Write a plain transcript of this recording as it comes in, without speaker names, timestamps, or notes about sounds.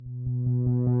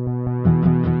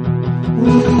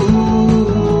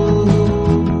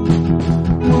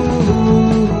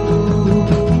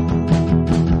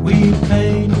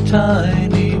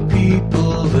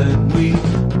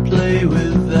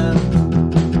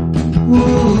We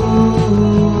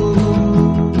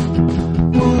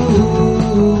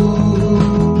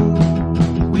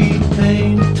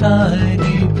paint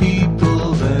tiny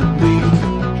people that we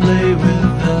play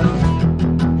with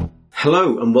them.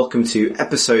 Hello and welcome to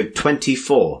episode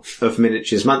 24 of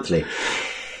Miniatures Monthly.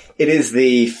 It is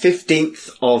the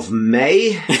 15th of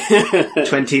May,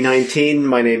 2019.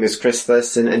 My name is Chris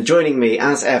Thurston, and joining me,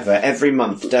 as ever, every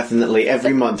month, definitely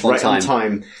every month, right on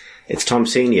time, it's Tom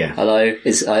Senior. Hello.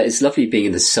 It's lovely being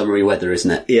in the summery weather, isn't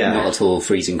it? Yeah. Not at all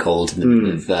freezing cold in the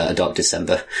middle of a dark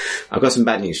December. I've got some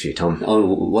bad news for you, Tom. Oh,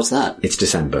 what's that? It's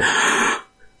December.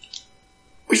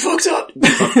 We fucked up!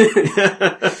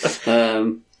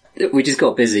 We just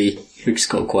got busy. We just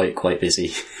got quite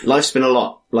busy. Life's been a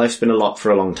lot. Life's been a lot for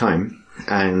a long time,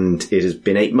 and it has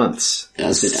been 8 months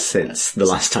since the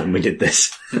last time we did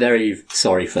this. Very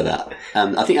sorry for that.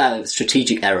 I think our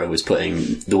strategic error was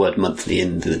putting the word monthly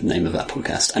in the name of our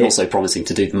podcast, and also promising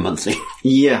to do them monthly.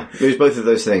 Yeah, it was both of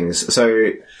those things.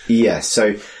 So, yeah,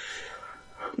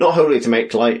 not wholly to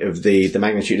make light of the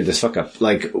magnitude of this fuck up.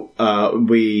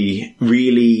 We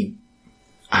really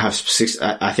have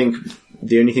I think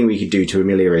the only thing we could do to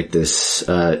ameliorate this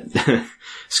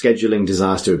scheduling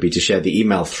disaster would be to share the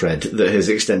email thread that has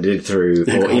extended through,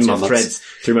 or email threads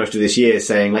through most of this year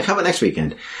saying, how about next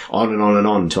weekend? On and on and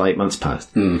on till 8 months passed.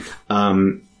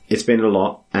 It's been a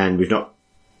lot, and we've not,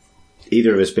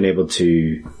 either of us, been able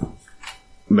to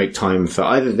make time for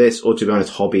either this or, to be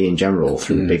honest, hobby in general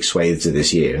through the big swathes of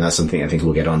this year, and that's something I think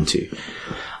we'll get onto.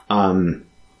 And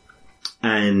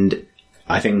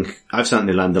I think I've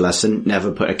certainly learned the lesson.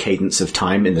 Never put a cadence of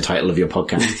time in the title of your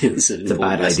podcast. It's a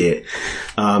bad idea.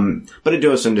 But I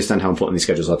do also understand how important these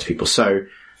schedules are to people. So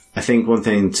I think one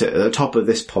thing at the top of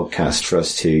this podcast for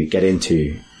us to get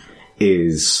into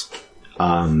is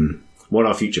what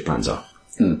our future plans are.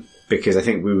 Because I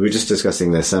think we were just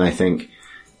discussing this, and I think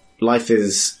life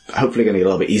is hopefully going to get a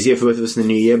little bit easier for both of us in the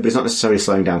new year, but it's not necessarily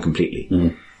slowing down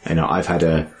completely. I've had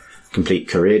a complete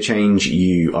career change.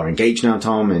 You are engaged now,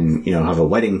 Tom, and, have a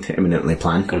wedding to imminently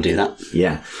plan. Gotta do that.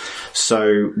 Yeah.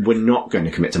 So we're not going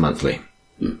to commit to monthly.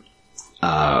 Given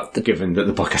that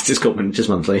the podcast is called Miniatures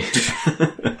Monthly.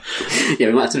 Yeah,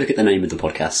 we might have to look at the name of the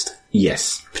podcast.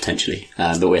 Yes. Potentially.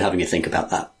 But we're having a think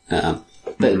about that.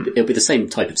 But it'll be the same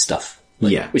type of stuff.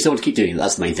 Yeah. We still want to keep doing it.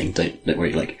 That's the main thing. Don't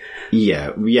worry.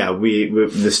 Yeah.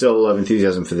 There's still a lot of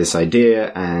enthusiasm for this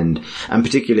idea, and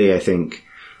particularly, I think,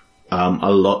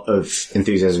 a lot of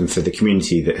enthusiasm for the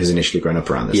community that has initially grown up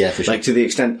around this. Yeah, for sure. To the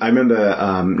extent, I remember,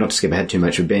 not to skip ahead too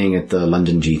much, but being at the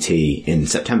London GT in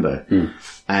September,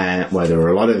 where there were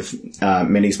a lot of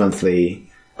Minis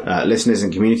Monthly listeners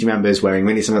and community members wearing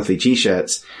Minis Monthly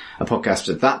t-shirts, a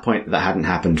podcast at that point that hadn't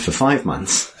happened for 5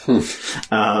 months.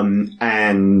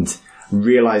 And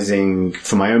realizing,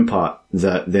 for my own part,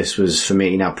 that this was, for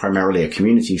me, now primarily a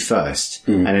community first,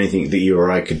 and anything that you or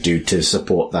I could do to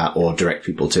support that or direct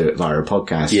people to it via a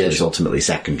podcast was ultimately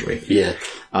secondary. Yeah.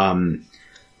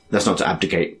 That's not to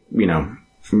abdicate,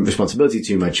 responsibility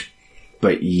too much,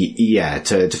 but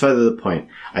to further the point,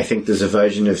 I think there's a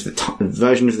version of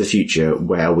the future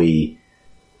where we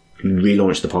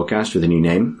relaunch the podcast with a new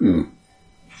name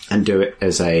and do it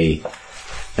as a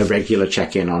regular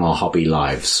check-in on our hobby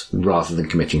lives rather than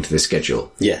committing to the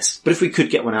schedule. Yes. But if we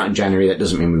could get one out in January, that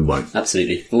doesn't mean we won't.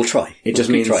 Absolutely. We'll try. It just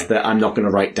means that I'm not going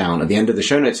to write down at the end of the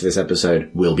show notes for this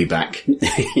episode, we'll be back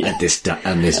at this day.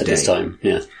 At this time,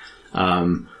 yeah.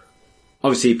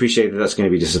 Obviously appreciate that that's going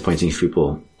to be disappointing for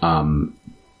people.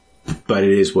 But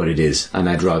it is what it is. And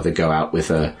I'd rather go out with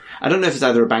I don't know if it's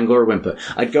either a bang or a whimper.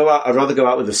 I'd rather go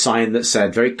out with a sign that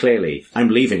said very clearly, I'm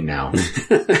leaving now.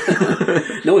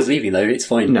 No one's leaving though, it's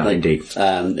fine. No, indeed. It's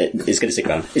going to stick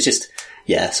around. It's just,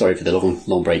 sorry for the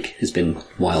long break. It's been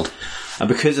wild. And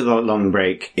because of the long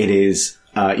break, it is,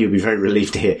 you'll be very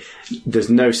relieved to hear,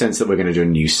 there's no sense that we're going to do a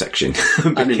news section.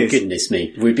 I mean, goodness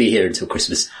me. We'd be here until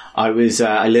Christmas. I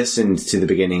listened to the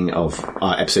beginning of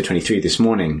episode 23 this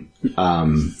morning,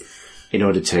 in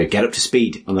order to get up to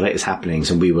speed on the latest happenings,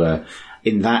 and we were,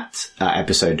 in that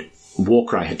episode,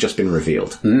 Warcry had just been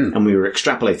revealed, and we were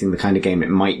extrapolating the kind of game it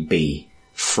might be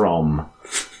from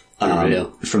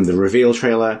the reveal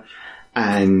trailer,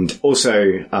 and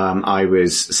also I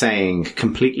was saying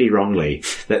completely wrongly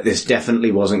that this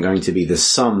definitely wasn't going to be the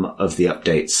sum of the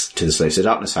updates to the Slaves to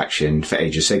Darkness faction for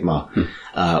Age of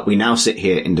Sigmar. We now sit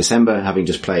here in December, having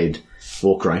just played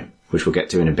Warcry, which we'll get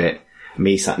to in a bit,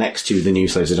 me sat next to the new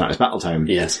Slaves of Darkness Battletome.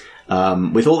 Yes.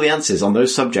 With all the answers on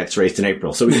those subjects raised in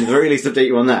April. So we can at the very least update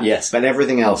you on that. Yes. But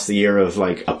everything else, the year of,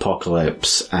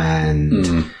 Apocalypse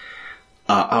and...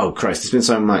 oh, Christ, there's been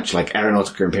so much,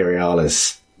 Aeronautica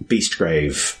Imperialis,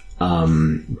 Beastgrave,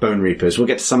 Bone Reapers. We'll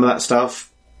get to some of that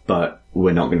stuff, but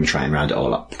we're not going to try and round it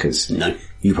all up because No.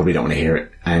 you probably don't want to hear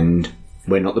it. And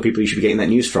we're not the people you should be getting that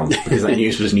news from because that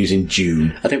news was news in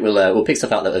June. I think we'll pick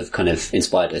stuff out that have kind of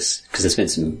inspired us because there's been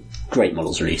some great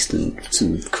models released and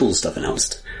some cool stuff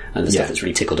announced, and the stuff that's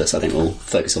really tickled us I think we'll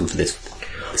focus on for this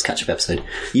catch-up episode.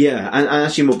 Yeah, and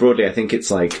actually more broadly, I think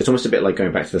it's almost a bit like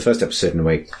going back to the first episode in a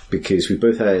way, because we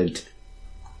both had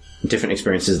different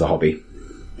experiences of the hobby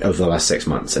over the last 6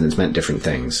 months, and it's meant different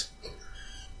things.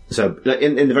 So,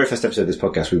 in the very first episode of this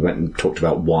podcast, we went and talked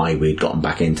about why we'd gotten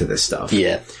back into this stuff.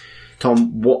 Yeah.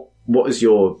 Tom, what has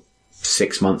your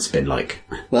 6 months been like?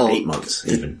 Well, 8 months,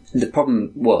 even. The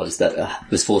problem was that I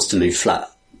was forced to move flat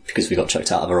because we got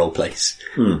chucked out of our old place.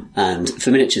 And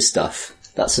for miniature stuff,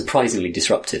 that's surprisingly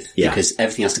disruptive because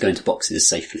everything has to go into boxes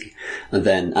safely. And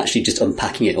then actually just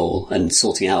unpacking it all and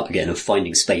sorting it out again and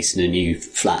finding space in a new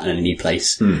flat and in a new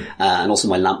place. And also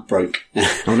my lamp broke.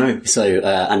 Oh no. So,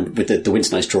 and with the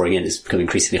winter nights drawing in, it's become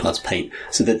increasingly hard to paint.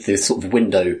 So the sort of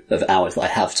window of hours that I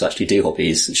have to actually do hobby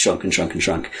is shrunk and shrunk and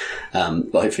shrunk.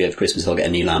 But hopefully over Christmas I'll get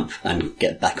a new lamp and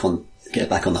get back on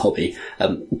the hobby.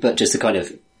 But just the kind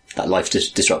of, that life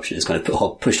disruption has kind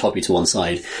of pushed hobby to one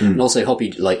side. And also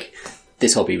hobby,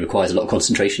 this hobby requires a lot of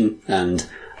concentration, and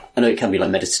I know it can be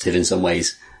meditative in some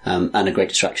ways, and a great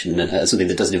distraction, and something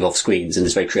that doesn't involve screens and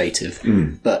is very creative.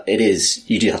 But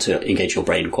you do have to engage your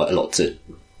brain quite a lot to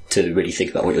really think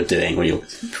about what you're doing when you're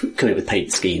coming up with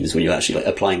paint schemes, when you're actually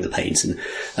applying the paints. And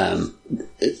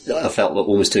I felt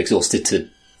almost too exhausted to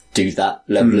do that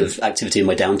level of activity in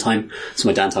my downtime. So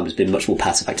my downtime has been much more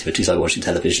passive activities like watching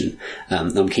television.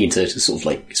 I'm keen to sort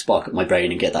of spark up my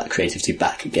brain and get that creativity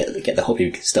back and get the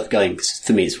hobby stuff going. 'Cause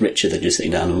for me, it's richer than just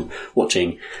sitting down and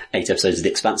watching 8 episodes of The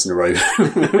Expanse in a row,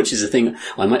 which is a thing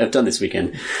I might have done this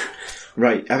weekend.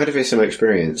 Right. I've had a very similar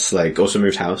experience, also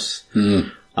moved house.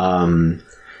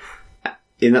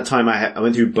 In that time, I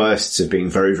went through bursts of being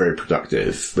very, very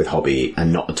productive with hobby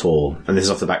and not at all. And this is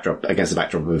against the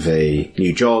backdrop of a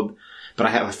new job. But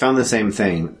I found the same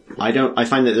thing. I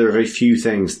find that there are very few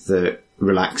things that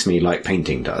relax me like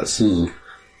painting does.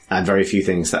 And very few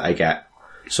things that I get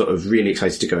sort of really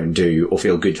excited to go and do or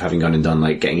feel good having gone and done,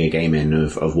 like getting a game in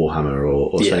of Warhammer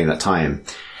or spending that time.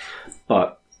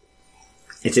 But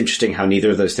it's interesting how neither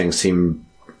of those things seem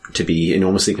to be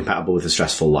enormously compatible with a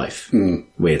stressful life.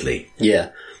 Weirdly. Yeah.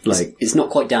 It's not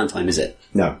quite downtime, is it?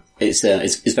 No. It's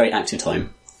very active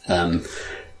time.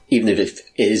 Even if it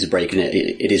is a break and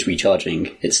it is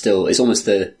recharging, it's almost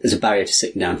there's a barrier to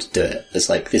sitting down to do it. It's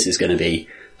this is going to be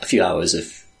a few hours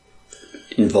of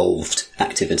involved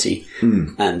activity.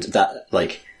 And that, we'll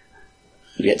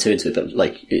get too into it, but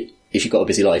if you've got a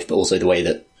busy life, but also the way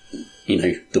that,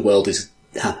 the world is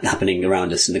happening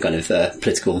around us and the kind of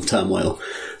political turmoil,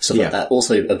 stuff like that,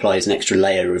 also applies an extra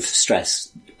layer of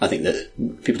stress, I think, that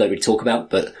people don't really talk about.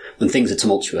 But when things are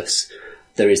tumultuous,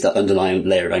 there is that underlying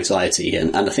layer of anxiety,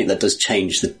 and I think that does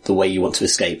change the way you want to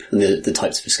escape and the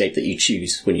types of escape that you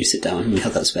choose when you sit down and you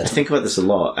have that spare time. I think about this a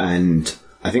lot, and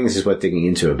I think this is worth digging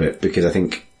into a bit, because I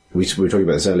think we were talking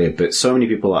about this earlier, but so many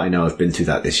people that I know have been through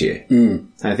that this year. And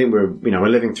I think we're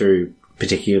living through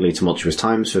particularly tumultuous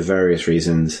times for various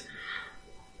reasons.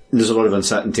 There's a lot of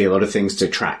uncertainty, a lot of things to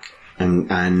track.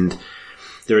 And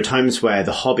there are times where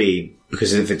the hobby,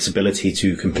 because of its ability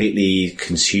to completely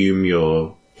consume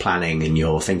your planning and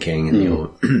your thinking and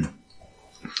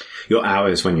your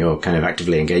hours when you're kind of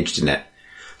actively engaged in it,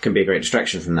 can be a great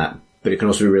distraction from that. But it can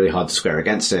also be really hard to square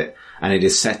against it. And it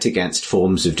is set against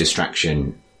forms of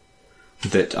distraction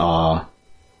that are,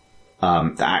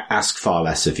 that ask far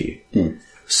less of you.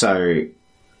 So,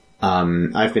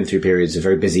 I've been through periods of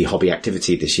very busy hobby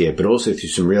activity this year, but also through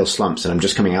some real slumps, and I'm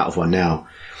just coming out of one now.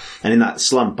 And in that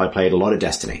slump, I played a lot of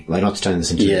Destiny. Not to turn this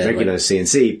into regular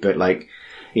C&C, but I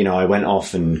went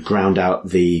off and ground out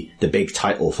the big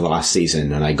title for the last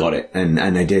season, and I got it. And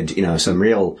I did, some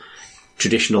real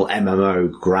traditional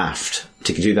MMO graft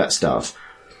to do that stuff.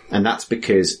 And that's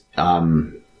because,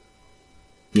 that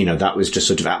was just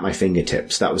sort of at my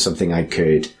fingertips. That was something I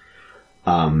could,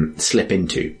 slip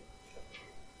into.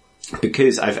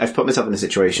 Because I've put myself in a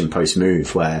situation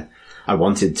post-move where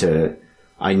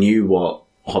I knew what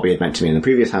hobby had meant to me in the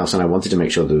previous house, and I wanted to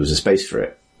make sure there was a space for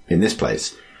it in this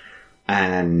place.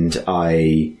 And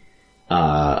I'm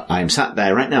sat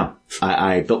there right now.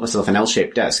 I built myself an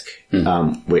L-shaped desk,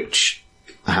 which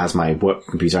has my work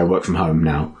computer. I work from home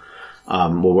now.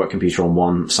 Work computer on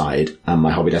one side and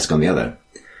my hobby desk on the other.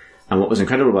 And what was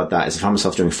incredible about that is I found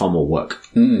myself doing far more work.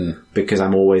 Because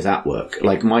I'm always at work.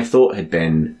 My thought had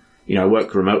been, I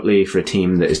work remotely for a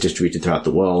team that is distributed throughout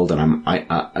the world, and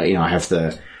I have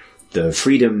the the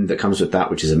freedom that comes with that,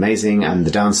 which is amazing, and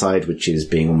the downside, which is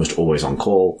being almost always on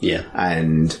call. Yeah.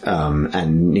 And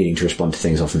needing to respond to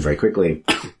things often very quickly.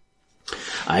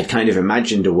 I'd kind of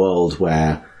imagined a world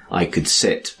where I could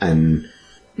sit and,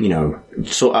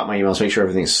 sort out my emails, make sure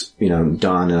everything's,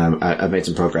 done, and I've made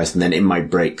some progress, and then in my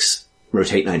breaks,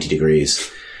 rotate 90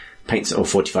 degrees, or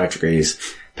 45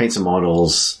 degrees, paint some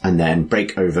models, and then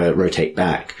break over, rotate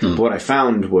back. But what I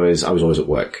found was I was always at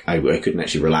work. I couldn't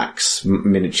actually relax.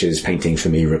 Miniatures painting for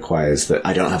me requires that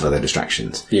I don't have other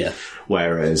distractions. Yeah.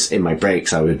 Whereas in my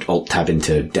breaks, I would alt-tab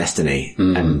into Destiny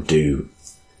and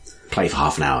play for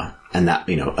half an hour. And that,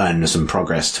 earn some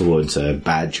progress towards a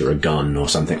badge or a gun or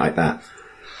something like that.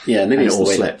 Yeah, maybe it's all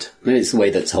the way slipped. Maybe it's the way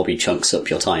that hobby chunks up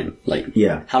your time. Like,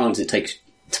 Yeah. how long does it take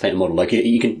to paint a model? Like,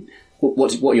 you can.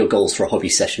 What are your goals for a hobby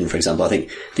session, for example? I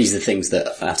think these are the things that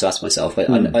I have to ask myself.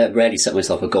 I rarely set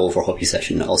myself a goal for a hobby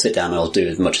session. I'll sit down and I'll do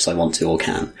as much as I want to or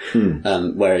can.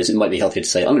 Whereas it might be healthier to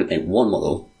say, I'm going to paint one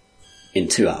model in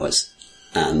 2 hours.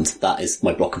 And that is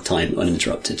my block of time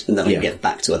uninterrupted. And then I can get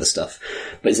back to other stuff.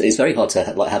 But it's very hard to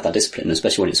have that discipline,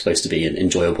 especially when it's supposed to be an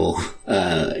enjoyable,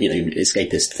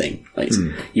 escapist thing. Like,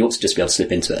 you want to just be able to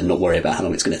slip into it and not worry about how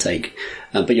long it's going to take.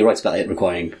 But you're right about it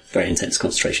requiring very intense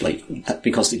concentration. Like,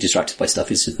 being constantly distracted by stuff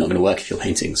is just not going to work if you're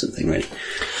painting something, really.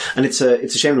 And it's a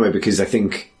shame in a way, because I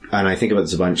think about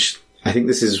this a bunch, I think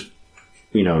this is,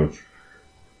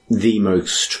 the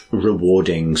most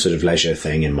rewarding sort of leisure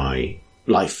thing in my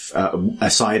life,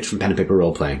 aside from pen and paper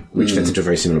role playing, which fits into a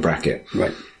very similar bracket.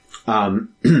 Right. And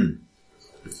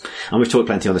we've talked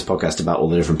plenty on this podcast about all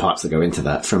the different parts that go into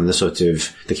that, from the sort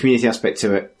of the community aspect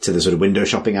to it, to the sort of window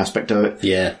shopping aspect of it.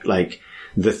 Yeah. Like,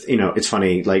 it's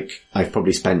funny, like, I've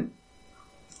probably spent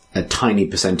a tiny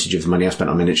percentage of the money I've spent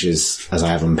on miniatures as I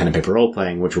have on pen and paper role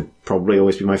playing, which will probably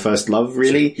always be my first love,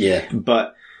 really. Yeah.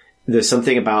 But there's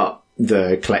something about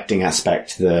the collecting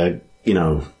aspect, the,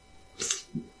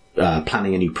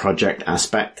 planning a new project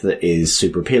aspect that is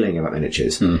super appealing about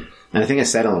miniatures. And I think I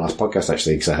said on the last podcast,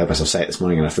 actually, because I heard myself say it this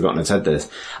morning and I've forgotten I said this,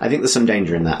 I think there's some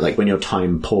danger in that, like when you're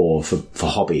time poor for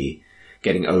hobby,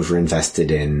 getting over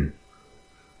invested in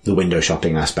the window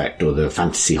shopping aspect or the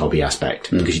fantasy hobby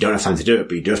aspect, because you don't have time to do it,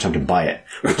 but you do have time to buy it,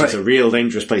 which is a real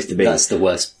dangerous place to be. That's the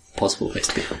worst possible place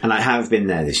to be. And I have been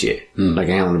there this year. Like,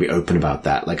 I want to be open about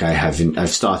that. Like, I've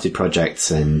started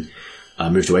projects and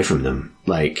moved away from them.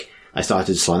 Like, I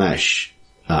started Slanesh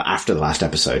after the last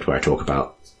episode where I talk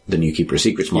about the new Keeper of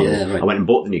Secrets model. Yeah, right. I went and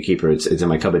bought the new Keeper. It's in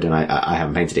my cupboard and I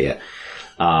haven't painted it yet.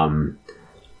 I've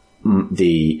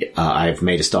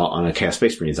made a start on a Chaos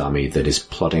Space Marines army that is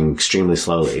plodding extremely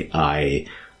slowly. I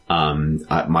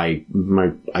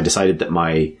decided that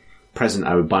my present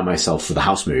I would buy myself for the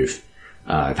house move.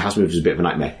 The house move is a bit of a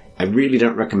nightmare. I really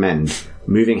don't recommend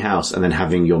moving house and then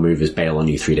having your movers bail on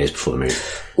you 3 days before the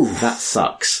move. That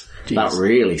sucks. Jeez. That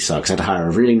really sucks. I had to hire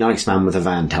a really nice man with a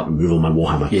van to help me move all my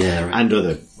Warhammer. Yeah, right. And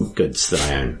other goods that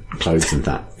I own. Clothes and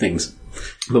that. Things.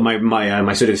 But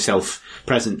my sort of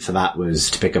self-present for that was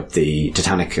to pick up the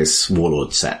Titanicus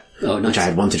Warlord set. Oh, nice. Which I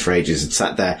had wanted for ages. It's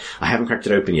sat there. I haven't cracked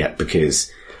it open yet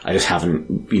because I just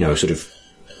haven't, I'm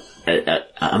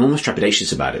almost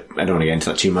trepidatious about it. I don't want to get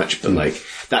into that too much, but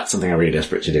that's something I'm really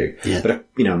desperate to do. Yeah. But,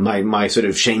 my sort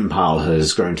of shame pile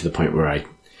has grown to the point where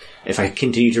if I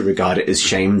continue to regard it as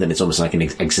shame, then it's almost like an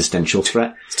existential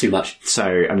threat. It's too much. So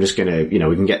I'm just gonna, we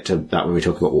can get to that when we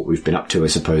talk about what we've been up to, I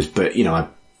suppose. But,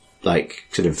 I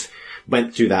sort of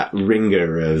went through that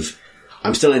ringer of,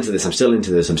 I'm still into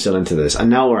this. And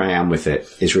now where I am with it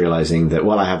is realizing that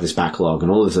while I have this backlog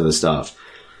and all this other stuff,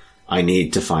 I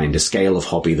need to find a scale of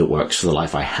hobby that works for the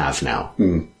life I have now.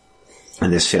 And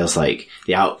this feels like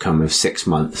the outcome of 6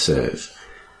 months of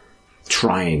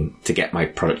trying to get my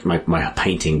product, my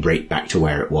painting rate back to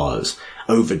where it was,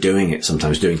 overdoing it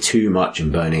sometimes, doing too much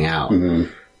and burning out.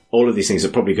 All of these things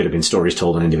that probably could have been stories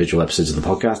told on individual episodes of the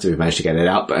podcast if we've managed to get it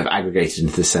out, but I've aggregated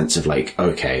into the sense of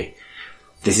okay,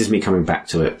 this is me coming back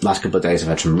to it. Last couple of days I've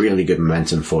had some really good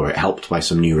momentum for it, helped by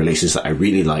some new releases that I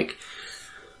really like.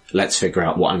 Let's figure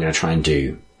out what I'm going to try and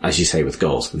do, as you say, with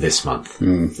goals this month.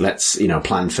 Let's,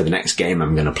 plan for the next game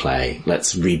I'm going to play.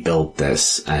 Let's rebuild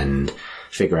this and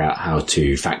figure out how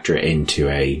to factor it into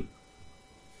a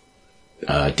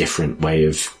different way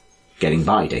of getting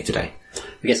by day to day.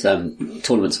 I guess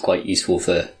tournaments are quite useful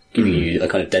for giving you a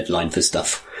kind of deadline for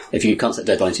stuff. If you can't set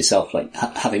deadlines yourself,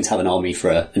 having to have an army for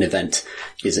an event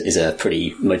is a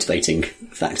pretty motivating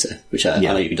factor, which I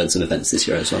know you've done some events this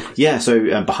year as well. Yeah,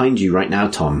 so behind you right now,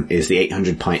 Tom, is the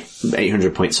 800 point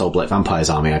Soulblight Vampires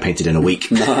army I painted in a week.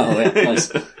 Oh, yeah, nice.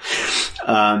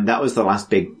 That was the last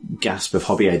big gasp of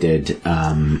hobby I did.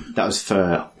 That was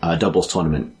for a doubles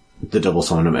tournament, the doubles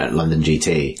tournament at London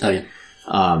GT. Oh, yeah.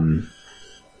 And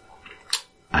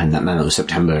that was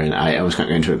September, and I was kind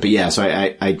of going into it. But yeah, so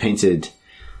I painted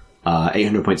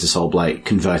 800 points of Soul Blight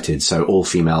converted, so all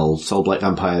female Soul Blight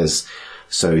vampires.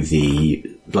 So the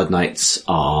Blood Knights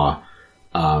are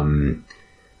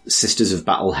Sisters of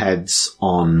Battleheads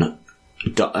on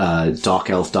Dark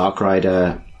Elf, Dark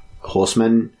Rider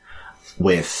horsemen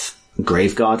with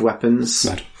Graveguard weapons.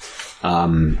 Right.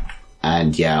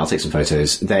 And yeah, I'll take some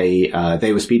photos. They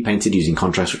were speed painted using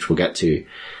contrast, which we'll get to.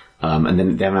 And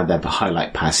then they haven't had their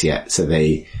highlight pass yet, so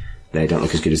they don't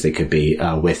look as good as they could be,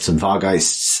 with some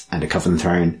Vargheists and a Coven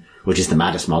Throne, which is the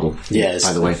maddest model. Yes.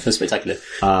 By the way. That's spectacular.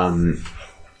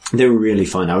 They were really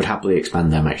fun. I would happily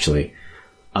expand them, actually.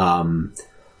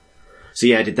 So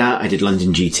yeah, I did that. I did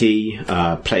London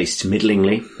GT, placed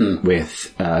middlingly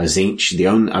with,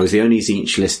 Tzeentch. I was the only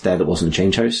Tzeentch list there that wasn't a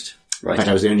change host. Right. In fact,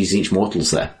 I was the only Tzeentch Mortals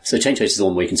there. So change host is the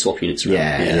one where you can swap units around.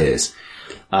 Yeah, it is.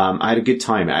 I had a good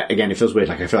time. Again, it feels weird.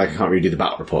 Like, I feel like I can't really do the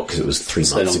battle report because it was 3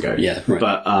 months ago. Yeah, right.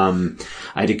 But,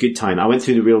 I had a good time. I went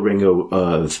through the real ringer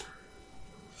of,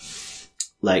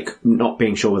 like, not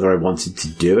being sure whether I wanted to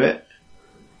do it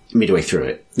midway through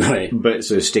it. Right. But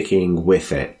sort of sticking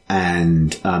with it.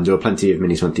 And, there were plenty of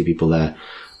Minis Monthly people there,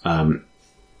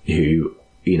 who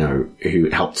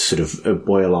helped sort of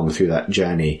buoy along through that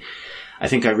journey. I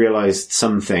think I realized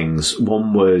some things.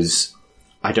 One was,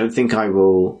 I don't think I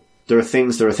will... There are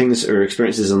things or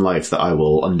experiences in life that I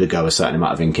will undergo a certain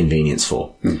amount of inconvenience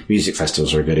for. Music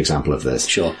festivals are a good example of this.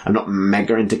 Sure. I'm not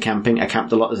mega into camping. I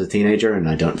camped a lot as a teenager, and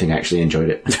I don't think I actually enjoyed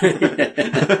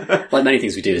it. Like many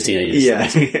things we do as teenagers. Yeah.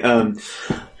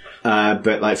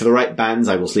 But like for the right bands,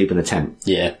 I will sleep in a tent.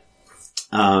 Yeah.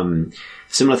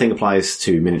 Similar thing applies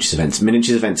to miniatures events.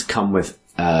 Miniatures events come with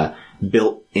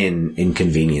built-in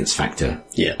inconvenience factor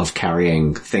of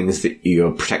carrying things that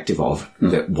you're protective of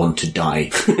that want to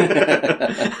die.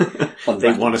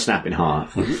 They want to snap in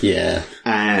half. Yeah.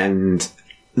 And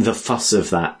the fuss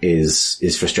of that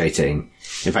is frustrating.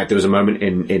 In fact, there was a moment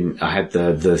I had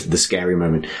the scary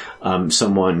moment.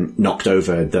 Someone knocked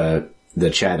over the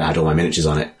chair that had all my miniatures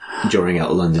on it during a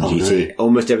London GT. No.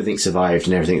 Almost everything survived,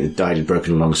 and everything that died had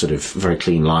broken along sort of very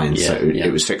clean lines, so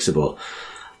it was fixable.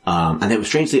 And it was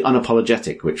strangely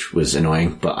unapologetic, which was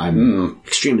annoying, but I'm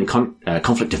extremely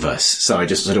conflict averse, so I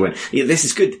just sort of went, yeah, this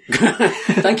is good.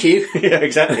 Thank you. Yeah,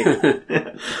 exactly.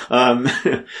 But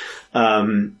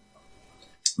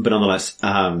nonetheless,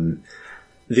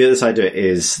 the other side of it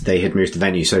is they had moved the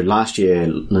venue. So last year,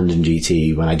 London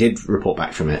GT, when I did report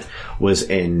back from it, was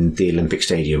in the Olympic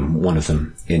Stadium, one of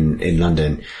them in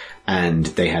London. And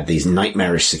they had these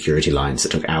nightmarish security lines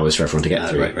that took hours for everyone to get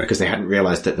through because they hadn't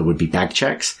realised that there would be bag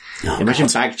checks. Imagine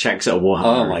bag checks at a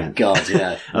Warhammer event. Oh my god,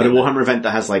 yeah. At a Warhammer event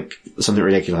that has like something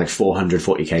ridiculous, like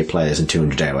 440k players and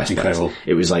 200 AOS Incredible. players.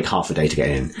 It was like half a day to get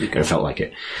in. It felt like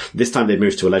it. This time they'd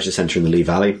moved to a leisure centre in the Lee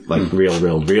Valley, like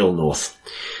real north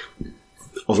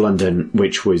of London,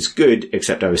 which was good,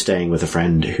 except I was staying with a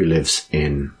friend who lives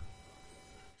in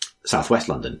southwest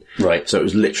London. Right. So it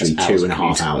was literally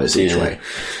 2.5 hours each way.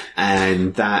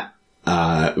 And that,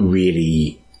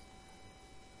 really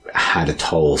had a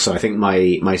toll. So I think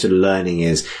my sort of learning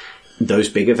is those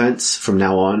big events from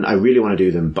now on, I really want to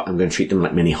do them, but I'm going to treat them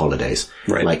like mini holidays.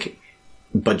 Right. Like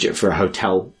budget for a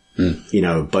hotel,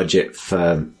 budget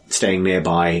for staying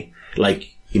nearby. Like,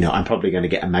 I'm probably going to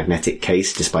get a magnetic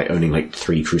case despite owning like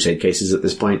 3 Crusade cases at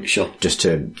this point. Sure. Just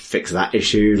to fix that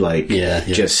issue. Like,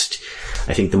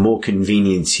 I think the more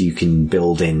convenience you can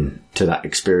build in to that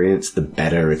experience, the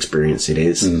better experience it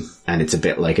is. And it's a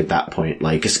bit like at that point,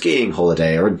 like a skiing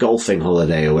holiday or a golfing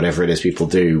holiday or whatever it is people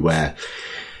do, where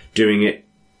doing it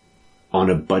on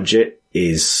a budget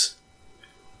is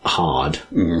hard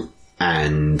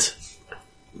and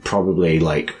probably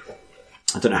like,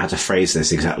 I don't know how to phrase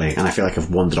this exactly, and I feel like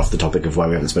I've wandered off the topic of why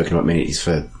we haven't spoken about minis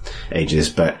for ages,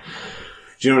 but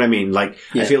do you know what I mean? Like,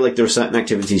 I feel like there are certain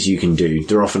activities you can do.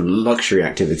 They're often luxury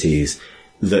activities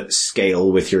that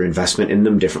scale with your investment in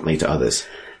them differently to others.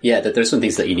 Yeah, there's some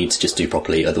things that you need to just do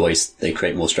properly, otherwise they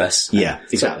create more stress. Yeah,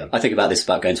 exactly. So I think about this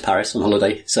about going to Paris on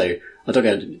holiday. So I don't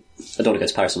want to go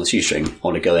to Paris on a shoestring. I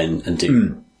want to go in and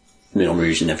do Moulin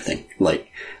Rouge and everything. Like,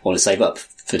 I want to save up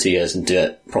for 2 years and do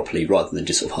it properly rather than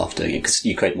just sort of half doing it, because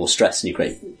you create more stress and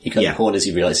you cut corners,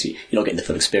 you realise you're not getting the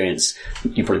full experience.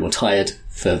 You're probably more tired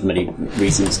for many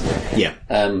reasons. Yeah.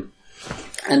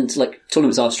 And like,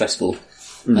 tournaments are stressful.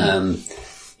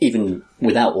 Even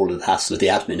without all of the hassle of the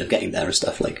admin of getting there and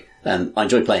stuff. Like, I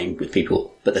enjoy playing with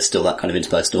people, but there's still that kind of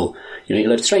interpersonal, you meet a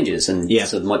load of strangers and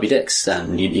so there might be dicks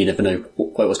and you never know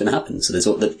quite what's going to happen. So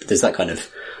there's that kind of,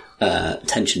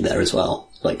 tension there as well.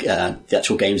 The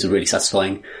actual games are really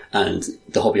satisfying, and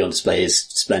the hobby on display is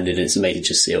splendid, and it's amazing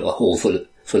to see a hall full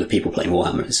of people playing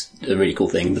Warhammer. It's a really cool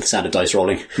thing, with the sound of dice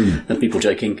rolling and people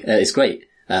joking. It's great.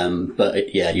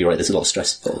 But you're right, there's a lot of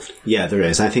stress involved. Yeah, there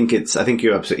is. I think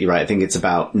you're absolutely right. I think it's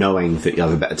about knowing that you'll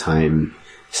have a better time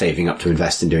saving up to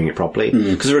invest in doing it properly.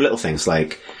 Because there are little things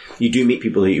like, you do meet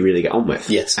people that you really get on with.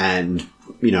 Yes. And,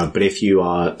 but if you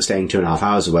are staying 2.5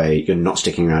 hours away, you're not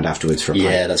sticking around afterwards for a pint.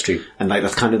 Yeah, that's true. And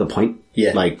that's kind of the point.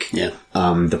 Yeah.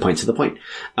 The point's of the point.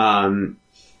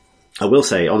 I will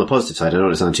say, on the positive side, I don't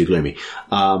want to sound too gloomy,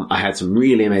 I had some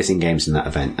really amazing games in that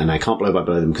event, and I can't blow by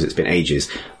them because it's been ages,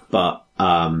 but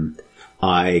cause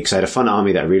I had a fun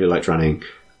army that I really liked running,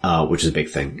 which is a big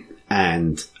thing,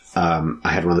 and I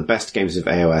had one of the best games of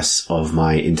AOS of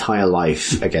my entire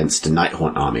life against a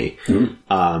Nighthaunt army,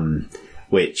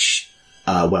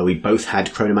 where we both had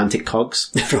chronomantic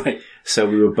cogs. Right. So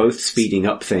we were both speeding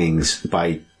up things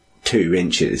by 2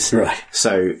 inches. Right.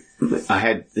 So I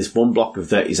had this one block of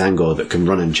 30 Zangor that can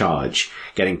run and charge,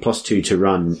 getting +2 to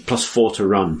run, +4 to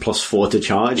run, +4 to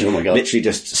charge. Oh my god. Literally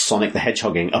just Sonic the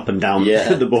Hedgehogging up and down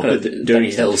the board. Danny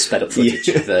Hill's sped up footage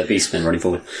of Beastman running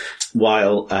forward.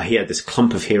 While he had this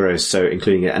clump of heroes, so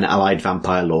including an allied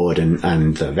vampire lord and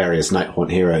various Nighthaunt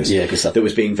heroes, that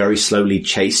was being very slowly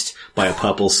chased by a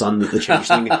purple sun that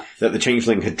the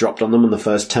changeling had dropped on them on the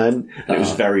first turn. And it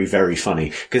was very, very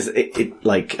funny because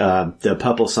the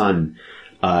purple sun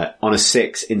on a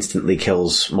 6 instantly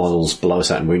kills models below a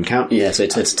certain wound count. Yeah, so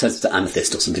it turns to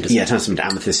amethyst or something. Yeah, it turns them into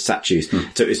amethyst statues.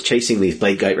 So it was chasing these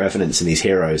Bladegeist Revenants and these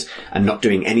heroes and not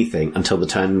doing anything until the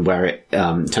turn where it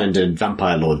turned a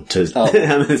Vampire Lord to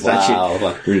amethyst statue.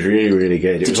 Wow. It was really, really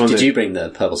good. Did you bring the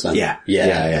purple sun? Yeah.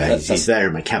 He's there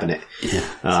in my cabinet.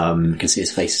 Yeah. You can see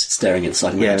his face staring at the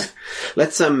side of my head.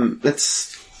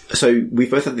 So we've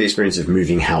both had the experience of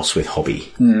moving house with hobby,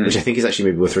 which I think is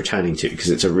actually maybe worth returning to because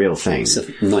it's a real thing. It's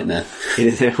a nightmare.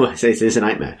 It is a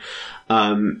nightmare.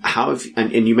 How have,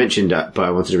 and you mentioned, but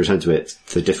I wanted to return to it,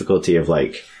 the difficulty of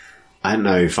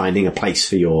finding a place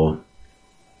for your,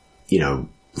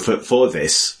 for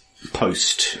this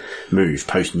post-move,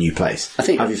 post-new place. How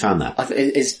have you found that?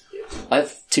 I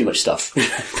have too much stuff,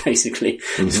 basically.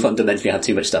 Fundamentally, I have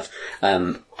too much stuff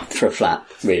for a flat,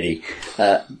 really.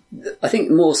 I think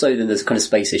more so than there's kind of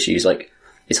space issues.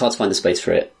 It's hard to find the space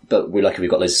for it, but we're lucky we've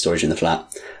got loads of storage in the flat.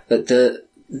 But the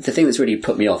thing that's really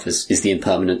put me off is the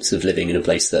impermanence of living in a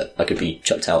place that I could be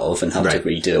chucked out of and have to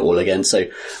redo it all again. So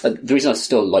the reason I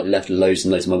still left loads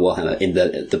and loads of my Warhammer in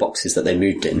the boxes that they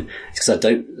moved in is because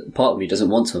part of me doesn't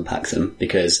want to unpack them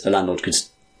because a landlord could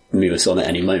move us on at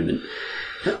any moment.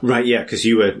 Right, yeah, because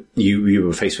you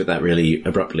were faced with that really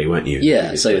abruptly, weren't you?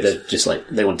 Yeah, so they're just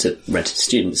they want to rent it to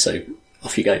students, so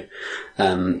off you go.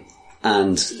 And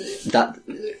that,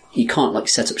 you can't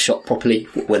set up shop properly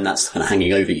when that's kind of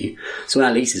hanging over you. So when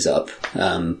our lease is up,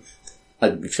 you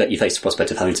face the prospect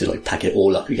of having to pack it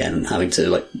all up again and having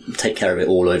to take care of it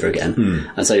all over again.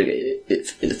 And so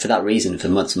for that reason, for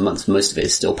months and months, most of it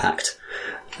is still packed.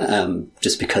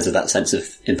 Just because of that sense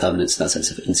of impermanence, that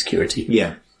sense of insecurity.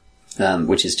 Yeah.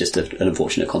 Which is just an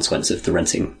unfortunate consequence of the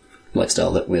renting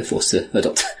lifestyle that we're forced to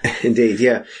adopt. Indeed,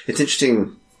 yeah. It's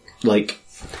interesting,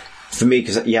 for me,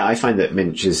 because, I find that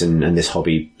miniatures and this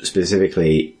hobby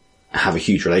specifically have a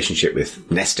huge relationship with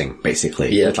nesting,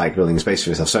 basically. Yeah. With, building space for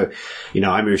yourself. So,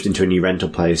 I moved into a new rental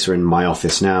place. We're in my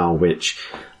office now, which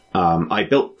I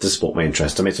built to support my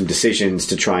interest. I made some decisions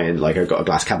to try and, I've got a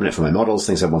glass cabinet for my models,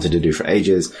 things I've wanted to do for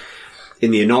ages,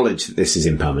 in the knowledge that this is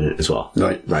impermanent as well.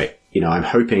 Right. Right. I'm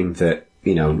hoping that,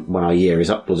 when our year is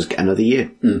up, we'll just get another year.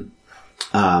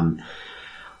 But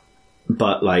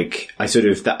I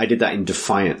did that in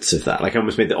defiance of that. I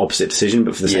almost made the opposite decision,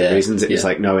 but for the same reasons. It was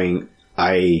knowing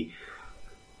I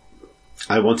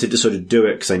wanted to sort of do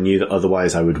it because I knew that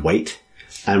otherwise I would wait.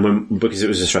 And because it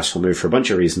was a stressful move for a bunch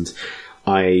of reasons,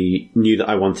 I knew that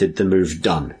I wanted the move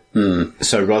done.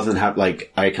 So rather than have,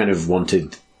 I kind of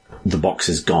wanted the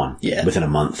boxes gone within a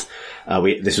month.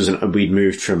 We'd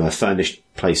moved from a furnished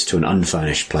place to an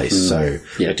unfurnished place. So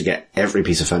you had to get every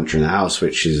piece of furniture in the house,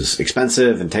 which is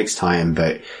expensive and takes time,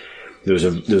 but there was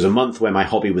a month where my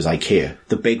hobby was IKEA,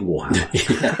 the big Warhammer.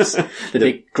 Yes. The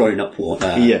big grown-up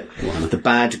Warhammer. The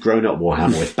bad grown-up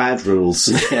Warhammer with bad rules.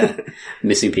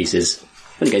 Missing pieces.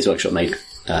 When Games Workshop made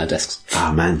desks.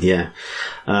 Oh man, yeah.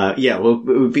 Well, it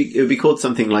would be called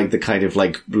something like the kind of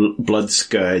blood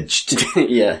scourged.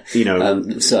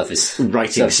 Surface.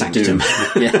 Writing Surface sanctum.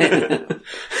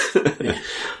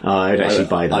 I'd actually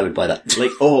buy that. I would buy that.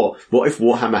 What if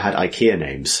Warhammer had IKEA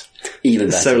names?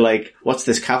 Even better. So what's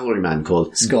this cavalryman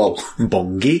called? Skull.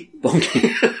 Bongi?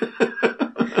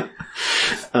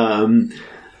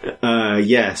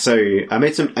 Yeah, so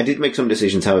I did make some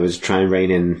decisions, however, to try and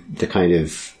rein in the kind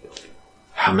of,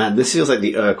 oh man, this feels like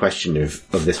the question of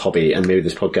this hobby and maybe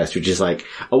this podcast, which is like,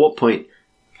 at what point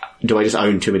do I just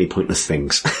own too many pointless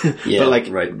things? Yeah, but like,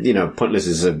 right. you know, pointless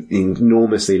is an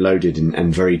enormously loaded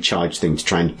and very charged thing to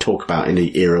try and talk about in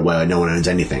an era where no one owns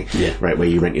anything. Yeah. Right, where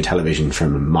you rent your television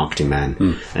from a marketing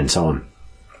man and so on.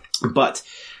 But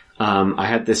I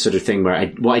had this sort of thing where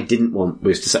what I didn't want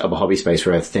was to set up a hobby space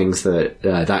where things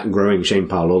that growing shame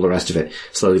pile, all the rest of it,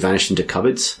 slowly vanished into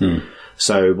cupboards.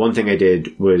 So one thing I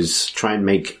did was try and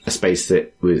make a space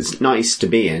that was nice to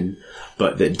be in,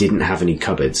 but that didn't have any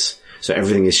cupboards. So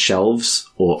everything is shelves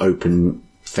or open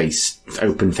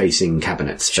facing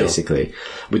cabinets, basically.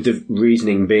 With the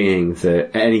reasoning being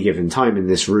that at any given time in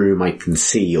this room, I can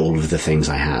see all of the things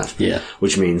I have. Yeah.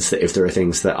 Which means that if there are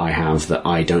things that I have that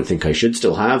I don't think I should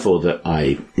still have, or that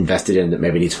I invested in that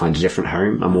maybe need to find a different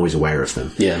home, I'm always aware of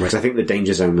them. Yeah, right. Because I think the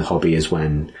danger zone with hobby is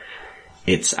when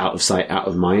it's out of sight, out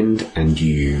of mind, and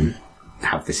you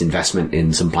have this investment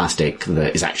in some plastic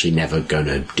that is actually never going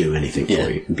to do anything for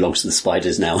you. It belongs to the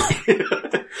spiders now.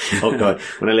 Oh god,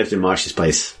 when I lived in Marsh's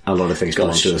place, a lot of things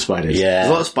belonged to the spiders. Yeah. There's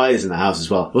a lot of spiders in the house as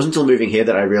well. It wasn't until moving here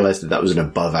that I realised that was an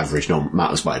above average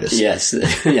amount of spiders. Yes.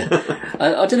 Yeah.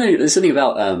 I don't know, there's something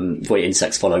about the way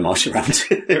insects follow Marsh around.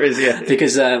 There is, yeah.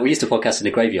 Because we used to podcast in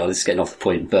the graveyard, this is getting off the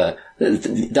point, but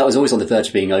that was always on the verge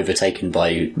of being overtaken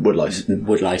by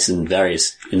Woodlice and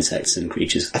various insects and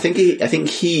creatures. I think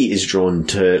he is drawn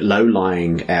to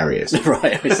low-lying areas.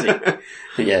 Right, I see.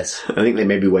 Yes. I think they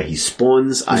may be where he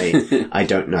spawns. I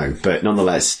don't know, but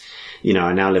nonetheless, you know,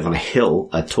 I now live on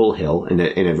a tall hill in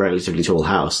a relatively tall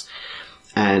house.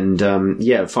 And,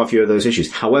 far fewer of those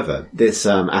issues. However, this,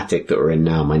 attic that we're in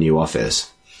now, my new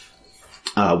office,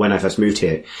 when I first moved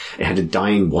here, it had a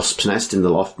dying wasp's nest in the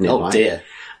loft nearby. Oh dear.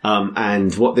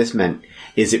 And what this meant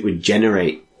is it would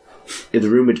generate, the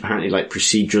room would apparently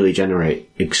procedurally generate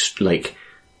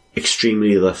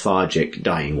extremely lethargic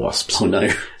dying wasps. Oh no.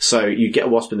 So you get a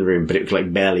wasp in the room, but it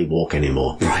would barely walk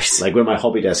anymore. Right. Like where my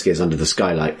hobby desk is under the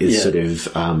skylight is sort of,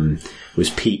 was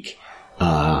peak,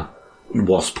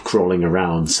 wasp crawling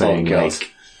around saying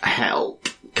help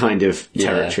kind of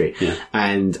territory. Yeah.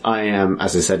 And I am,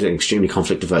 as I said, an extremely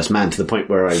conflict averse man to the point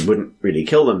where I wouldn't really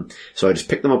kill them. So I just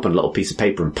pick them up on a little piece of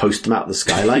paper and post them out the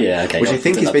skylight. Which I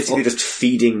think is basically just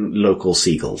feeding local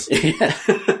seagulls. Yeah,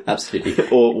 absolutely.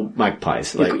 Or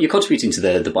magpies. You're contributing to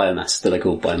the biomass, the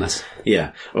local biomass.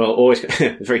 Yeah. Well, always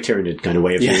a very Tyranid kind of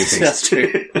way of doing things. That's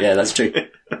true. Yeah, that's true.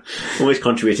 Always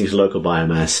contributing to local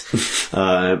biomass.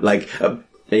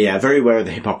 Very aware of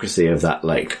the hypocrisy of that,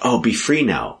 be free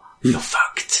now. You're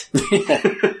fucked.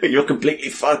 You're completely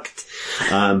fucked.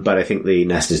 But I think the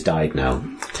nest has died now.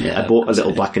 Yeah, I bought a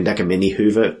little Black & Decker mini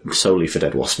Hoover solely for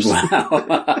dead wasps.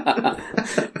 Wow.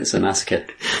 It's a massacre.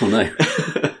 Oh no.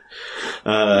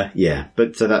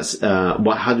 But so that's,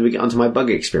 how did we get onto my bug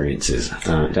experiences?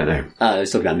 I don't know. I was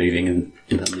talking about moving and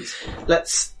impermanence.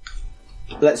 Let's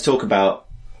talk about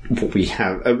what we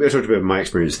have. I've talked about my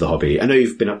experience with the hobby. I know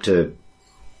you've been up to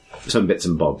some bits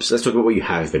and bobs. Let's talk about what you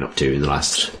have been up to in the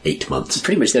last 8 months.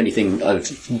 Pretty much the only thing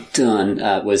I've done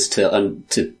was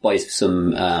to buy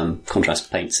some contrast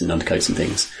paints and undercoats and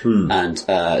things,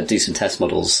 and do some test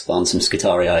models on some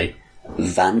Skitarii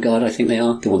Vanguard, I think they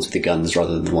are, the ones with the guns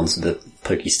rather than the ones with the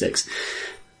pokey sticks.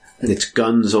 It's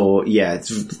guns it's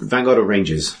Vanguard or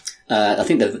Rangers. I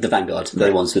think the Vanguard, they're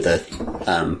the ones with the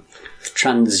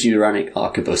Transuranic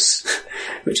Arquebus,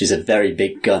 which is a very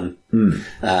big gun, with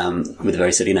a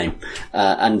very silly name.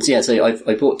 So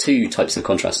I bought two types of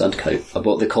contrast undercoat. I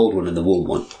bought the cold one and the wool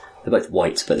one. They're both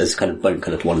white, but there's a kind of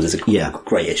bone-coloured one and there's a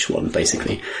greyish one,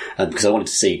 basically. Because I wanted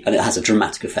to see, and it has a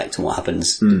dramatic effect on what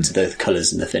happens to the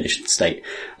colours and the finished state.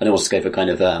 And I wanted to go for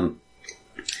kind of,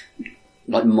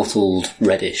 mottled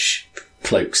reddish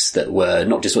cloaks that were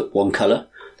not just one colour,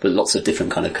 but lots of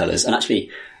different kind of colours. And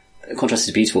actually, contrast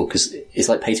is beautiful because it's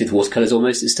like painted with watercolours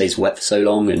almost. It stays wet for so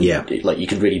long, and you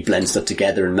can really blend stuff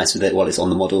together and mess with it while it's on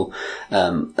the model.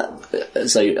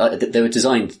 They were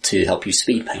designed to help you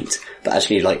speed paint, but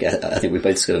actually, I think we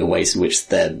both discovered ways in which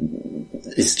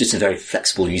it's just a very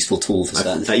flexible, useful tool for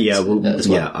certain things. As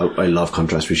well. I love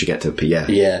contrast. We should get to it,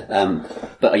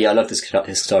 but I love the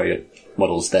Skitarii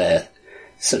models. They're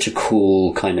such a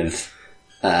cool kind of.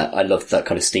 I love that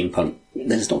kind of steampunk.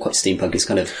 It's not quite steampunk. It's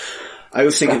kind of. I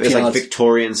always think of it as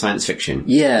Victorian science fiction.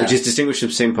 Yeah. Which is distinguished from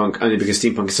steampunk only because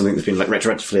steampunk is something that's been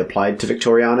retroactively applied to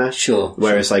Victoriana. Sure.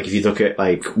 Whereas if you look at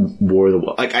War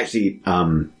of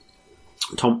the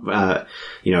Tom,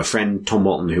 friend Tom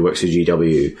Walton who works for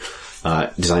GW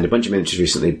designed a bunch of miniatures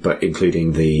recently, but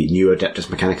including the new Adeptus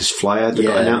Mechanicus flyer that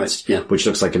got announced, right, yeah. which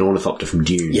looks like an ornithopter from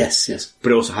Dune. Yes.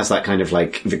 But it also has that kind of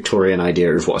like Victorian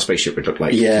idea of what a spaceship would look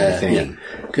like. Yeah, kind of thing.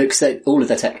 Because all of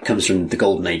their tech comes from the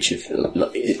golden age of,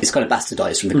 it's kind of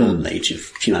bastardized from the golden age of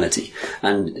humanity.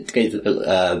 And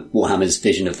Warhammer's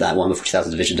vision of that, Warhammer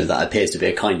 40,000's vision of that appears to be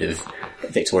a kind of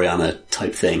Victoriana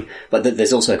type thing. But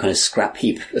there's also a kind of scrap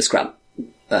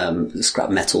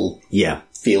metal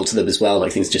feel to them as well.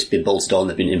 Like things have just been bolted on,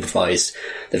 they've been improvised,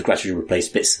 they've gradually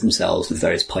replaced bits of themselves with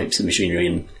various pipes and machinery,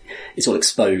 and it's all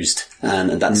exposed.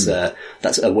 And that's a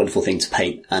wonderful thing to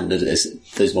paint. And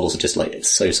those models are just like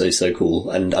so cool.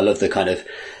 And I love the kind of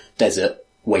desert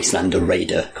wastelander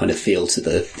raider kind of feel to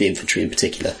the infantry in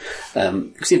particular.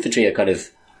 Because the infantry are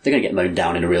they're going to get mown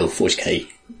down in a real 40k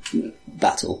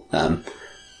battle.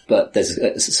 But there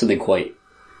is something quite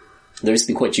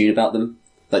Dune about them.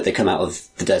 Like they come out of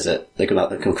the desert, they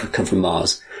come from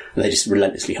Mars, and they just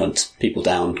relentlessly hunt people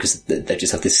down because they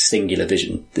just have this singular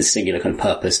vision, this singular kind of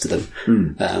purpose to them.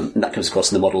 And that comes across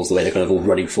in the models, the way they're kind of all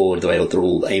running forward, the way they're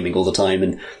all aiming all the time,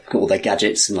 and got all their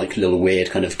gadgets and like little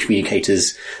weird kind of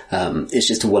communicators. It's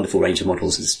just a wonderful range of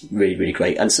models. It's really, really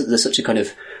great. And so there's such a kind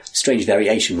of strange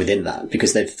variation within that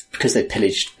because they've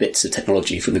pillaged bits of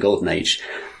technology from the Golden Age.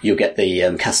 You'll get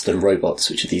the Castellan robots,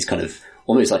 which are these kind of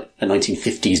almost like a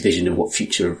 1950s vision of what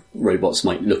future robots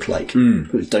might look like,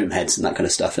 with dome heads and that kind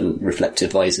of stuff and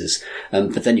reflective visors.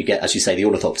 But then you get, as you say, the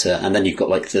ornithopter, and then you've got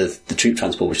like the troop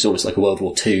transport, which is almost like a World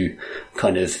War II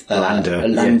kind of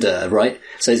lander, right?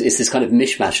 So it's this kind of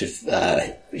mishmash of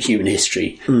human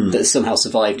history that has somehow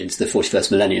survived into the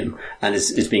 41st millennium and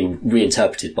is being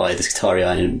reinterpreted by the Skitarii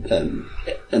and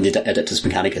the Adeptus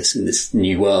Mechanicus in this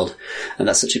new world. And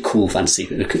that's such a cool fantasy,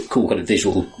 a cool kind of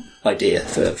visual idea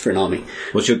for an army.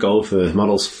 What's your goal for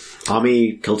models?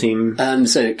 Army, kill team?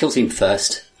 So kill team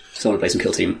first. So I want to play some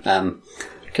kill team.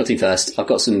 Kill team first. I've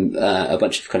got a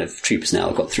bunch of kind of troopers now.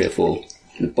 I've got 3 or 4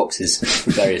 boxes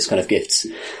from various kind of gifts.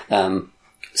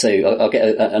 So I'll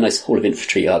get a nice haul of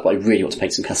infantry, but I really want to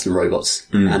paint some Castellan robots.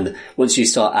 And once you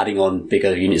start adding on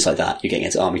bigger units like that, you're getting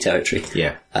into army territory.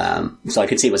 Yeah. So I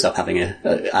could see myself having a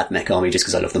AdMech army just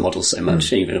because I love the models so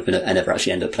much. Even if I never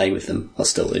actually end up playing with them, I'll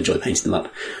still enjoy painting them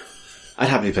up. I'd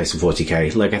happily play some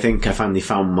 40k. Like, I think I finally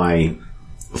found my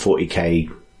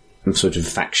 40k sort of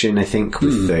faction, I think,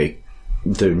 with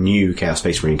the new Chaos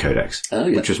Space Marine Codex,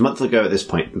 which was a month ago at this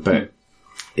point, but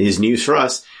it is news for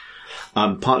us.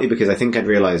 Partly because I think I'd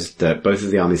realised that both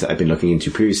of the armies that I've been looking into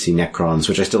previously, Necrons,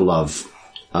 which I still love,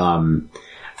 and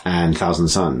Thousand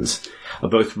Suns, are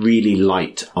both really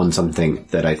light on something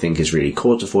that I think is really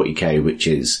core to 40k, which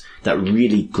is that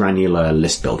really granular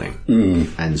list building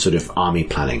and sort of army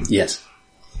planning. Yes.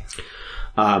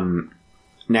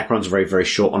 Necrons are very, very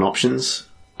short on options,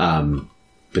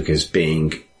 because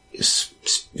being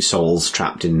souls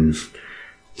trapped in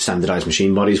standardized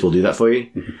machine bodies will do that for you.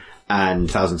 And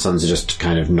Thousand Suns are just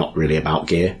kind of not really about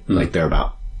gear. Like, they're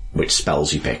about which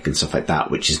spells you pick and stuff like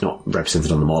that, which is not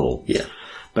represented on the model. Yeah.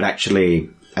 But actually,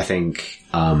 I think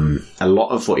a lot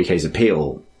of 40k's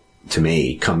appeal to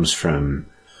me comes from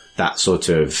that sort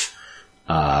of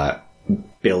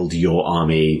build your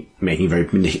army, making very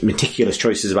meticulous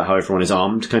choices about how everyone is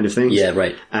armed kind of thing. Yeah,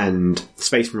 right. And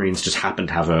Space Marines just happen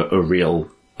to have a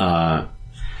real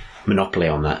monopoly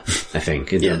on that, I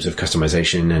think, in terms of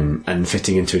customization and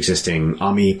fitting into existing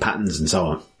army patterns and so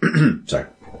on. Sorry.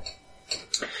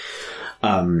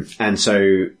 And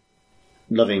so,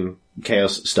 loving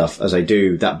Chaos stuff as I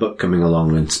do, that book coming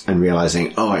along and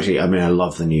realizing, actually, I mean, I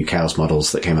love the new Chaos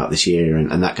models that came out this year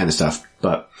and that kind of stuff,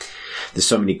 but there's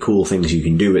so many cool things you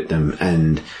can do with them.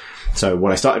 And so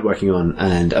what I started working on,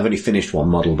 and I've only finished one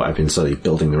model, but I've been slowly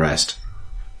building the rest,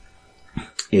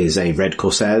 is a Red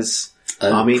Corsairs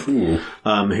army, who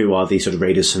are the sort of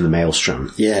raiders from the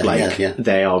Maelstrom.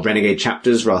 They are renegade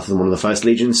chapters rather than one of the first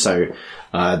legions. So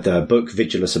the book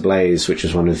Vigilus Ablaze, which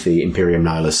was one of the Imperium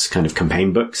Nihilus kind of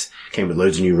campaign books, came with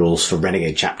loads of new rules for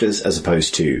renegade chapters as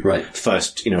opposed to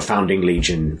first, founding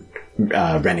legion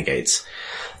renegades.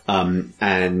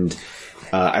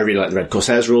 I really like the Red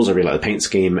Corsairs rules. I really like the paint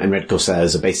scheme. And Red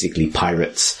Corsairs are basically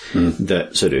pirates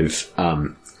that sort of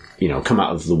come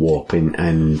out of the warp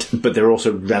but they're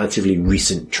also relatively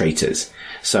recent traitors.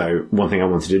 So one thing I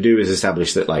wanted to do is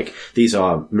establish that, like, these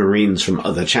are Marines from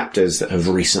other chapters that have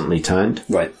recently turned.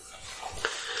 Right.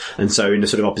 And so in a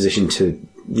sort of opposition to,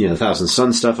 Thousand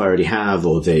Sun stuff I already have,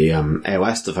 or the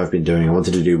AOS stuff I've been doing, I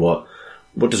wanted to do what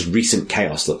does recent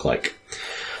chaos look like?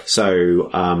 So,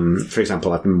 for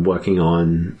example, I've been working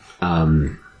on,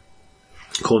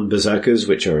 Khorne Berserkers,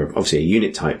 which are obviously a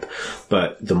unit type,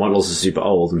 but the models are super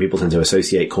old and people tend to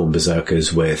associate Khorne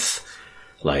Berserkers with,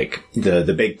 like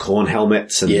the big corn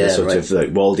helmets and the sort of like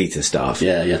World Eater stuff.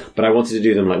 Yeah. But I wanted to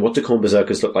do them like, what do corn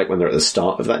berserkers look like when they're at the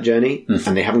start of that journey?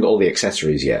 And they haven't got all the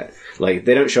accessories yet. Like,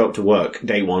 they don't show up to work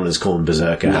day one as corn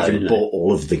berserker, having bought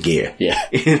all of the gear. Yeah.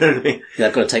 You know what I mean? Yeah,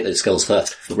 I've got to take those skills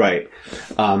first. Right.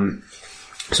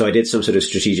 So I did some sort of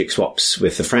strategic swaps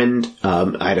with a friend.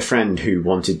 I had a friend who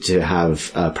wanted to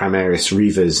have Primaris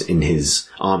Reavers in his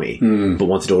army, but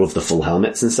wanted all of the full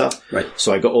helmets and stuff. Right.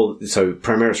 So I got so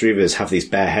Primaris Reavers have these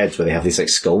bare heads where they have these like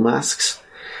skull masks.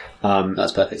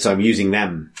 That's perfect. So I'm using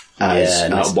them as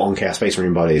nice. one Chaos Space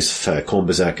Marine bodies for Corn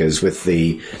Berserkers with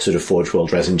the sort of Forge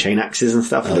World resin chain axes and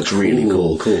stuff. And it's really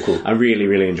cool. Cool. I'm really,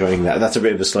 really enjoying that. That's a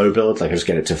bit of a slow build. Like, I just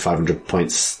get it to 500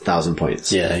 points, 1,000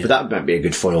 points. Yeah. But that might be a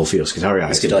good foil for your Skitarii.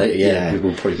 That's a good idea. Yeah. We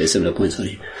will probably be similar points on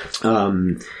you.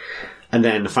 And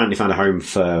then I finally found a home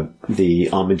for the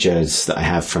armigers that I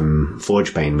have from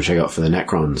Forgebane, which I got for the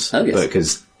Necrons. Oh, yes. But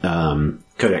because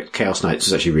Codex Chaos Knights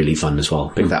was actually really fun as well.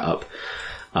 Picked that up.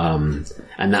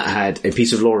 And that had a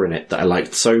piece of lore in it that I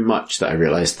liked so much that I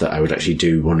realised that I would actually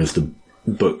do one of the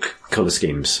book colour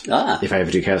schemes if I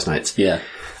ever do Chaos Knights. Yeah.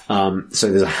 So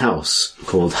there's a house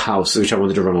called House, which I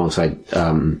wanted to run alongside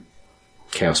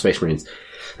Chaos Space Marines.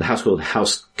 The house called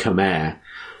House Khmer.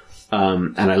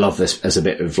 And I love this as a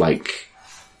bit of like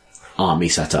army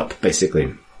setup,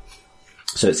 basically.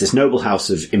 So it's this noble house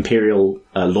of Imperial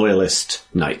loyalist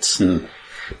knights. And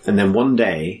then one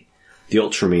day, the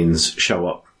Ultramarines show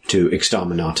up to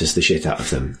exterminatus the shit out of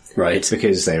them. Right.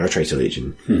 Because they are a traitor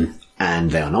legion.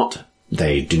 And they are not.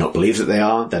 They do not believe that they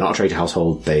are. They're not a traitor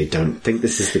household. They don't think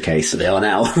this is the case. But they are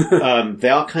now. They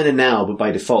are kind of now, but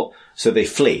by default. So they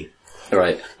flee.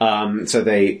 Right. So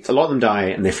a lot of them die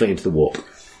and they flee into the warp.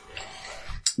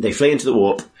 They flee into the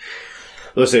warp.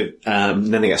 Also,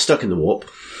 then they get stuck in the warp.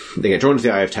 They get drawn to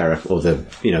the Eye of Terror, or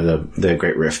the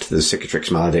Great Rift, the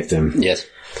Cicatrix Maledictum. Yes.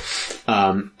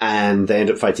 And they end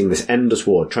up fighting this endless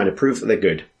war, trying to prove that they're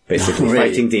good. Basically, Really?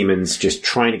 fighting demons, just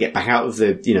trying to get back out of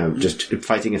the, just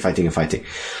fighting and fighting and fighting.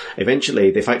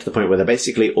 Eventually, they fight to the point where they're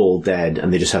basically all dead,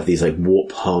 and they just have these, like,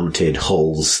 warp-haunted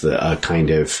hulls that are kind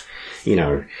of,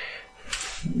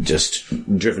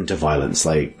 just driven to violence,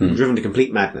 like, driven to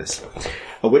complete madness.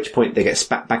 At which point, they get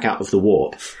spat back out of the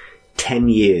warp 10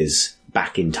 years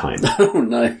back in time. Oh,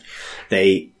 no.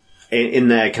 They, in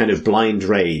their kind of blind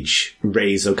rage,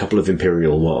 raise a couple of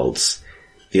Imperial worlds.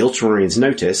 The Ultramarines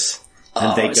notice,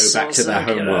 and they go back to their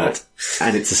home world,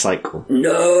 and it's a cycle.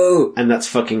 No! And that's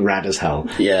fucking rad as hell.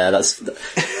 Yeah, that's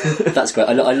great.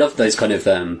 I love those kind of,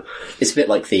 it's a bit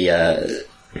like the,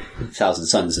 Thousand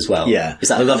Suns as well. Yeah. Is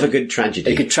that I love a good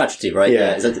tragedy. A good tragedy, right?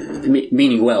 Yeah. Is that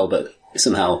meaning well, but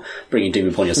somehow bringing doom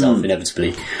upon yourself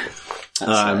inevitably.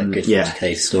 That's a good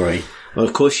 40k story. Well,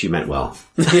 of course you meant well.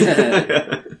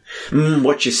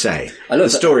 What you say? I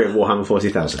love the story of Warhammer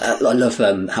 40,000. I love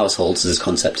households as a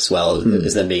concept as well,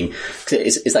 as them being...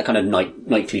 Is that kind of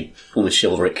knightly, almost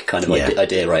chivalric kind of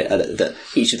idea, right? That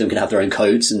each of them can have their own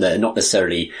codes, and they're not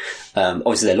necessarily...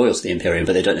 obviously they're loyal to the Imperium,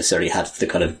 but they don't necessarily have the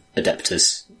kind of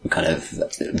Adeptus kind of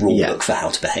rule book for how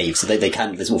to behave, so they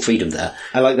can... There's more freedom there.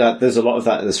 I like that. There's a lot of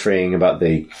that that's freeing about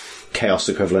the Chaos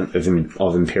equivalent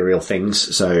of Imperial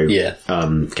things. So,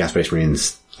 Chaos Space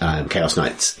Marines, Chaos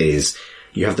Knights is...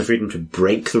 You have the freedom to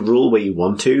break the rule where you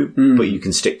want to, but you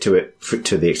can stick to it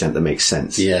to the extent that makes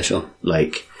sense. Yeah, sure.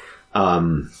 Like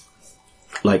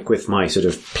with my sort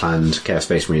of planned Chaos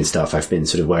Space Marine stuff, I've been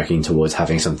sort of working towards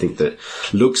having something that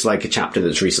looks like a chapter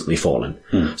that's recently fallen.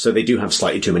 So they do have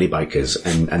slightly too many bikers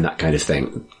and that kind of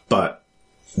thing. But,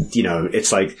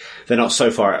 it's like they're not so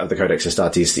far out of the Codex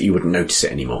Astartes that you wouldn't notice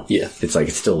it anymore. Yeah. It's like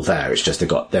it's still there. It's just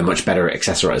they're much better at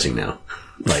accessorizing now.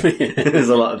 Like, there's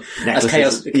a lot of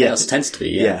necklaces. As chaos tends to be,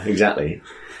 Yeah, exactly.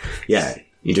 Yeah.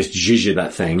 You just zhuzh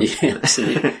that thing. Yeah,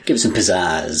 absolutely. Give it some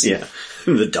pizzazz. Yeah.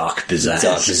 The dark pizzazz. The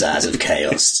dark pizzazz of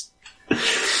chaos.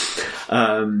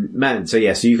 So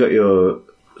you've got your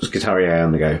Skitarii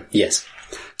on the go. Yes.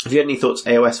 Have you had any thoughts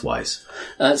AOS-wise?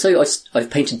 So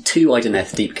I've painted 2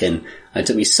 Idoneth Deepkin. It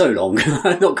took me so long.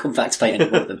 I've not gone back to paint any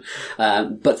more of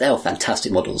them. But they are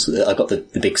fantastic models. I've got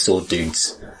the big sword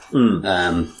dudes.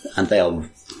 And they are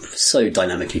so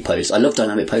dynamically posed. I love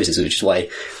dynamic poses, which is why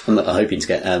I'm hoping to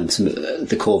get some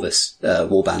the Corvus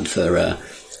warband for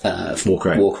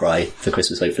Warcry for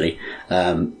Christmas, hopefully.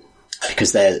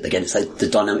 Because again, it's like the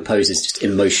dynamic poses just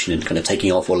in motion and kind of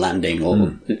taking off or landing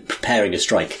or preparing a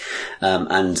strike.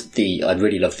 And I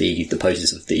really love the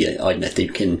poses of the Idoneth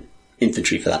Deepkin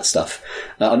infantry for that stuff.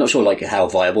 I'm not sure how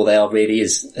viable they are really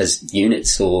as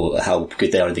units or how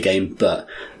good they are in the game, but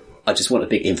I just want a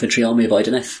big infantry army of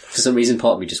Idoneth. For some reason,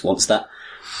 part of me just wants that.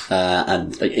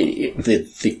 And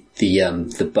the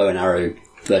bow and arrow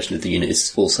version of the unit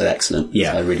is also excellent.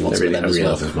 Yeah, So I really want some of them I as really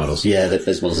well. love those models. Yeah,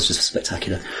 those models are just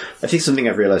spectacular. I think something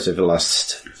I've realised over the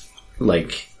last,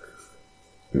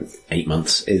 8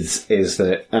 months is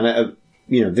that, and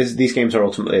these games are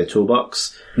ultimately a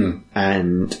toolbox,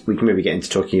 and we can maybe get into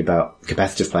talking about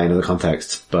competitive play in other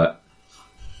contexts, but,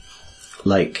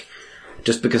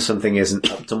 just because something isn't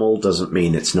optimal doesn't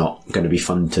mean it's not going to be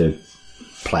fun to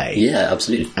play. Yeah,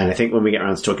 absolutely. And I think when we get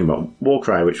around to talking about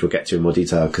Warcry, which we'll get to in more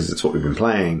detail because it's what we've been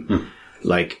playing,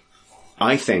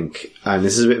 I think, and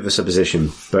this is a bit of a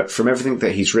supposition, but from everything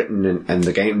that he's written and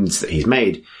the games that he's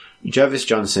made, Jervis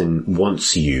Johnson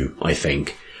wants you, I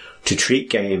think, to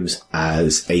treat games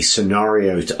as a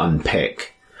scenario to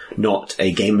unpick, not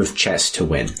a game of chess to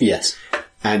win. Yes.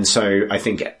 And so I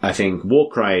think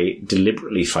Warcry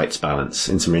deliberately fights balance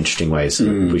in some interesting ways that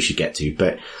we should get to,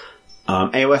 but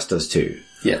AOS does too.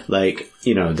 Yeah.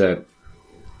 The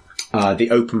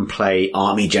open play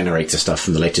army generator stuff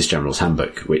from the latest General's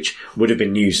Handbook, which would have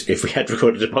been news if we had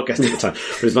recorded a podcast at the time,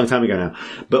 but it's a long time ago now.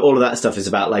 But all of that stuff is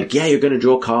about you're going to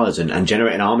draw cards and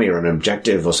generate an army or an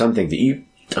objective or something that you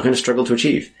are going to struggle to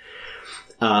achieve.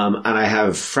 And I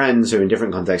have friends who in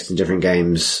different contexts in different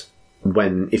games,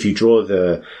 if you draw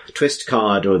the twist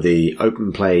card or the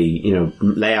open play,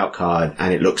 layout card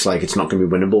and it looks like it's not going to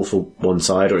be winnable for one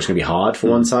side or it's going to be hard for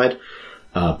one side,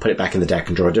 put it back in the deck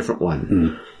and draw a different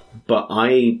one. But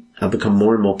I have become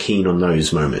more and more keen on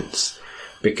those moments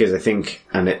because I think,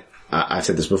 and I've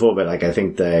said this before, but I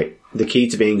think the key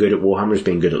to being good at Warhammer is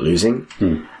being good at losing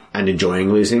and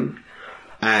enjoying losing.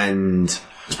 And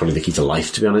it's probably the key to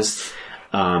life, to be honest.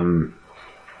 And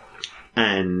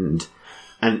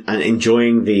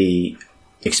enjoying the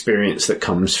experience that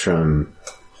comes from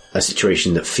a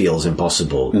situation that feels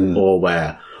impossible or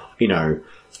where,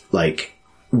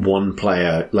 one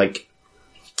player,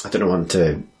 I don't want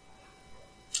to,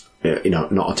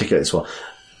 not articulate this well.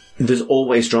 There's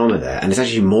always drama there, and it's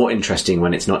actually more interesting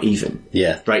when it's not even.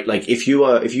 Yeah. Right? If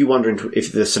you wonder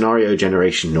if the scenario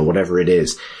generation or whatever it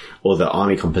is, or the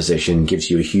army composition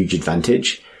gives you a huge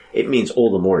advantage, it means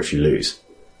all the more if you lose.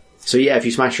 So yeah, if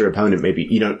you smash your opponent, maybe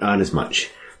you don't earn as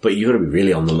much, but you've got to be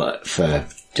really on the alert for...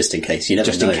 Just in case. You never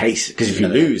know. Just in case. Because if you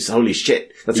lose, holy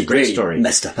shit, that's a great really story.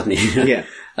 Messed up, haven't you? Yeah.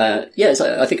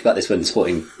 I think about this when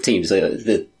supporting teams.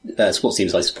 The sports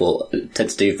teams I support tend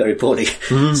to do very poorly.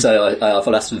 So I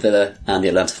follow Aston Villa and the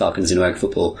Atlanta Falcons in American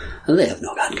football, and they have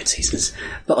not had good seasons.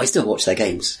 But I still watch their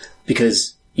games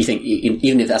because you think,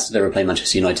 even if Aston Villa play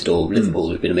Manchester United or Liverpool,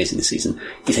 who've been amazing this season,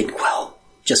 you think, well,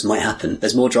 just might happen.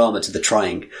 There's more drama to the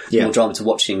trying, more drama to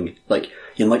watching,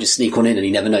 you might just sneak one in and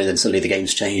you never know, then suddenly the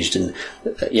game's changed. And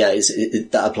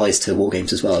that applies to war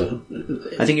games as well.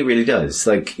 I think it really does.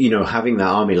 Having that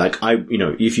army,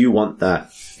 if you want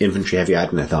that infantry heavy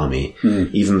Adneth army,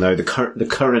 even though the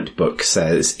current book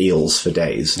says eels for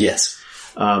days. Yes.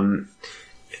 Then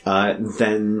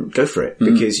go for it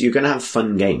because you're going to have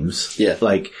fun games. Yeah.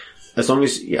 As long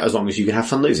as you can have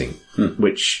fun losing,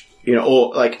 which,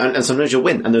 and sometimes you'll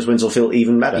win and those wins will feel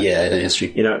even better. Yeah, that's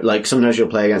true. Sometimes you'll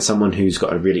play against someone who's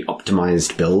got a really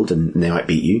optimized build and they might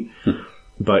beat you.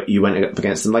 But you went up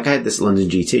against them. I had this London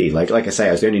GT. Like I say,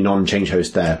 I was the only non-change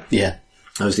host there. Yeah.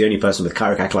 I was the only person with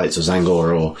Kyric Acolytes or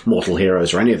Zangor or Mortal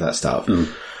Heroes or any of that stuff.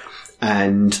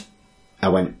 And I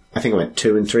went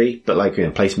 2 and 3,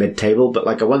 but placed mid-table, but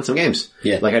I won some games.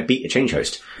 Yeah. I beat a change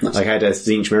host. Nice. I had a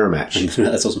Zinch mirror match.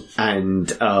 That's awesome.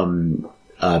 And,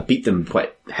 beat them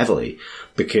quite heavily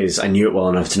because I knew it well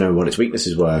enough to know what its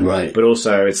weaknesses were. Right. But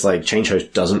also it's Change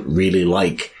Host doesn't really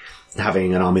like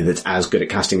having an army that's as good at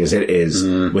casting as it is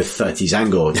with 30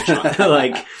 Zangor.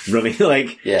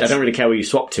 Running, yes. I don't really care where you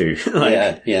swap to.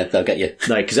 Yeah, they'll get you.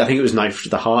 Because I think it was Knife to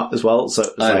the Heart as well. So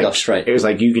it was gosh, right. It was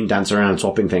you can dance around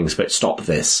swapping things, but stop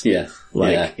this. Yeah.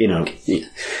 Yeah.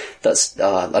 That's,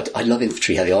 I love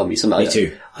infantry heavy armies. Me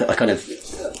too.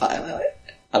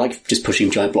 I like just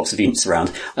pushing giant blocks of units around.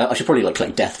 I should probably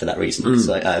collect Death for that reason. Because,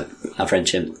 our friend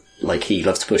Chimp, he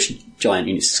loves to push giant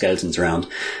units of skeletons around,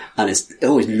 and it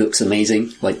always looks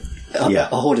amazing. A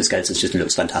horde of skeletons just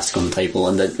looks fantastic on the table,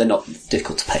 and they're not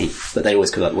difficult to paint, but they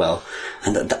always come out well.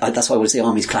 And that's why I always see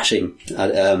armies clashing.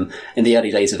 In the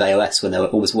early days of AOS, when there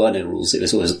almost were no rules, it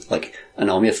was always an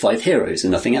army of 5 heroes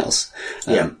and nothing else.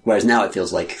 Whereas now it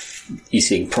feels like you're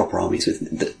seeing proper armies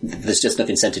there's just enough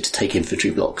incentive to take infantry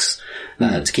blocks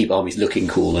to keep armies looking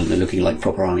cool and looking like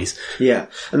proper armies. Yeah,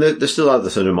 and there's still other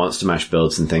sort of monster mash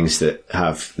builds and things that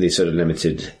have these sort of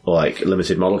limited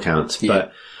model counts. Yeah.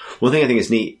 But one thing I think is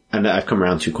neat, and that I've come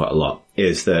around to quite a lot,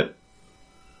 is that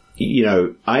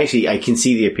I can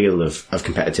see the appeal of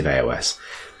competitive AOS,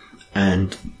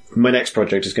 and my next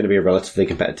project is going to be a relatively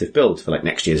competitive build for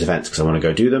next year's events because I want to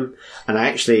go do them, and I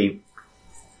actually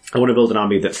I want to build an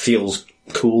army that feels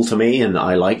cool to me and that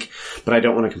I like, but I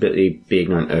don't want to completely be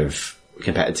ignorant of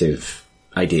competitive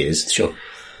ideas. Sure.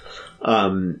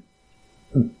 And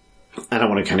I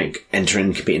want to kind of enter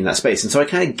and compete in that space. And so I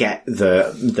kind of get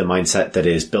the mindset that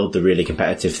is build the really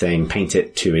competitive thing, paint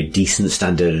it to a decent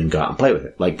standard and go out and play with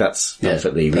it. Like, that's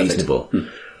perfectly reasonable.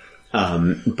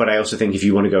 But I also think if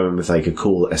you want to go in with like a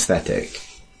cool aesthetic,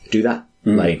 do that.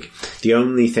 Like, the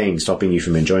only thing stopping you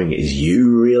from enjoying it is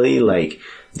you, really. Like,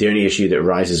 the only issue that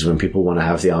arises when people want to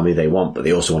have the army they want, but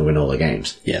they also want to win all the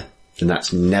games. Yeah. And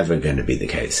that's never going to be the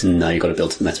case. No, you've got to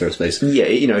build the meta, I suppose. Yeah,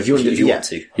 you know, if you want to, want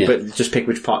to. Yeah. But just pick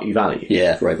which part you value.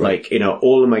 Yeah, right. Like, you know,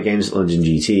 all of my games at London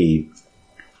GT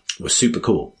were super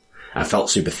cool. I felt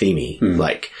super themey.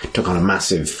 Like, took on a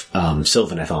massive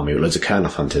Sylvaneth army with loads of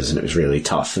Kurnoth hunters, and it was really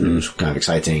tough, and it was kind of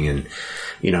exciting. And,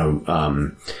 you know,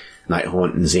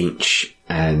 Nighthaunt and Tzeentch,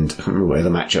 and I can't remember where the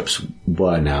matchups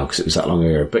were now, because it was that long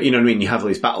ago. But, you know what I mean? You have all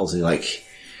these battles, and you're like,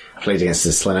 I played against the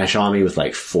Slaanesh army with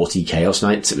like 40 Chaos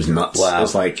Knights. It was nuts. Wow. It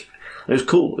was like, it was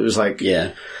cool. It was like...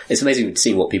 Yeah. It's amazing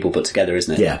seeing what people put together,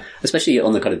 isn't it? Yeah. Especially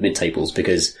on the kind of mid-tables,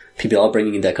 because people are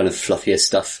bringing in their kind of fluffier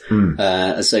stuff.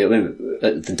 So I remember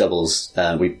at the doubles,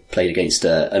 we played against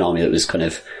an army that was kind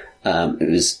of,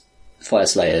 it was Fire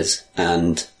Slayers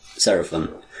and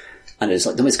Seraphim. And it was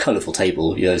like the most colourful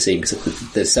table you've ever seen,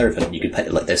 because the Seraphim, you could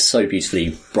paint, like, they're so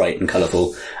beautifully bright and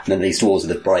colourful, and then these dwarves with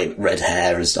the bright red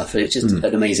hair and stuff. It's just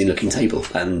an amazing looking table,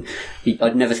 and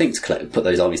I'd never think to put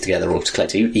those armies together or to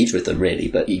collect either of them, really,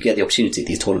 but you get the opportunity at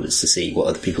these tournaments to see what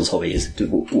other people's hobby is,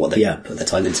 what they put their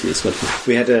time into as well.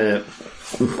 We had a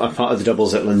part of the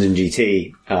doubles at London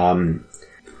GT,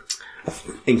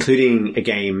 including a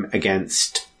game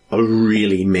against a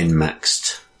really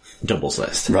min-maxed doubles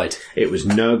list. Right. It was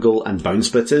Nurgle and Bone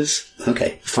Splitters.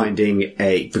 Okay. Finding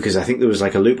because I think there was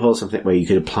like a loophole or something where you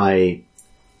could apply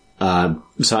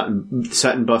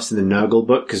certain buffs in the Nurgle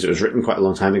book, because it was written quite a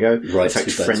long time ago. Right. Affect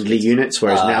friendly units,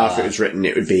 whereas now if it was written,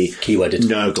 it would be keyworded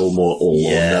Nurgle more or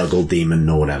Nurgle demon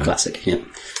or whatever. Classic, yeah.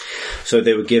 So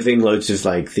they were giving loads of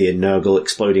like the Nurgle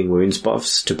exploding wounds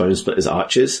buffs to Bone Splitters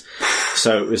archers.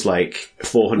 So it was like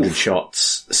 400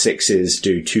 shots, 6s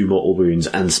do 2 mortal wounds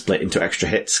and split into extra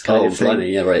hits kind of thing.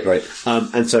 Blimey, yeah, right.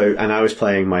 And I was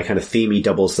playing my kind of themey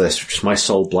doubles list, which is my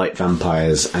Soul Blight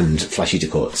vampires and Flesh Eater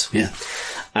Courts. Yeah.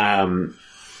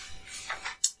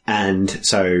 And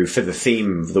so for the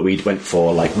theme that we went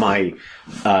for, like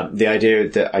the idea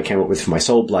that I came up with for my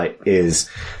Soul Blight is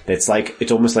it's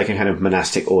almost like a kind of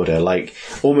monastic order, like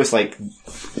almost like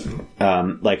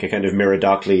a kind of Mirror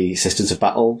Darkly Sisters of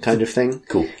Battle kind of thing.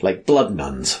 Cool. Like blood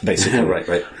nuns, basically.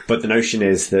 Right. But the notion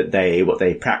is that what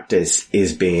they practice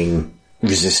is being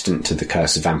resistant to the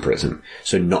curse of vampirism.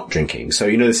 So not drinking. So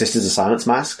you know the Sisters of Silence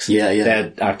masks? Yeah.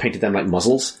 I've painted them like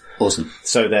muzzles. Awesome.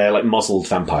 So they're like muzzled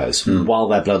vampires while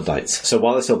they're blood knights. So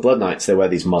while they're still blood knights, they wear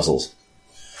these muzzles.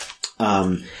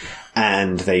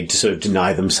 And they sort of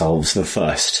deny themselves the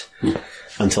first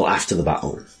until after the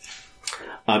battle.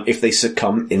 If they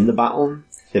succumb in the battle,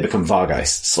 they become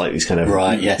Vargheists, like these kind of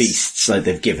beasts, like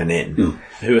they've given in,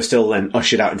 who are still then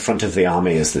ushered out in front of the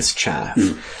army as this chaff.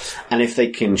 And if they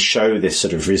can show this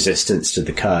sort of resistance to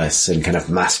the curse and kind of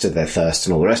master their thirst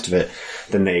and all the rest of it,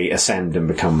 then they ascend and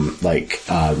become like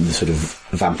the sort of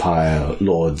vampire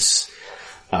lords,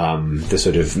 the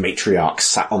sort of matriarchs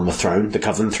sat on the throne, the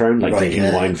Coven throne, like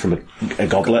drinking wine from a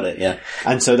goblet. Yeah.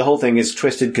 And so the whole thing is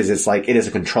twisted because it's like, it is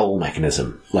a control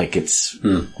mechanism. Like it's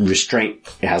restraint.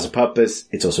 It has a purpose.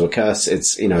 It's also a curse.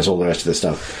 It's, you know, it's all the rest of the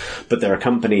stuff. But they're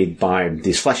accompanied by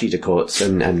these Flesh Eater Courts,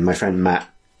 and my friend Matt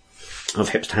of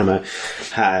Hipsterhammer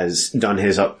has done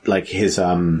his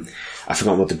I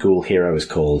forgot what the ghoul hero is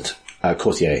called.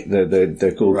 Courtier,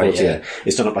 the ghoul courtier,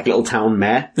 is done up like a little town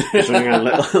mayor, running around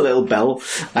a little bell,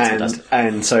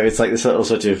 and so it's like this little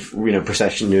sort of, you know,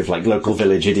 procession of like local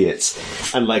village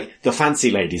idiots, and like the fancy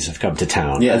ladies have come to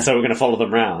town, and so we're going to follow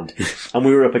them around, and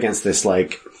we were up against this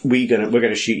like we're going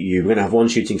to shoot you, we're going to have one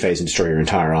shooting phase and destroy your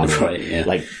entire army,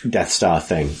 like Death Star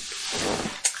thing,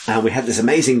 and we had this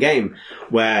amazing game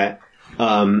where.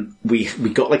 We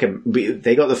got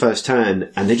they got the first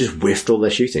turn and they just whiffed all their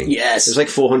shooting. Yes. It was like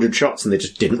 400 shots and they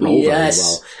just didn't roll very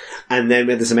well. And then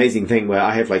we had this amazing thing where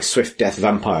I have like swift death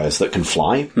vampires that can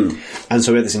fly. And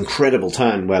so we had this incredible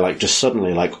turn where like just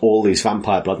suddenly like all these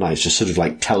vampire blood knights just sort of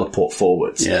like teleport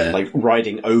forwards. Yeah. Like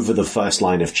riding over the first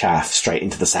line of chaff straight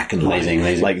into the second line.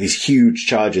 Amazing. Like these huge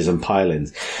charges and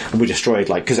pile-ins. And we destroyed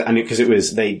like, cause it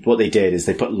was, what they did is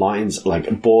they put lines,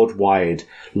 like board wide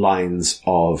lines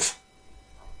of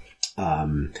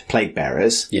plague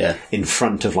bearers in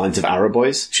front of lines of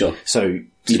Araboys. Sure. So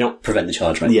you don't prevent the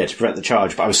charge, right? Yeah, to prevent the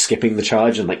charge, but I was skipping the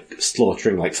charge and like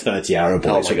slaughtering like 30 arrow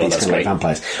boys with these kind of like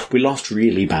vampires. We lost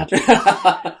really badly.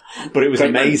 But it was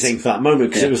amazing for that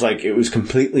moment because it was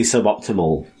completely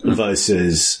suboptimal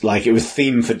versus like it was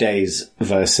theme for days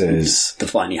versus the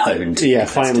finely honed. Yeah,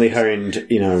 finely honed,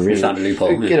 really we found a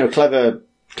loophole.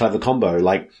 Clever combo.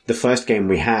 Like the first game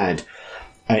we had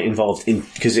involved in,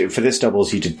 because for this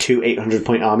doubles you did 2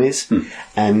 800-point armies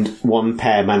and one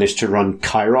pair managed to run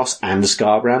Kairos and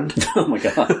Skarbrand. Oh my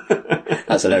god.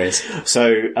 That's hilarious.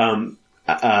 So,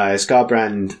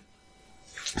 Skarbrand,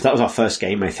 that was our first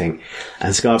game, I think.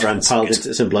 And Skarbrand piled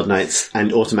into some Blood Knights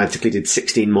and automatically did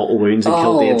 16 mortal wounds and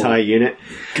killed the entire unit.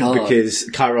 God. Because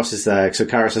Kairos is there. So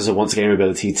Kairos has a once a game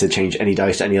ability to change any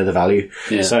dice to any other value.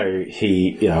 Yeah. So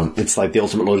he, it's like the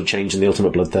ultimate Lord of Change and the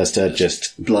ultimate Bloodthirster,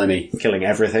 just blimey, killing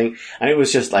everything. And it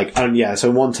was just like, so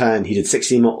in one turn he did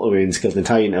 16 mortal wounds, killed an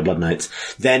entire unit of Blood Knights,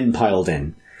 then piled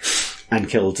in and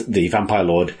killed the Vampire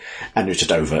Lord, and it was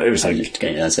just over. It was like...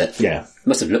 Okay, that's it. Yeah.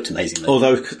 Must have looked amazing, though.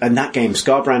 Although, in that game,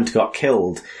 Skarbrand got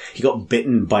killed. He got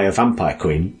bitten by a vampire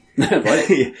queen.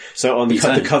 Right. So on the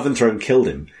Coven Throne killed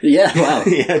him. Yeah, wow.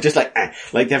 Yeah, just like,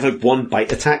 Like, they have like one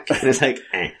bite attack, and it's like,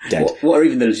 dead. What are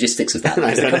even the logistics of that?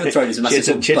 The Coven Throne is a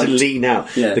massive... She had to lean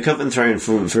out. Yeah. The Coven Throne,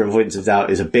 for avoidance of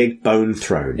doubt, is a big bone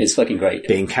throne. It's fucking great.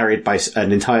 Being carried by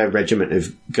an entire regiment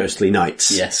of ghostly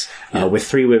knights. Yes. With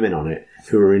 3 women on it,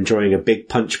 who are enjoying a big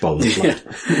punch bowl of blood.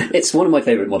 It's one of my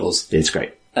favourite models. It's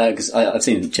great. Because I've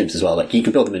seen chimps as well. Like, you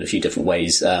can build them in a few different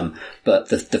ways, but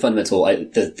the fundamental,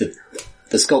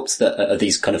 the sculpts that are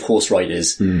these kind of horse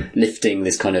riders lifting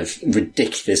this kind of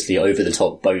ridiculously over the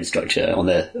top bone structure on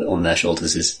their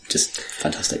shoulders is just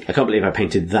fantastic. I can't believe I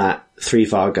painted that, 3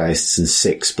 Vargheists and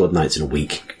 6 Blood Knights in a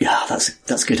week. Yeah,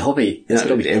 that's good hobby.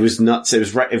 It was nuts. It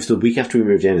was the week after we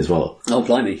moved in as well. Oh,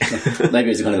 blimey. Maybe it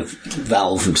was a kind of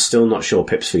valve. I'm still not sure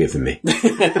Pip's forgiven me.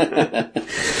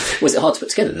 Was it hard to put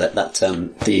together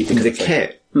the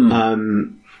kit?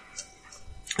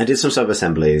 I did some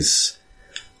sub-assemblies.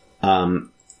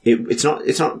 It's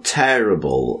not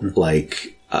terrible.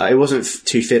 Like, it wasn't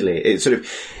too fiddly. It's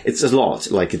a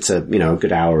lot. Like, it's a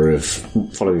good hour of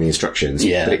following the instructions.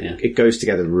 Yeah. But it goes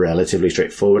together relatively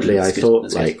straightforwardly, I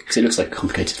thought. Like, because it looks like a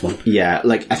complicated one. Yeah.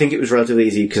 Like, I think it was relatively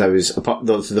easy because the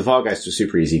Vargheists were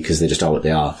super easy because they just are what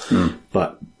they are.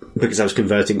 But because I was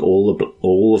converting all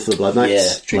of the Blood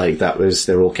Knights. Yeah, like,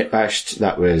 they're all kit bashed.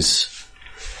 That was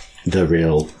the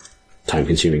real time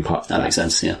consuming part. That makes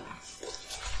sense, yeah.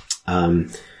 Man,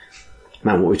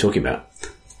 what were we talking about?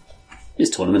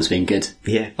 Just tournaments being good.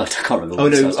 Yeah. I can't remember.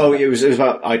 It was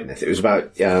about Idoneth. It was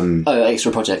about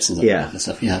extra projects and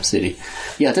stuff. Yeah, absolutely.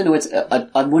 Yeah, I don't know.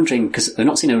 I'm wondering because I've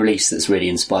not seen a release that's really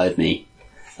inspired me.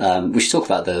 We should talk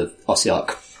about the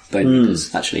Ossiarch Bone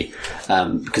Reapers actually,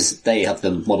 because they have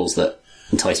the models that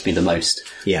entice me the most.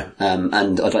 Yeah.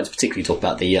 And I'd like to particularly talk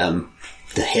about the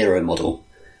hero model.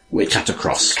 Which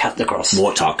Catacross.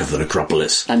 Warthog of the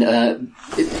Necropolis. And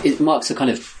it marks a kind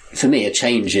of, for me, a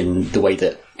change in the way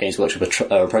that Games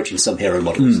Workshop are approaching some hero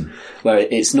models, where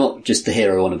it's not just the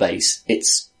hero on a base,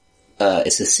 it's a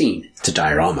scene. It's a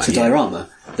diorama. Diorama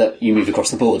that you move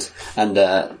across the board. And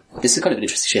this is kind of an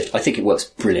interesting shift. I think it works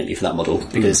brilliantly for that model,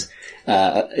 because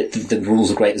the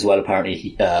rules are great as well,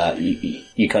 apparently.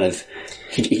 You kind of...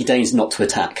 He deigns not to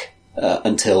attack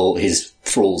until his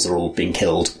thralls are all being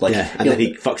killed. Like, and then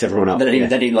he fucks everyone up. Then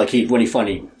when he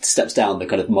finally steps down the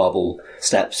kind of marble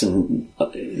steps and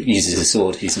uses his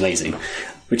sword, he's amazing.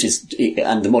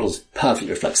 And the model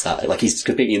perfectly reflects that. Like, he's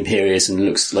completely imperious and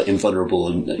looks like invulnerable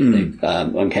and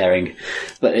uncaring.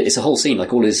 But it's a whole scene.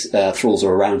 Like, all his thralls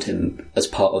are around him as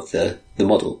part of the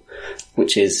model,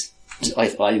 which is.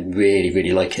 I really, really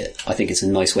like it. I think it's a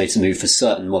nice way to move for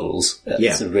certain models.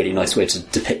 It's a really nice way to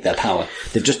depict their power.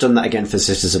 They've just done that again for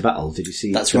Sisters of Battle. Did you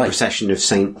see the procession of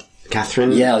Saint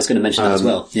Catherine? Yeah, I was going to mention that as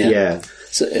well. Yeah.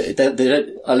 So they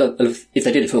don't, if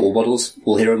they did it for all models,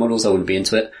 all hero models, I wouldn't be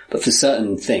into it. But for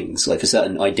certain things, like for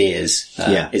certain ideas,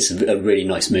 it's a really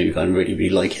nice move. I really, really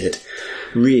like it.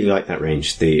 Really like that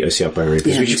range, the Ossiarch Bone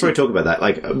Reapers. We should probably talk about that.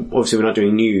 Like, obviously we're not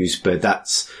doing news, but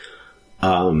that's...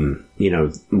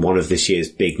 one of this year's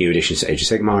big new additions to Age of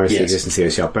Sigmar is the existence of the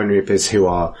Ossiarch Bone Reapers, who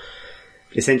are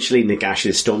essentially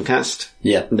Nagash's Stormcast.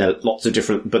 Yeah. They're lots of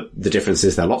different, but the difference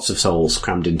is they're lots of souls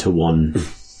crammed into one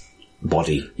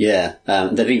body. Yeah.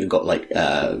 They've even got like,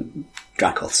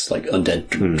 Dracoths, like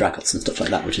undead Dracoths and stuff like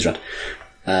that, which is rad.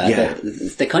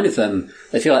 They're kind of,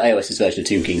 they feel like AOS's version of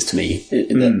Tomb Kings to me.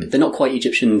 They're not quite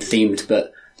Egyptian themed,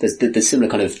 but there's similar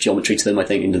kind of geometry to them, I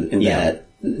think, in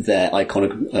their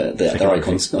iconic, their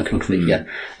icons, iconography,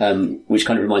 which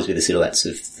kind of reminds me of the silhouettes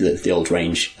of the old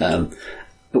range.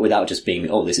 but without just being,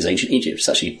 oh, this is ancient Egypt. It's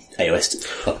actually AOS.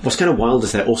 What's kind of wild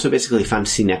is they're also basically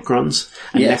fantasy Necrons,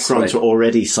 and Yes, Necrons right. are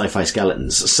already sci-fi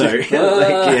skeletons. So,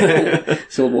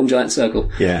 It's all one giant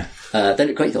circle. yeah. They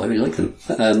look great though, I really like them.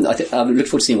 I'm looking forward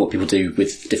to seeing what people do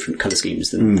with different colour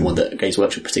schemes than the one that Games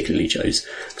Workshop particularly chose.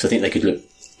 Because I think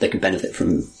they could benefit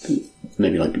from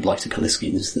maybe like lighter colour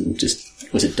schemes than just,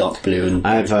 was it dark blue and...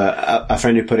 I have a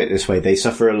friend who put it this way: they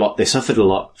suffered a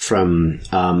lot from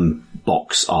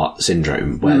box art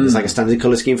syndrome, where there's like a standard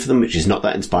colour scheme for them, which is not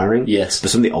that inspiring. Yes.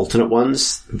 But some of the alternate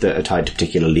ones that are tied to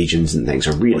particular legions and things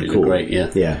are really Look cool. great,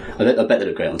 yeah. Yeah. I bet they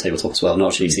look great on tabletop as well. I've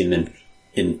not actually seen them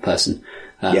in person.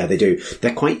 Yeah, they do.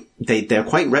 They're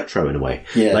quite retro in a way.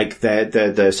 Yeah. Like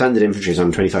the standard infantry is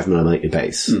on 25mm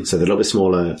base, so they're a little bit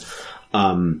smaller.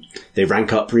 They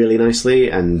rank up really nicely,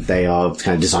 and they are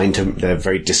kind of designed to. They're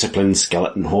very disciplined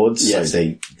skeleton hordes, Yes. so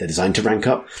they're designed to rank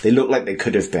up. They look like they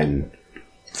could have been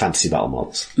fantasy battle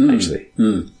models, actually,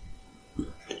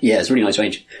 Yeah, it's a really nice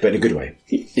range. but in a good way.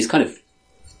 It's kind of...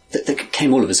 That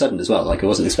came all of a sudden as well. Like, I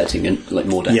wasn't expecting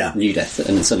more death, Yeah. new death,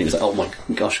 and then suddenly it was like, oh my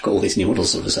gosh, I've got all these new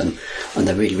models all of a sudden, and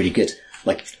they're really, really good.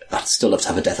 Like, I'd still love to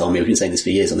have a death army. We've been saying this for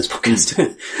years on this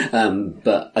podcast.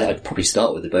 But I'd probably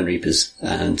start with the Bone Reapers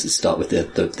and start with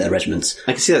their regiments.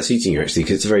 I can see that suiting you actually,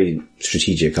 because it's a very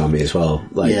strategic army as well.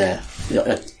 Like, Yeah.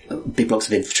 Big blocks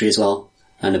of infantry as well,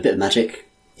 and a bit of magic.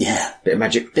 Yeah. bit of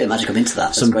magic, Bit of magic, I'm into that.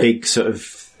 That's some great. big sort of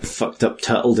fucked up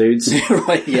turtle dudes.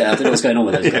 Right, yeah, I don't know what's going on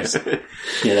with those guys.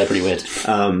 Yeah, they're pretty weird.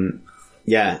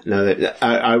 Yeah, no,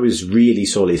 I was really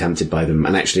sorely tempted by them,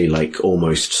 and actually, like,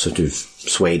 almost sort of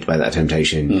swayed by that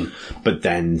temptation. But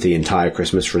then the entire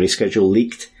Christmas release schedule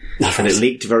leaked, and it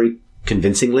leaked very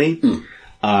convincingly.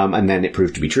 And then it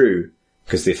proved to be true,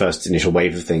 because the first initial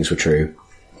wave of things were true,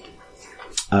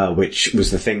 which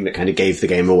was the thing that kind of gave the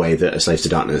game away that a Slaves to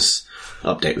Darkness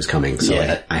update was coming. So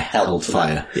Yeah, I held for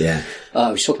fire. Yeah.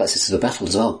 We should talk about Sisters of Battle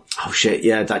as well. Oh shit!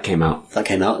 Yeah, that came out. That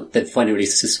came out. They finally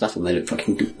released Sisters of Battle and they look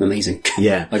fucking amazing.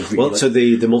 Yeah. I really Well, like so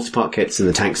the multi-part kits and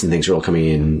the tanks and things are all coming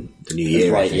in the new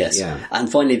year. I Right, think. yes. Yeah.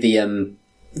 And finally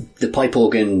the pipe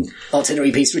organ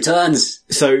artillery piece returns.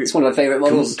 So It's one of my favourite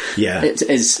models. Yeah.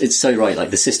 It's so right.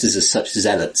 Like, the sisters are such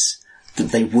zealots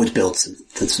that they would build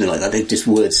something like that. They just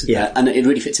would. Yeah. And it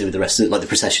really fits in with the rest of like the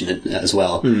procession as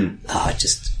well.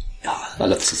 I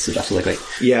love the Sisters of Battle. They're great.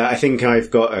 Yeah, I think I've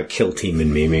got a kill team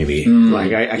in me, maybe.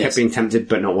 Like, I kept yes. being tempted,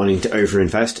 but not wanting to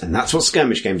overinvest, and that's what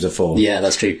skirmish games are for. Yeah,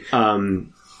 that's true.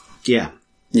 Yeah.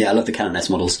 Yeah, I love the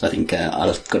Canoness models. I think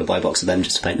I've got to buy a box of them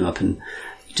just to paint them up and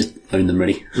just own them,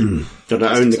 really. Gotta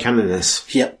own the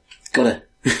Canoness. Yep, gotta.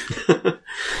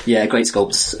 Yeah, great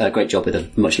sculpts. Great job with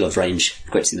a much loved range.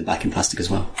 Great to see them back in plastic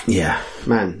as well. Yeah.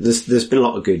 Man, there's been a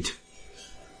lot of good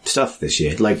stuff this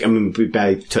year. Like, I mean, we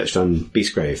barely touched on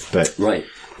Beastgrave, but Right.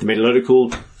 they made a lot of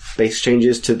cool base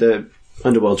changes to the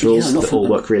Underworld rules that all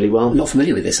work really well. I'm not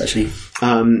familiar with this, actually.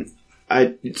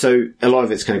 So a lot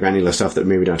of it's kind of granular stuff that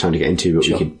maybe we don't have time to get into, but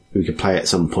Sure. we could play at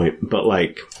some point. But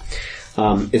like,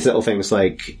 it's little things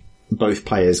like both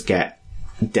players get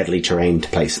deadly terrain to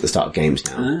place at the start of games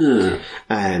now,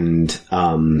 and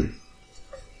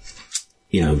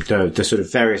you know, the sort of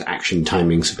various action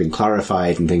timings have been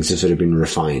clarified and things have sort of been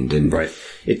refined, and Right.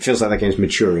 it feels like that game's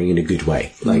maturing in a good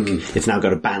way. Like, it's now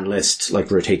got a ban list, like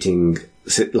rotating,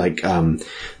 like,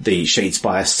 the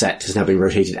Shadespire set has now been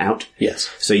rotated out. Yes.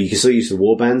 So you can still use the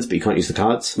war bands, but you can't use the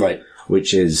cards. Right.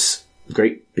 Which is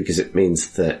great, because it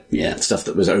means that Yeah. stuff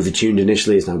that was overtuned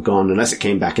initially is now gone, unless it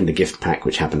came back in the gift pack,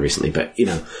 which happened recently. But, you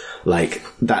know, like,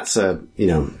 that's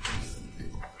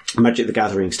Magic the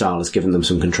Gathering style has given them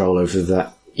some control over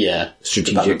that Yeah.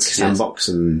 strategic The balance, yes. sandbox,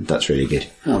 and that's really good.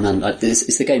 Oh man,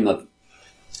 it's the game I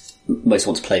most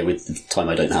want to play with the time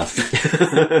I don't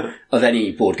have of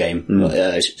any board game.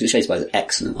 Shadespire is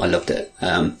excellent. I loved it.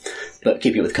 But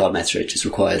keeping it with card meta, it just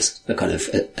requires a kind of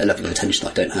a level of attention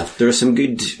that I don't have. There are some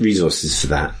good resources for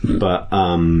that, but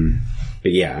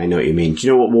yeah, I know what you mean. Do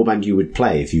you know what warband you would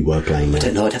play if you were playing I that?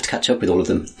 don't know. I'd have to catch up with all of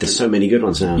them. There's so many good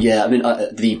ones now. Yeah, I mean,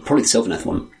 probably the Sylvaneth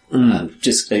one.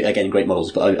 Just again, great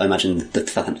models, but I imagine the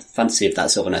fantasy of that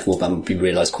Sylvaneth warband would be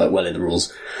realised quite well in the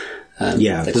rules.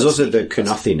 Yeah, they've there's got also some- the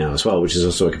Kunathi now as well, which is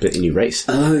also a completely new race,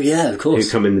 Oh yeah, of who course.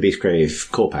 come in the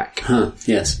Beastgrave core pack,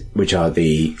 Yes, which are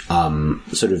the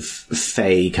sort of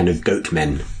fey kind of goat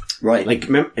men. right. Like,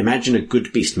 imagine a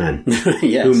good beast man,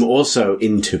 Yes. whom also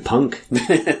into punk.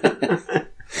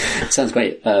 Sounds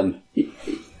great.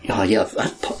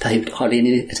 I paid hardly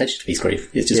any attention to Beastgrave.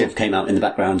 It just sort of came out in the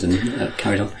background and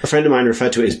carried on. A friend of mine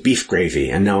referred to it as beef gravy,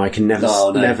 and now I can never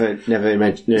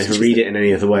imagine, read it in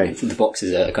any other way. The box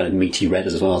is a kind of meaty red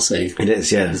as well, so It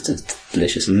is, yeah. it's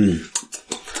delicious.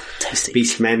 Tasty.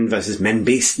 Beast men versus men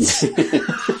beasts.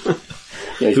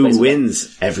 Who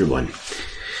wins? Everyone.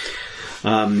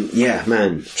 Yeah,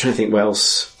 man. I'm trying to think what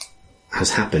else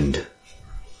has happened.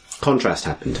 Contrast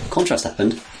happened.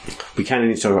 We kind of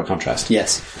need to talk about Contrast.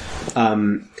 Yes.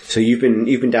 So you've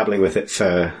been dabbling with it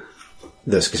for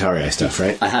the Skitarii stuff,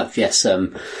 right? I have, yes. I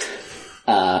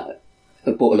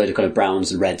bought a load of kind of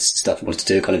browns and reds stuff. I wanted to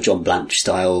do a kind of John Blanche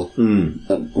style,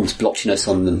 almost blotchiness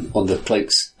on the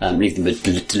cloaks, leave them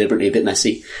deliberately a bit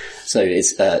messy. So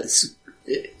it's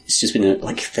just been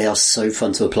like, they are so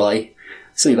fun to apply.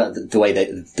 Something about the way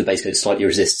that the base coat slightly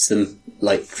resists them.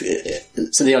 Like,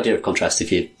 so the idea of Contrast,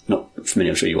 if you're not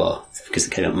familiar, I'm sure you are, because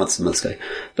it came out months and months ago.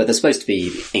 But there's supposed to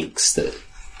be inks that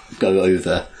go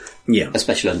over a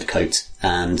special undercoat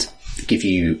and give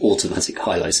you automatic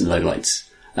highlights and lowlights,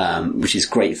 which is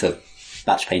great for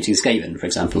batch painting Skaven, for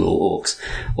example, or Orcs,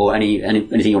 or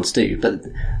anything you want to do. But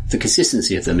the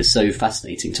consistency of them is so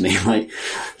fascinating to me. Like,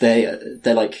 they're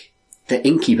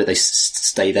inky, but they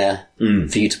stay there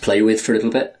for you to play with for a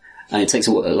little bit. And it takes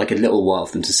a little while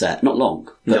for them to set. Not long,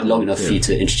 but long enough for you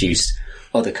to introduce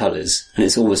other colours. And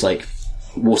it's almost like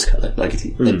watercolour. Like,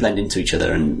 they blend into each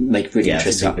other and make really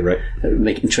interesting, exactly right.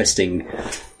 Make interesting,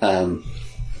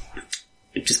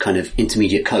 just kind of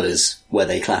intermediate colours where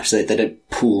they clash. They don't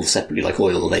pool separately like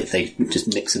oil. They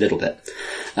just mix a little bit.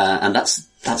 And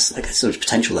that's like a sort of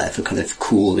potential there for kind of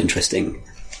cool, interesting,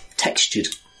 textured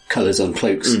colours on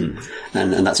cloaks and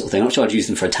that sort of thing. I'm not sure I'd use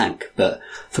them for a tank, but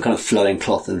for kind of flowing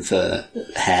cloth and for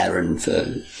hair and for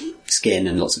skin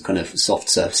and lots of kind of soft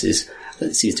surfaces,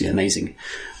 it seems to be amazing.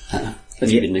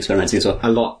 Have you been experimenting as well? A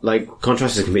lot. Like,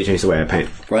 Contrast has completely changed the way I paint.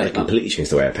 Right. Like, completely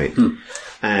changed the way I paint.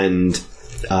 And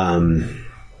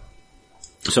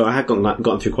so I had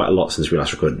gone through quite a lot since we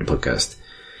last recorded the podcast.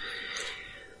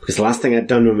 Because the last thing I'd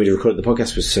done when we recorded the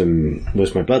podcast was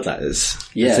my blood letters.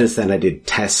 Yeah. And since then I did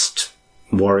test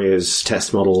warriors,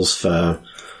 test models for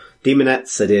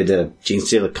Demonettes. I did a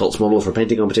Genestealer Cults model for a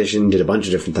painting competition, did a bunch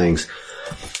of different things.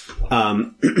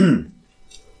 And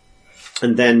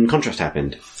then Contrast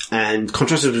happened. And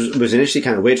Contrast was initially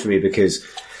kind of weird for me because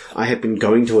I had been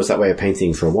going towards that way of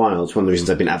painting for a while. It's one of the reasons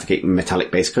I've been advocating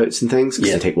metallic base coats and things,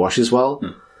 because they take washes well.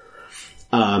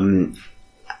 But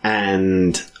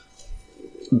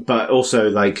also,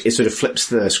 like, it sort of flips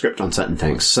the script on certain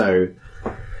things. So,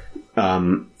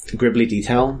 gribbly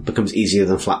detail becomes easier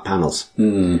than flat panels.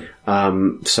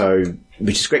 So,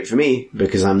 which is great for me,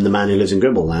 because I'm the man who lives in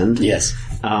Gribble land. Yes.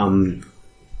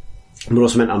 But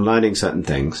also meant unlearning certain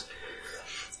things.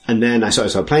 And then I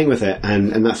started playing with it,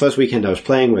 and that first weekend I was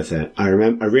playing with it, I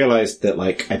realized that,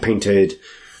 like, I painted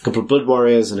a couple of Blood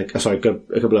Warriors and a couple of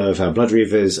Blood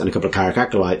Reavers and a couple of Karak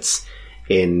Acolytes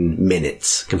in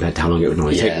minutes compared to how long it would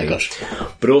normally take me. Gosh.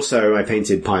 But also I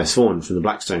painted Pious Fawn from the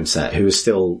Blackstone set, who is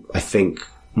still, I think,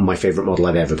 my favourite model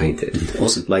I've ever painted.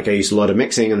 Awesome. Like, I used a lot of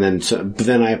mixing, and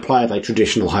then I applied, like,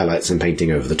 traditional highlights and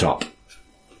painting over the top.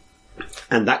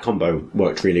 And that combo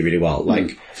worked really, really well.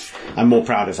 Like, I'm more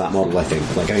proud of that model, I think.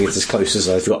 Like, I think it's as close as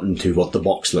I've gotten to what the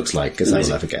box looks like, as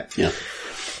I'll ever get. Yeah.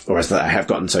 Or as that I have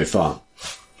gotten so far.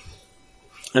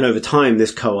 And over time,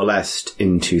 this coalesced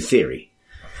into theory.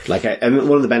 Like,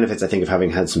 one of the benefits, I think, of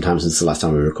having had some time since the last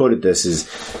time we recorded this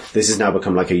has now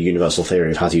become like a universal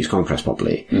theory of how to use Contrast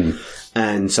properly.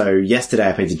 And so yesterday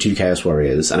I painted 2 Chaos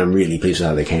Warriors, and I'm really pleased with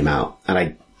how they came out.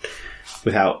 And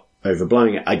without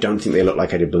overblowing it, I don't think they look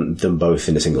like I did them both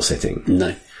in a single sitting.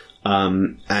 No.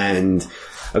 And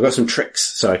I've got some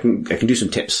tricks, so I can do some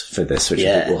tips for this, which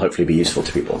I think will hopefully be useful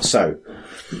to people. So,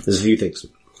 there's a few things.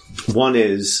 One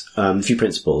is a few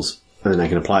principles, and then I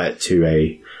can apply it to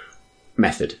a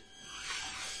method.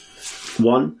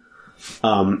 One,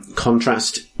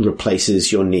 Contrast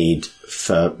replaces your need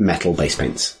for metal base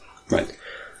paints. Right.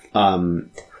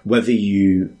 Whether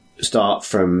you start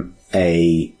from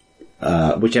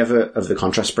whichever of the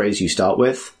Contrast sprays you start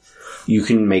with, you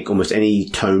can make almost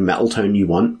any metal tone you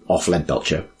want off Lead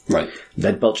Belcher. Right.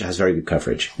 Lead Belcher has very good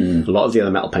coverage. A lot of the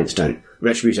other metal paints don't.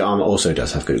 Retributor Armor also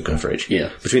does have good coverage. Yeah.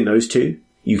 Between those two,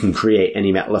 you can create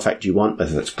any metal effect you want,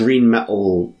 whether that's green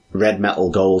metal, red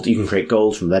metal, gold. You can create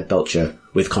gold from Lead Belcher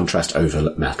with Contrast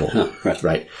over metal. Oh, right.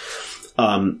 Right.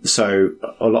 So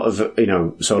a lot of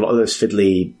those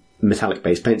fiddly metallic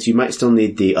base paints, you might still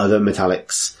need the other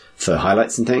metallics for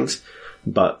highlights and things,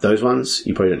 but those ones,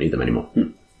 you probably don't need them anymore.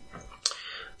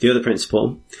 The other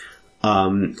principle,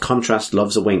 Contrast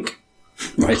loves a wink.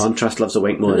 Right. Contrast loves a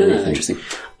wink more than anything. Interesting.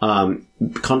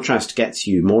 Contrast gets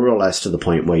you more or less to the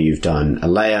point where you've done a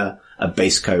layer, a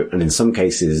base coat, and in some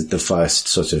cases, the first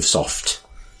sort of soft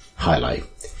highlight.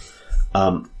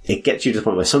 It gets you to the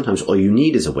point where sometimes all you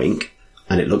need is a wink,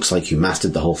 and it looks like you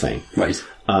mastered the whole thing. Right.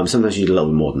 Sometimes you need a little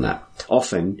bit more than that.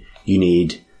 Often, you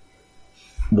need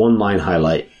one line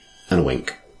highlight and a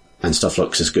wink, and stuff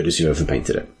looks as good as you ever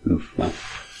painted it. Wow.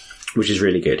 Which is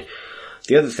really good.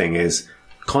 The other thing is,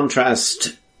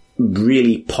 contrast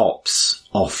really pops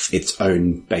off its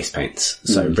own base paints.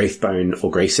 So Wraithbone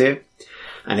or Greyseer,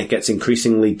 and it gets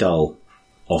increasingly dull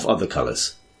off other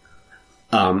colours.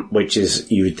 Which is,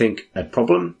 you would think, a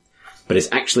problem, but it's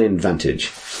actually an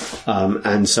advantage.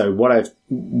 And so what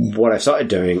I've started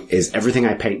doing is everything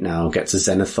I paint now gets a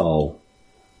Zenithal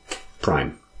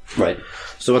prime. Right.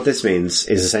 So what this means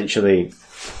is essentially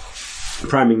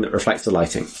priming that reflects the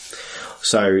lighting.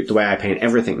 So the way I paint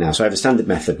everything now, so I have a standard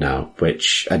method now,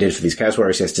 which I did for these Chaos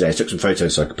Warriors yesterday. I took some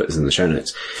photos so I could put this in the show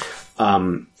notes.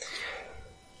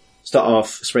 Start off,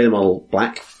 spray the model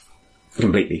black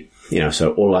completely,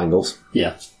 so all angles.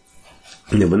 Yeah.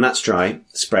 And then when that's dry,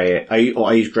 spray it. I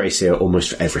use Greyseer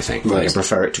almost for everything. Right. Like I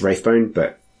prefer it to Wraithbone,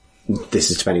 but this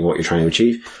is depending on what you're trying to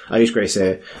achieve. I use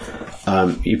Greyseer.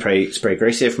 You spray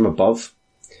Greyseer from above,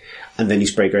 and then you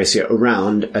spray Greyseer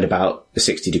around at about a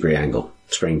 60-degree angle,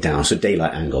 spraying down, so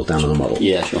daylight angle down on the model.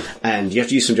 Yeah, sure. And you have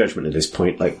to use some judgment at this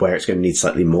point, like where it's going to need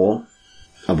slightly more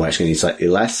and where it's going to need slightly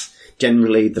less.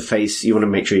 Generally, the face, you want to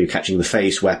make sure you're catching the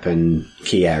face, weapon,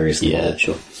 key areas of the model. Yeah,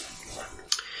 sure.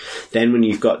 Then when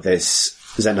you've got this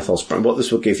Zenithal prime, what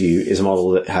this will give you is a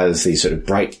model that has the sort of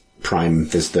bright prime.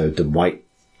 There's the white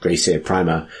Greyseer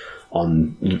primer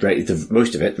on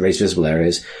most of it, the raised visible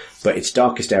areas, but its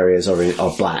darkest areas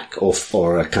are black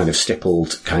or a kind of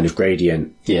stippled kind of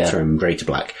gradient from grey to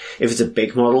black. If it's a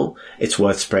big model, it's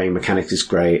worth spraying Mechanicus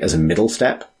Grey as a middle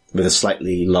step with a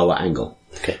slightly lower angle.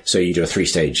 Okay. So you do a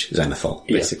 3-stage Zenithal,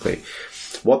 basically.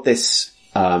 Yeah. What this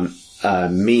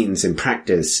means in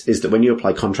practice is that when you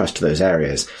apply contrast to those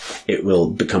areas, it will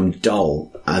become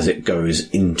dull as it goes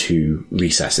into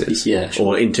recesses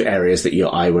or into areas that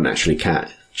your eye wouldn't actually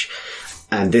catch.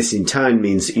 And this in turn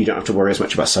means that you don't have to worry as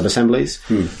much about sub-assemblies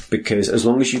because as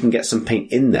long as you can get some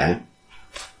paint in there,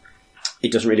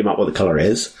 it doesn't really matter what the colour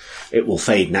is. It will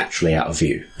fade naturally out of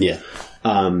view. Yeah.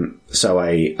 So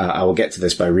I will get to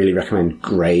this, but I really recommend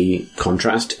grey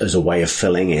contrast as a way of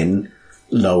filling in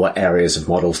lower areas of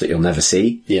models that you'll never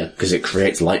see. Yeah. Because it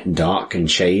creates light and dark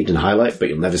and shade and highlight, but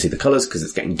you'll never see the colours because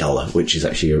it's getting duller, which is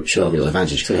actually a real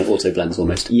advantage. So it auto blends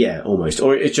almost. Yeah, almost.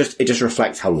 Or it just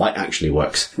reflects how light actually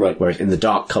works. Right. Whereas in the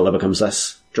dark, colour becomes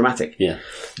less dramatic. Yeah.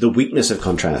 The weakness of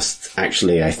contrast,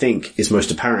 actually, I think, is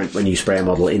most apparent when you spray a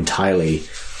model entirely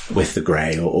with the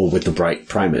grey or with the bright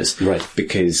primers. Right.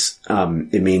 Because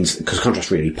because contrast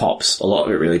really pops. A lot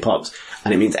of it really pops.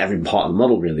 And it means every part of the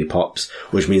model really pops,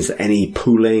 which means that any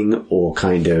pooling or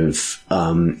kind of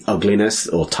ugliness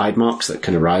or tide marks that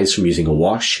can arise from using a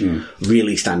wash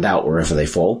really stand out wherever they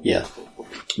fall. Yeah.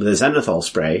 With a Zenithal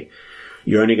spray,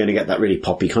 you're only going to get that really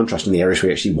poppy contrast in the areas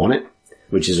where you actually want it,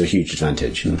 which is a huge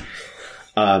advantage.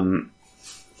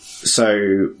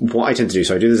 So what I tend to do,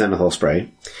 so I do the Zenithal spray,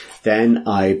 then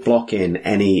I block in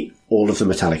all of the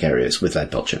metallic areas with lead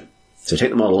belcher. So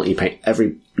take the model, you paint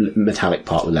every metallic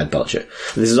part with lead belcher.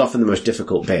 And this is often the most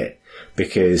difficult bit,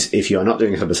 because if you are not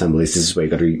doing sub-assemblies, this is where you've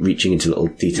got to be reaching into little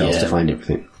details to find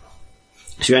everything.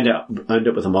 So you end up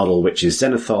with a model which is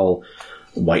Zenithal,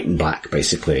 white and black,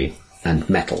 basically, and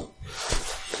metal.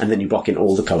 And then you block in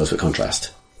all the colours with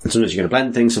contrast. And sometimes you're going to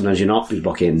blend things, sometimes you're not. You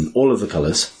block in all of the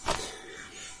colours.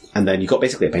 And then you've got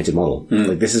basically a painted model.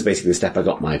 Like, this is basically the step I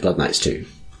got my Blood Knights to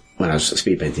when I was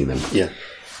speed painting them. Yeah.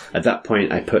 At that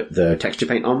point, I put the texture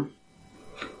paint on,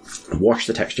 wash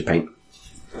the texture paint,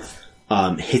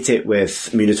 hit it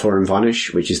with Munitorum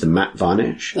varnish, which is the matte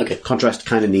varnish. Okay. Contrast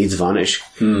kind of needs varnish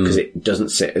because it doesn't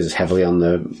sit as heavily on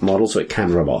the model, so it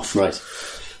can rub off. Right.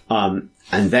 And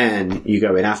then you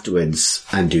go in afterwards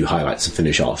and do highlights and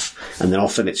finish off. And then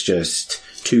often it's just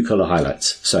 2 colour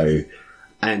highlights.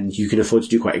 And you can afford to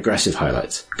do quite aggressive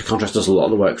highlights. The contrast does a lot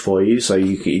of the work for you, so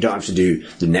you don't have to do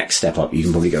the next step up. You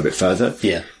can probably go a bit further.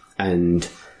 Yeah. And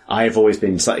I've always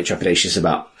been slightly trepidatious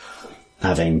about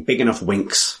having big enough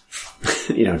winks,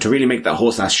 to really make that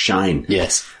horse ass shine.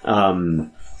 Yes.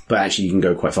 But actually you can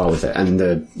go quite far with it. And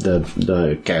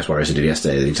the Chaos Warriors I did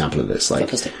yesterday is an example of this, like,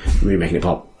 fantastic. really making it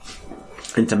pop.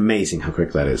 And it's amazing how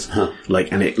quick that is. Huh.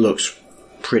 And it looks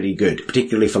pretty good,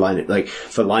 particularly for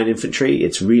line infantry,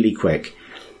 it's really quick.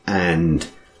 And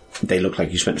they look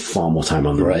like you spent far more time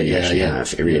on them than you actually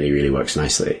have. It really, really works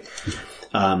nicely.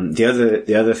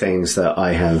 The other things that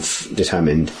I have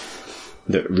determined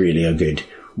that really are good.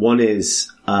 One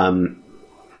is,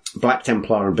 Black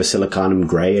Templar and Basilicanum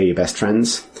Grey are your best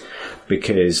friends,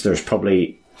 because there's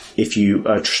probably, if you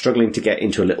are struggling to get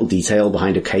into a little detail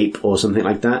behind a cape or something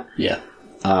like that,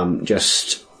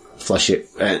 just flush it,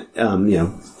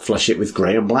 flush it with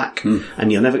grey and black, and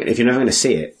if you're never going to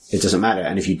see it, it doesn't matter.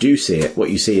 And if you do see it, what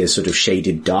you see is sort of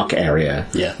shaded dark area,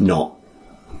 not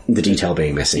the detail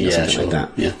being missing or something like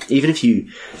that. Yeah. Even if you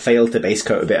fail to base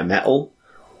coat a bit of metal,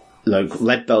 like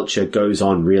Leadbelcher goes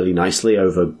on really nicely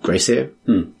over Greyseer.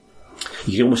 You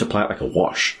can almost apply it like a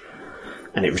wash,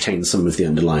 and it retains some of the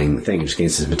underlying thing just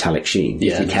against this metallic sheen.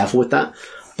 You have to be careful with that,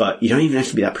 but you don't even have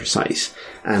to be that precise.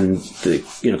 And the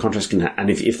contrast can, and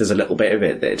if there's a little bit of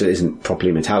it that isn't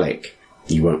properly metallic,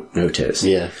 you won't notice.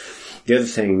 Yeah. The other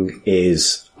thing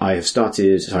is I have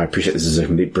started, so I appreciate this is a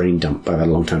complete brain dump, but I've had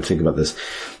a long time to think about this.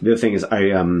 The other thing is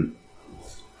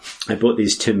I bought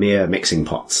these Tamir mixing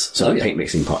pots, paint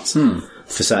mixing pots,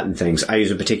 for certain things. I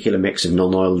use a particular mix of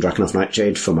Nuln Oil and Drakenhof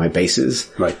Nightshade for my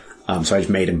bases. Right. So I just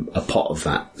made a pot of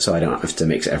that, so I don't have to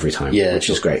mix it every time, which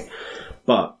is great.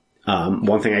 But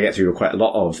one thing I get through quite a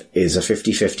lot of is a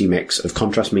 50-50 mix of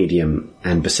Contrast Medium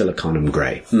and Basilicanum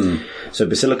Grey. So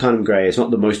Basilicanum Grey is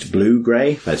not the most blue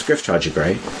grey, that's Gryph-Charger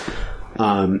Grey,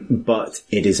 but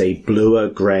it is a bluer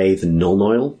grey than Nuln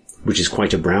Oil, which is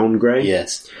quite a brown grey.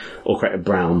 Yes. Or quite a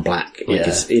brown black. Like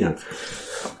it's,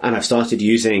 and I've started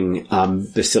using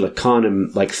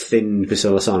Basilicanum, like thin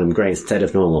Basilicanum Grey instead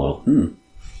of Nuln Oil.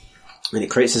 And it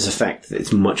creates this effect that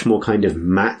it's much more kind of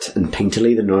matte and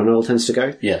painterly than Nuln Oil tends to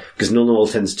go. Yeah. Because Nuln Oil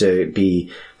tends to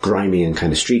be grimy and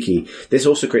kind of streaky. This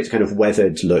also creates a kind of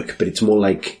weathered look, but it's more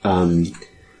like,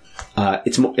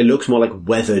 it looks more like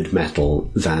weathered metal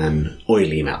than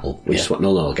oily metal, which is what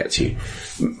Nuln Oil gets you,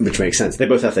 which makes sense. They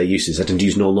both have their uses. I tend to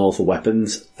use Nuln Oil for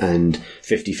weapons and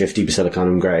 50-50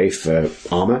 Basilicanum Grey for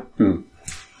armour.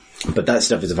 But that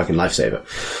stuff is a fucking lifesaver.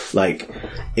 Like,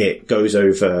 it goes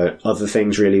over other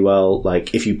things really well.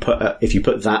 Like, if you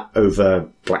put that over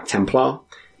Black Templar,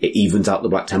 it evens out the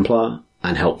Black Templar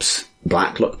and helps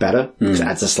black look better because it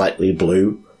adds a slightly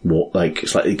blue, more, like,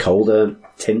 slightly colder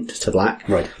tint to black.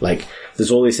 Right. Like,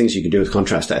 there's all these things you can do with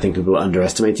contrast that I think people are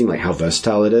underestimating, like how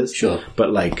versatile it is. Sure.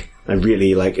 But, like, I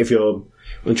really, like, if you're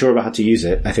unsure about how to use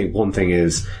it, I think one thing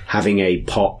is having a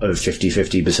pot of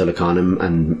 50-50 Basilicanum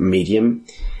and medium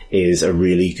is a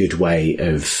really good way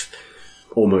of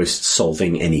almost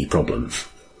solving any problem.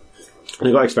 And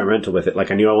I got experimental with it. Like,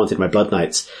 I knew I wanted my Blood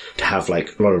Knights to have,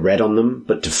 like, a lot of red on them,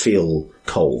 but to feel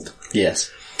cold.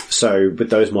 Yes. So, with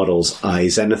those models, I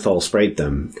Zenithal sprayed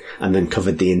them, and then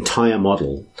covered the entire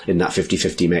model in that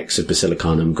 50-50 mix of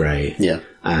Basilicanum Grey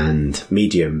and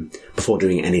medium before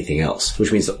doing anything else,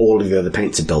 which means that all of the other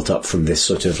paints are built up from this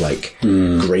sort of, like,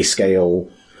 grayscale.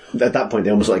 At that point,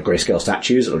 they almost look like grayscale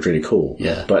statues. It looked really cool.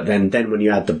 Yeah. But then when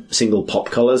you add the single pop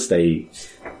colours, they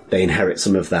inherit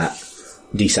some of that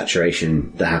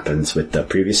desaturation that happens with the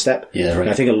previous step. Yeah, right. And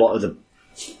I think a lot of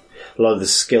the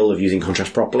skill of using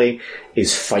contrast properly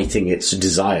is fighting its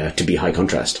desire to be high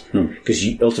contrast. Because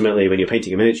ultimately, when you're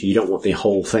painting a miniature, you don't want the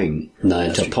whole thing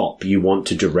to pop. You want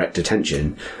to direct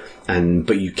attention.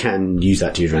 But you can use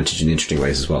that to your advantage in interesting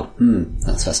ways as well.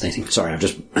 That's fascinating. Sorry, I've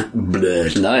just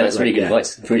blurred. No, that's really good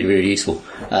advice. It's really, really useful.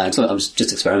 So I'm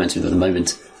just experimenting with it at the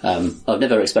moment. I've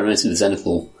never experimented with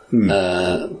Zenithal,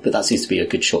 but that seems to be a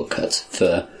good shortcut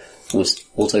for almost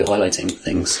auto-highlighting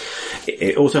things.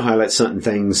 It auto-highlights certain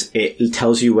things. It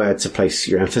tells you where to place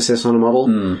your emphasis on a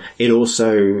model. It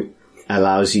also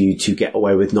allows you to get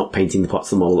away with not painting the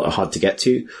parts of the model that are hard to get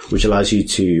to, which allows you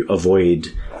to avoid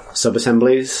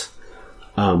sub-assemblies,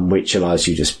 which allows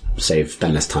you to save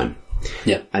then less time.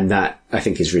 Yeah. And that, I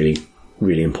think, is really,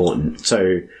 really important.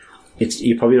 So,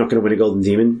 you're probably not going to win a Golden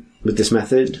Demon with this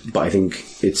method, but I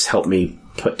think it's helped me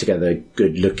put together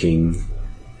good-looking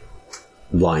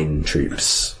line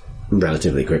troops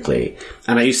relatively quickly.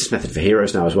 And I use this method for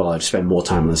heroes now as well. I just spend more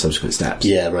time on the subsequent steps.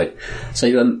 Yeah, right. So,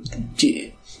 do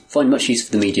you find much use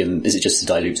for the medium? Is it just to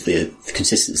dilute the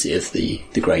consistency of the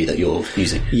grey that you're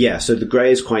using? Yeah, so the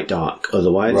grey is quite dark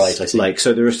otherwise. Right, I see. Like,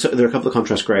 so there are a couple of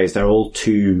contrast greys. They're all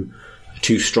too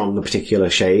strong a particular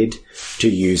shade to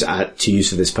use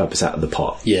for this purpose out of the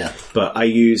pot. Yeah. But I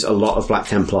use a lot of Black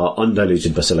Templar,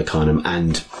 undiluted Basilicanum,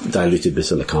 and diluted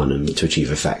Basilicanum to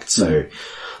achieve effect. So,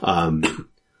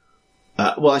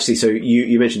 well, actually, so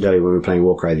you mentioned earlier when we were playing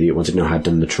Warcry that you wanted to know how I'd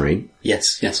done the terrain.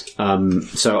 Yes.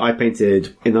 So I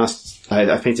painted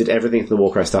I painted everything from the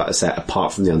Warcry starter set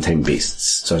apart from the Untamed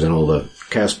Beasts. So I've done all the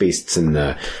Chaos Beasts and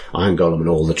the Iron Golem and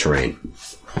all the terrain.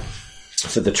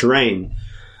 For the terrain,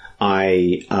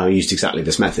 I used exactly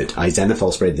this method. I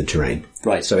Zenithal sprayed the terrain.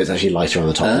 Right. So it's actually lighter on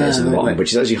the top than it is on the bottom,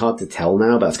 which is actually hard to tell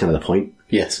now, but that's kind of the point.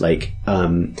 Yes. Like,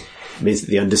 it means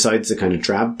that the undersides are kind of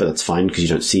drab, but that's fine because you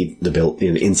don't see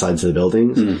the insides of the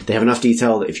buildings. They have enough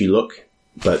detail that if you look,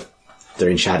 but they're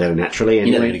in shadow naturally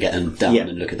anyway. You're never going to get them down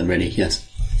and look at them really, yes.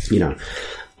 You know.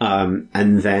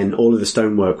 And then all of the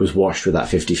stonework was washed with that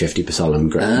 50/50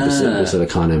 Basalum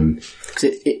Basilicanum. Because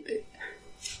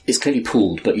it's clearly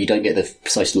pooled, but you don't get the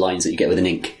precise lines that you get with an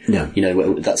ink. No. You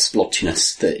know, that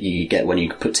splotchiness that you get when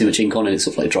you put too much ink on and it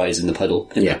sort of like dries in the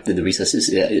puddle in the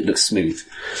recesses. Yeah, it looks smooth.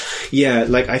 Yeah,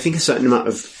 like I think a certain amount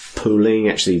of pooling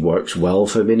actually works well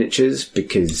for miniatures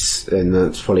because, and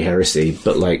that's probably heresy,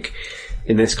 but like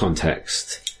in this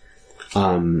context,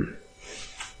 you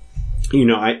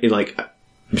know, I like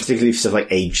particularly for stuff like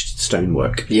aged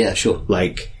stonework. Yeah, sure.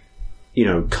 Like, you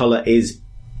know, colour is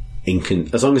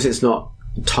as long as it's not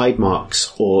tide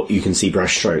marks or you can see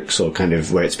brush strokes or kind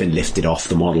of where it's been lifted off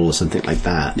the model or something like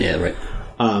that. Yeah, right.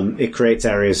 It creates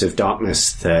areas of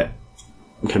darkness that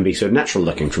can be sort of natural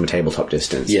looking from a tabletop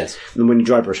distance. Yes. And when you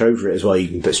dry brush over it as well, you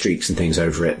can put streaks and things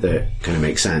over it that kind of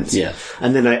make sense. Yeah.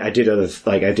 And then I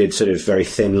did sort of very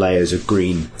thin layers of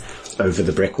green over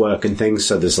the brickwork and things,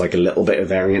 so there's like a little bit of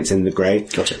variance in the grey.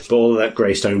 Gotcha. But all of that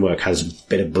grey stonework has a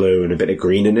bit of blue and a bit of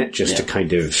green in it, just to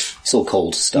kind of... It's all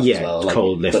cold stuff as well. Like,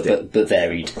 cold lifted. But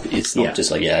varied. It's not just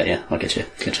like, I get you.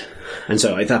 And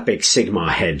so like that big Sigmar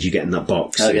head you get in that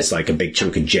box is like a big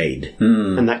chunk of jade.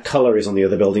 And that colour is on the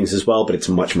other buildings as well, but it's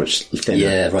much, much thinner.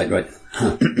 Yeah, right.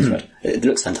 Huh. That's right. It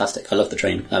looks fantastic. I love the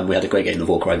train. We had a great game of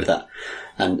Warcry with that.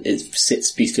 And it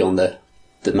sits beautifully on the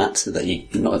mat that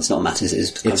it's not a mat,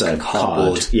 it's kind of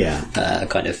cardboard.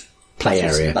 Kind of play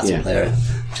area. Play area,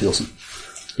 which is awesome.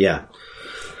 Yeah.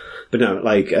 But no,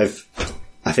 like,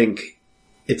 I think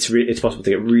it's possible to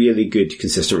get really good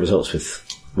consistent results with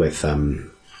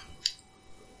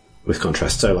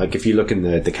contrast. So like if you look in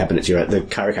the cabinets you're at, the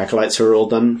Carrick Acolytes are all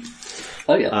done.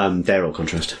 Oh yeah. They're all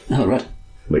contrast. Oh right.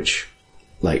 Which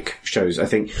like shows, I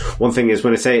think one thing is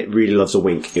when I say it really loves a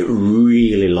wink, it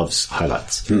really loves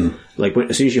highlights. Like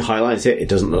as soon as you highlight it, it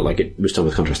doesn't look like it was done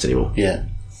with contrast anymore. Yeah.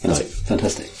 That's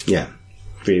fantastic. Yeah.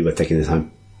 Really worth taking the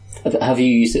time. Have you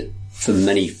used it for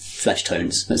many flesh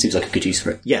tones? That seems like a good use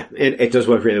for it. Yeah, it does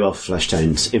work really well for flesh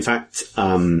tones. In fact,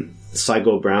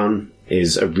 Cygor Brown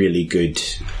is a really good,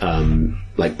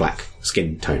 like black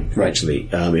skin tone, actually.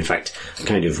 In fact, I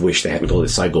kind of wish they hadn't called it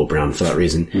Cygor Brown for that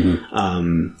reason.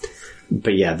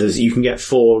 But yeah, you can get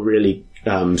 4 really,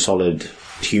 solid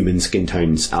human skin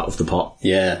tones out of the pot.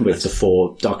 Yeah. With the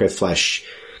 4 Dark Earth flesh,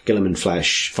 Gilliman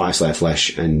flesh, Fireslayer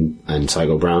flesh, and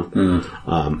Cygor Brown.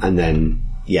 And then,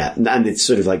 and it's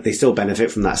sort of like, they still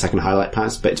benefit from that second highlight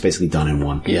pass, but it's basically done in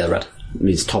one. Yeah, right.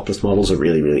 These topless models are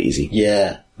really, really easy.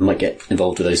 Yeah, I might get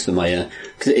involved with those for my,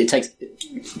 because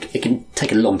it can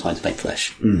take a long time to make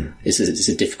flesh. It's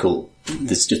a difficult,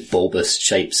 there's just bulbous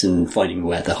shapes and finding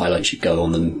where the highlight should go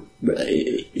on them.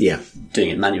 Doing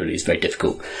it manually is very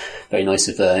difficult. Very nice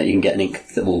if you can get an ink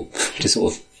that will just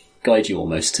sort of guide you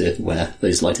almost to where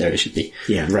those light areas should be.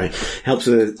 Yeah, right. Helps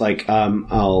with, like,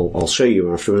 I'll show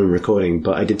you after we're recording,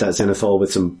 but I did that Zenithal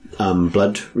with some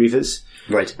blood reavers.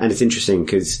 Right. And it's interesting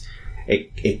because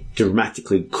it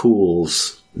dramatically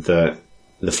cools the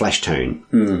flesh tone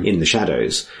in the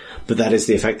shadows. But that is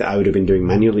the effect that I would have been doing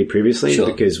manually previously,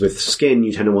 because with skin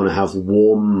you tend to want to have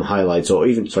warm highlights or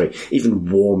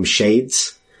even warm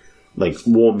shades, like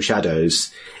warm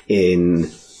shadows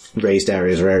in raised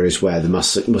areas or areas where the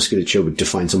musculature would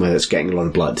define somewhere that's getting a lot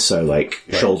of blood. So like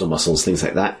shoulder muscles, things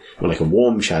like that, or like a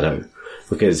warm shadow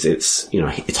because it's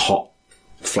hot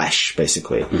flesh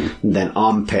basically. And then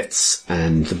armpits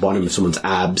and the bottom of someone's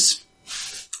abs,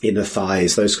 inner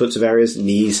thighs, those sorts of areas,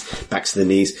 knees, backs of the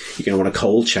knees, you're going to want a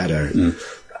cold shadow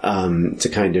to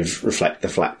kind of reflect the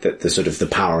fact that the sort of the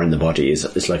power in the body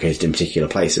is located in particular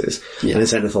places. And a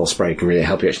Zenithal spray can really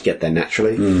help you actually get there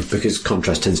naturally because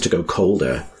contrast tends to go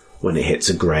colder when it hits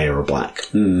a grey or a black.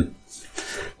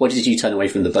 Why did you turn away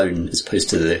from the bone as opposed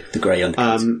to the grey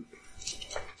undercoats?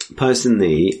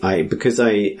 Personally, I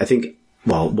think,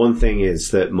 well, one thing is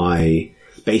that my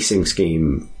basing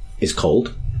scheme is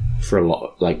cold for a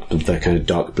lot, like the kind of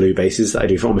dark blue bases that I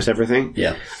do for almost everything.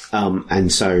 Yeah.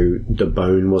 And so the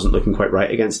bone wasn't looking quite right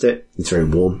against it. It's very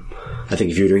warm. I think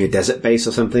if you were doing a desert base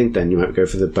or something, then you might go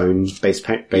for the bone base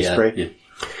spray. Yeah.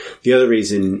 The other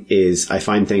reason is I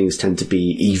find things tend to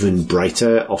be even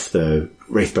brighter off the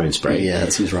Wraithbone spray. Yeah,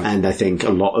 that seems right. And I think a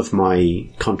lot of my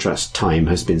contrast time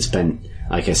has been spent,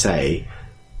 like I say,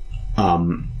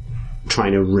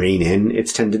 trying to rein in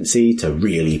its tendency to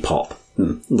really pop.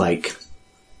 Like,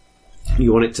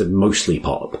 you want it to mostly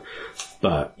pop,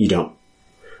 but you don't.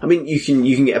 I mean, you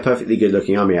can get a perfectly good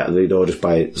looking army out of the door just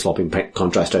by slopping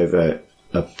contrast over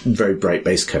a very bright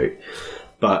base coat,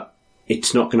 but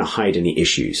it's not going to hide any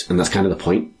issues, and that's kind of the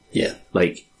point. Yeah.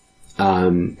 Like,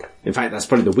 in fact, that's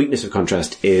probably the weakness of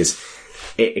contrast is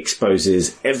it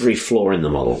exposes every flaw in the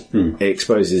model. It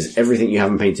exposes everything you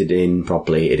haven't painted in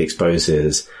properly. It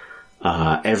exposes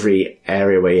every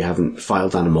area where you haven't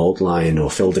filed down a mold line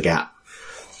or filled a gap.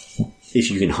 If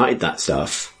you can hide that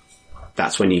stuff,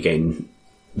 that's when you gain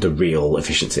the real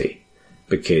efficiency,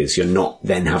 because you're not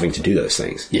then having to do those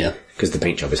things. Yeah. Because the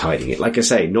paint job is hiding it. Like I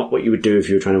say, not what you would do if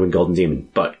you were trying to win Golden Demon,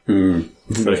 but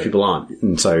most people aren't.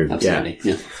 And so, Absolutely.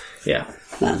 Yeah. Yeah.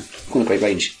 Man, what a great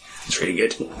range. It's really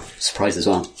good. Surprised as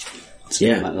well.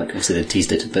 Yeah. Like obviously they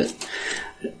teased it, but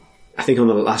I think on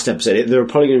the last episode, there are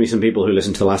probably going to be some people who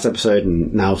listened to the last episode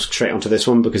and now straight onto this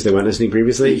one because they weren't listening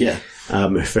previously. Yeah.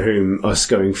 For whom us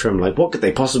going from like, what could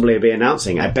they possibly be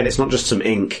announcing? I bet it's not just some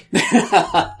ink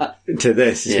to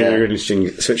this. It's going to be a really interesting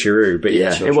switcheroo. But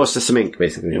yeah, sure, it was just some ink,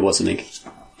 basically. it was something.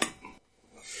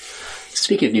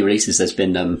 Speaking of new releases, there's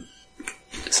been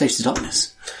Slaves to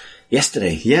Darkness.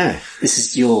 Yesterday, yeah. This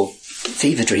is your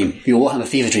fever dream. Your Warhammer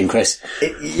fever dream, Chris.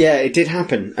 It did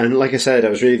happen. And like I said, I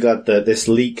was really glad that this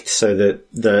leaked so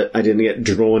that I didn't get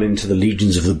drawn into the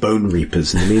legions of the Bone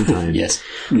Reapers in the meantime.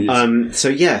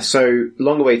 Yes. So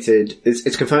long awaited.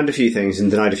 It's confirmed a few things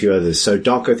and denied a few others. So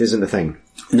Dark Oath isn't a thing.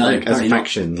 No, like, as a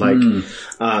faction.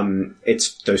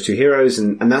 It's those two heroes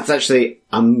and that's actually,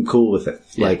 I'm cool with it.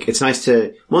 Yeah. Like, it's nice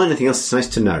to, more than anything else, it's nice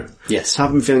to know. Yes.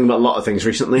 I've been feeling about a lot of things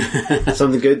recently.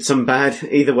 Something good, some bad.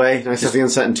 Either way, nice to have the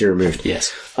uncertainty removed.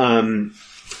 Yes.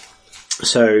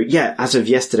 So yeah, as of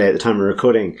yesterday, at the time of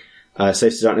recording,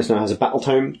 Slaves to Darkness now has a battle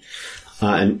tome,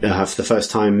 and for the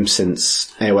first time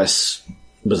since AOS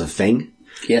was a thing.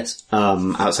 Yes.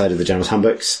 Outside of the General's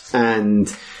Handbooks, and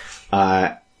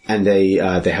they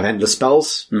have endless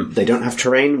spells. They don't have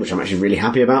terrain, which I'm actually really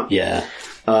happy about. Yeah.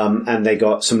 And they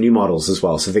got some new models as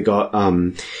well. So they got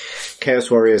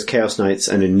Chaos Warriors, Chaos Knights,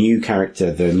 and a new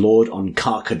character, the Lord on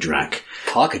Karkadrak.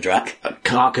 Karkadrak?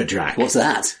 Karkadrak. What's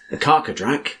that? A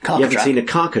Karkadrak? Karkadrak? You haven't seen a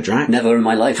Karkadrak? Never in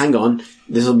my life. Hang on.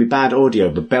 This will be bad audio,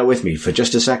 but bear with me for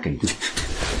just a second.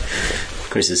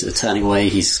 Chris is turning away.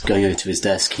 He's going over to his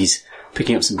desk. He's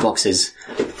picking up some boxes.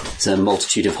 There's a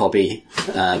multitude of hobby,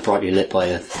 brightly lit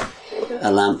by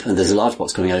a lamp, and there's a large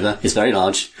box coming over. It's very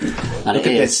large. And Look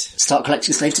it at is this. Start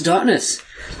Collecting Slave to Darkness.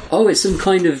 Oh, it's some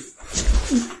kind of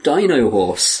dino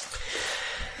horse.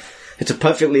 It's a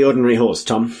perfectly ordinary horse,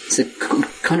 Tom. It's a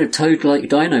kind of toad-like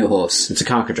dino horse. It's a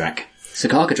Karkadrak. It's a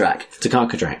Karkadrak. It's a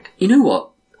Karkadrak. You know what?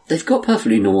 They've got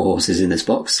perfectly normal horses in this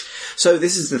box. So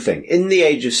this is the thing. In the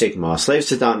Age of Sigmar, Slaves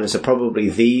to Darkness are probably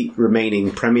the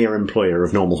remaining premier employer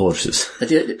of normal horses.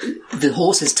 The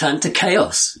horses turned to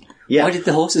chaos. Yeah. Why did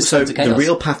the horses turn to chaos? The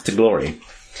real path to glory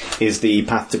is the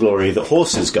path to glory that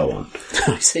horses go on.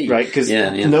 I see. Right? Because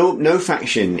no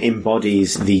faction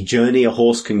embodies the journey a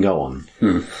horse can go on.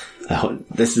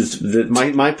 This is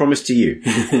my promise to you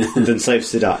than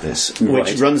Slaves to Darkness,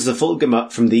 which runs the full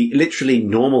gamut from the literally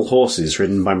normal horses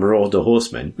ridden by marauder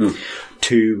horsemen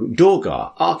to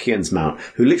Dorgar, Archeon's mount,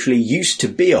 who literally used to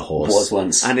be a horse. Was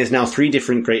once. And is now 3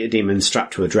 different greater demons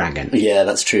strapped to a dragon. Yeah,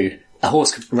 that's true. A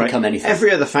horse could become anything.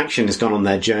 Every other faction has gone on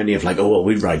their journey of like, oh, well,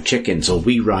 we ride chickens, or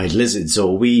we ride lizards,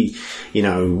 or we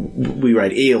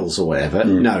ride eels, or whatever.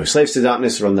 No, Slaves to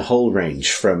Darkness run the whole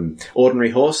range from ordinary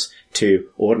horse to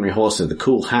ordinary horse with a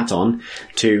cool hat on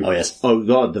to, oh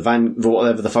god,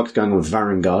 whatever the fuck's going on with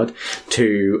Varangard,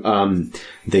 to,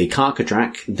 the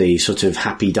Karkadrak, the sort of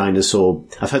happy dinosaur.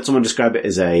 I've heard someone describe it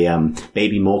as a,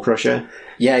 baby maw crusher.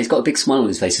 Yeah, he's got a big smile on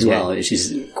his face as well, which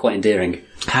is quite endearing.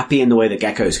 Happy in the way that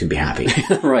geckos can be happy.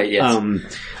 Right,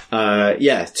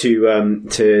 yes. To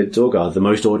Dorgar, the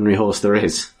most ordinary horse there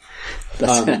is.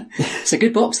 It's a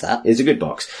good box, that. It's a good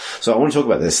box. So I want to talk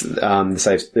about this,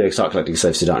 Start Collecting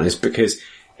Slaves to Darkness, because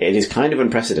it is kind of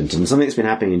unprecedented. And something that's been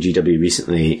happening in GW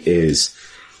recently is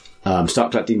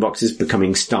Start Collecting boxes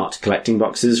becoming Start Collecting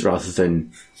boxes rather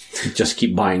than just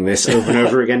keep buying this over and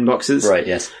over again boxes. Right,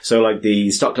 yes. So like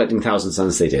the Start Collecting Thousand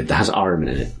Suns they did, that has Ahriman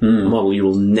in it. A model you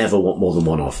will never want more than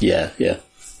one of. Yeah.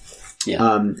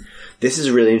 This is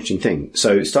a really interesting thing.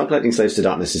 So Start Collecting Slaves to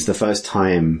Darkness is the first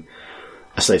time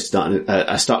a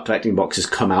Start Collecting box has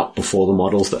come out before the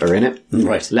models that are in it.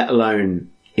 Right. Let alone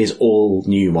is all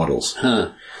new models.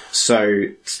 Huh. So,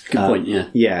 good point, yeah.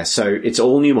 Yeah, so it's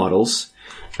all new models,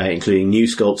 including new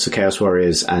sculpts of Chaos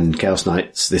Warriors and Chaos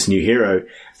Knights, this new hero,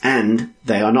 and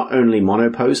they are not only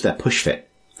monopose, they're push fit.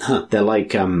 Huh. They're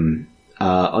like,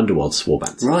 Underworld's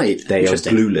warbands. Right. They are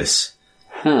glueless.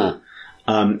 Huh.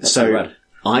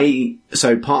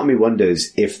 So part of me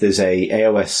wonders if there's a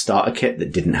AOS starter kit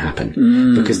that didn't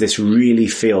happen, because this really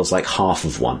feels like half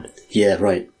of one. Yeah,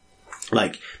 right.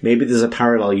 Like, maybe there's a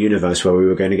parallel universe where we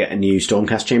were going to get a new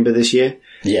Stormcast chamber this year.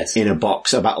 Yes. In a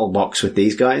battle box with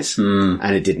these guys,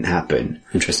 and it didn't happen.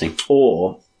 Interesting.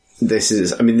 Or this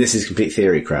is complete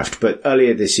theory craft, but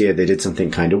earlier this year they did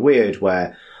something kind of weird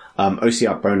where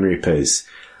OCR Bone Reapers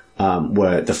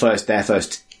were their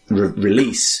first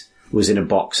release was in a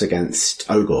box against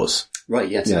Ogres. Right,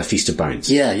 yes. Yeah, Feast of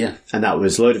Bones. Yeah, yeah. And that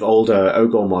was a load of older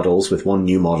Ogre models with one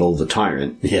new model, the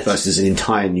Tyrant, Yes. versus an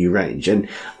entire new range. And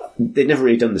they'd never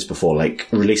really done this before, like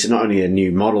release not only a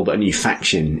new model, but a new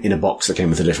faction in a box that came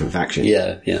with a different faction.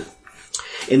 Yeah, yeah.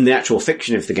 In the actual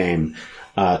fiction of the game,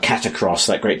 Catacross,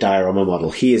 that great diorama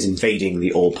model, he is invading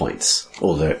the All Points,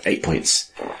 or the 8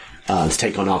 points, to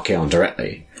take on Archaon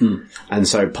directly. And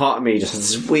so part of me just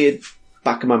has this weird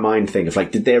back of my mind thing of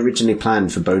like, did they originally plan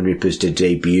for Bone Reapers to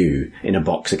debut in a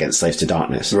box against Slaves to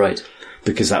Darkness? Right.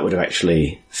 Because that would have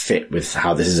actually fit with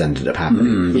how this has ended up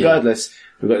happening. Regardless,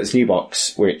 we've got this new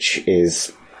box, which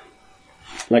is,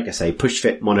 like I say,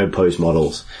 push-fit monopose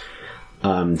models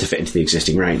to fit into the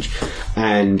existing range.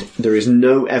 And there is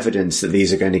no evidence that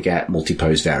these are going to get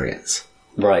multi-pose variants.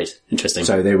 Right. Interesting.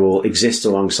 So they will exist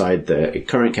alongside the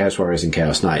current Chaos Warriors and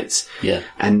Chaos Knights. Yeah.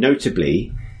 And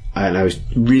notably, and I was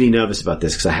really nervous about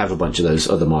this because I have a bunch of those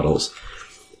other models,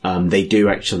 they are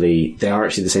actually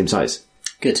the same size.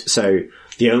 Good. So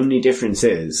the only difference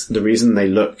is, the reason they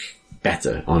look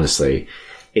better, honestly,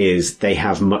 is they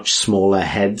have much smaller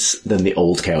heads than the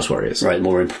old Chaos Warriors. Right,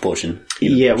 more in proportion.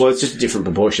 Yeah, well, it's just different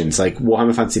proportions. Like,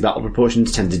 Warhammer Fantasy Battle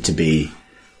proportions tended to be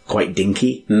quite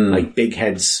dinky. Like, big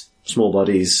heads, small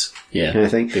bodies, Yeah. kind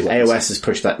of thing. Big ones. AOS has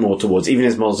pushed that more towards, even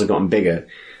as models have gotten bigger,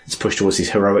 it's pushed towards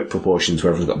these heroic proportions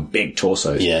where everyone's got big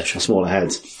torsos, Yeah, sure. smaller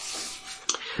heads.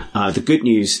 The good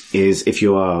news is, if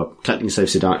you are collecting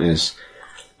Slaves to Darkness,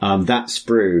 that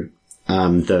sprue,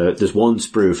 there's one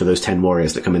sprue for those 10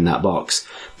 warriors that come in that box,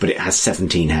 but it has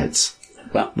 17 heads.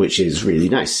 Wow. Which is really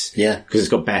nice. Yeah. Because it's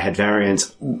got bare head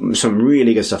variants, some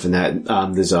really good stuff in there.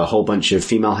 There's a whole bunch of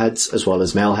female heads as well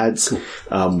as male heads,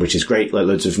 which is great. Like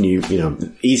loads of new,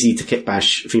 easy to kit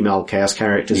bash female chaos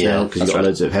characters now, because you've got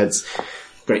loads of heads.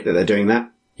 Great that they're doing that.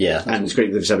 Yeah. And it's great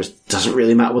that they've established it doesn't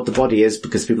really matter what the body is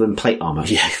because people in plate armor.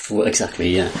 Yeah, well,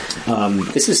 exactly, yeah.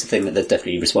 This is the thing that they've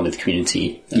definitely responded to the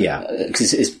community. Yeah.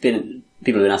 Because it's been,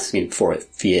 people have been asking for it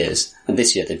for years. And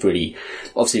this year they've really,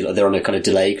 obviously they're on a kind of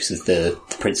delay because of the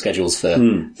print schedules for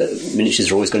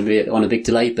miniatures are always going to be on a big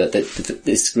delay, but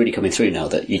it's really coming through now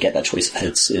that you get that choice of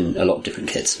heads in a lot of different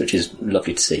kits, which is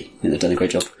lovely to see. They've done a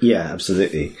great job. Yeah,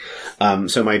 absolutely.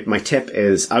 So my tip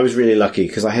is, I was really lucky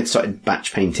because I had started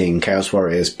batch painting Chaos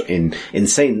Warriors in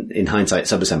hindsight,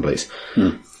 sub-assemblies.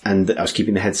 And I was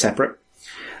keeping the heads separate.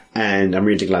 And I'm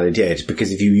really glad I did,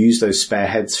 because if you use those spare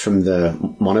heads from the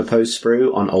monopose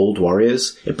sprue on old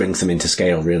warriors, it brings them into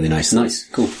scale really nicely. Nice,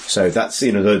 cool. So that's,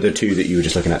 the two that you were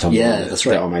just looking at, Tom. Yeah, that's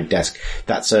right. On my desk.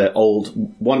 That's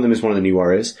one of them is one of the new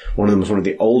warriors. One of them is one of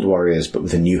the old warriors, but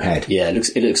with a new head. Yeah, it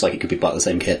looks like it could be part of the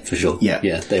same kit, for sure. Yeah.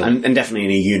 Yeah, they are. And definitely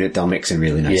in a unit, they'll mix in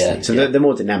really nicely. Yeah, so yeah. They're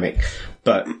more dynamic,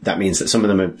 but that means that some of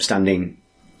them are standing,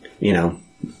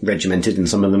 regimented, and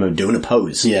some of them are doing a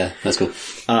pose. Yeah, that's cool.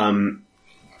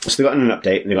 So they got an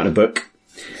update, and they got a book,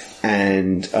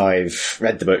 and I've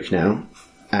read the book now,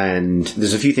 and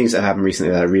there's a few things that have happened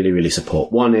recently that I really, really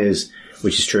support. One is,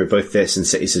 which is true of both this and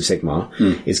Cities of Sigmar,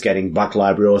 is getting Black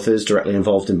Library authors directly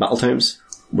involved in battle tomes,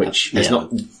 which is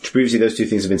not, previously those two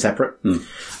things have been separate.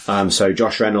 So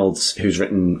Josh Reynolds, who's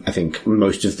written, I think,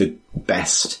 most of the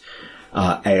best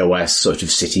AOS sort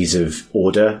of Cities of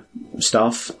Order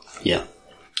stuff, Yeah.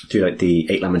 through like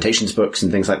the 8 Lamentations books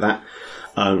and things like that,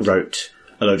 wrote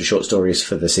a load of short stories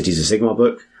for the Cities of Sigmar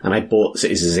book, and I bought the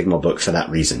Cities of Sigmar book for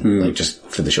that reason, like just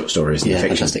for the short stories and the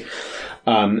fiction. Fantastic.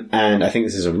 And I think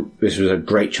this was a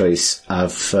great choice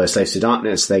for Slaves to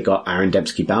Darkness. They got Aaron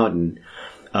Dembski-Bowden,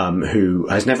 who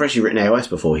has never actually written AOS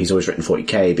before. He's always written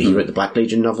 40k, but he wrote the Black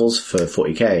Legion novels for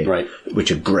 40k, Right. which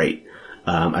are great.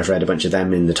 I've read a bunch of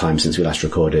them in the time since we last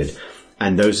recorded,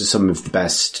 and those are some of the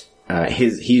best.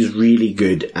 He's really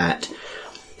good at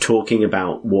talking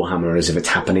about Warhammer as if it's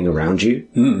happening around you.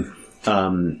 In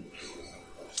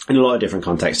a lot of different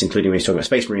contexts, including when he's talking about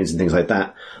Space Marines and things like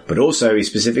that. But also, he's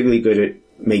specifically good at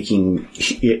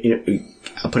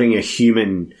applying a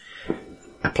human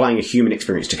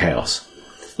experience to chaos.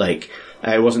 Like,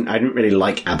 I didn't really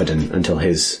like Abaddon until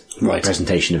his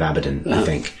presentation of Abaddon, I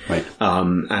think. Right.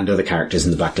 And other characters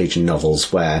in the Black Legion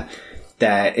novels where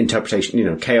their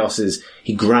interpretation, chaos is,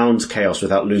 he grounds chaos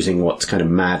without losing what's kind of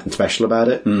mad and special about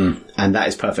it. And that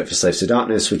is perfect for Slaves to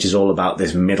Darkness, which is all about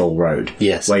this middle road.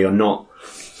 Yes. Where you're not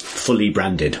fully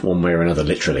branded one way or another,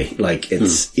 literally. Like,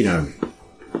 it's,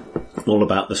 all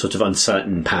about the sort of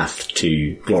uncertain path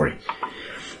to glory.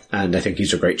 And I think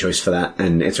he's a great choice for that,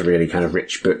 and it's a really kind of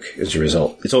rich book as a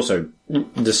result. It's also,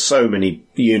 there's so many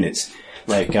units.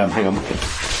 Like, hang on.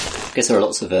 I guess there are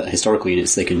lots of historical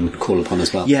units they can call upon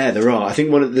as well. Yeah, there are. I think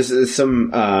there's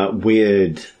some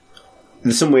weird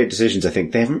decisions. I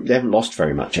think they haven't lost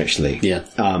very much actually. Yeah.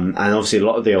 And obviously a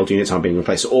lot of the old units aren't being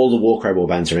replaced. So all the Warcry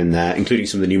warbands are in there, including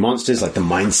some of the new monsters like the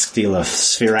Mind Stealer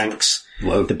Spheranx,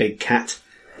 the big cat.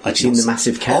 I've seen the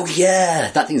massive cat. Oh yeah,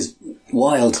 that thing's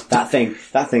wild. That thing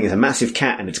is a massive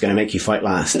cat, and it's going to make you fight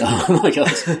last. Oh my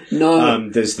god, no.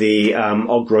 There's the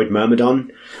Ogroid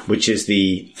Myrmidon, which is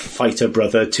the fighter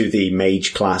brother to the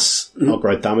mage class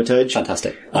Ogroid Thaumaturge.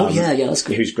 Fantastic. Yeah, that's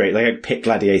good. Who's great, like a pit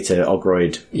gladiator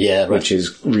Ogroid, yeah, right. Which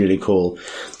is really cool.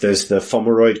 There's the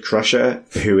Fomeroid Crusher,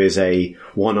 who is a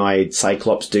one-eyed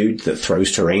Cyclops dude that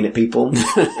throws terrain at people,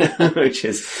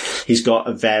 he's got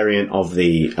a variant of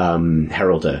the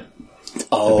Heralder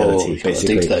ability,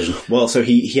 basically. Version. Well, so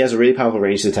he has a really powerful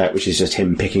ranged attack, which is just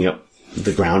him picking up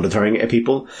the ground and throwing it at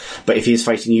people. But if he is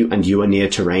fighting you and you are near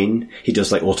terrain, he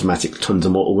does like automatic tons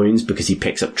of mortal wounds because he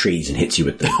picks up trees and hits you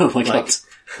with them. Oh my god.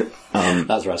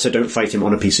 That's right. So don't fight him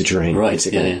on a piece of terrain. Right,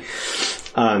 basically.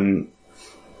 yeah.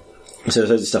 So there's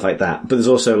loads of stuff like that. But there's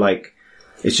also like,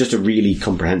 it's just a really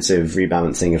comprehensive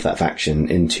rebalancing of that faction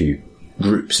into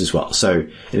groups as well. So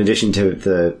in addition to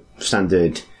the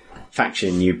standard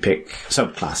faction, you pick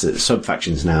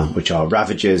sub-factions now, which are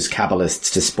Ravagers,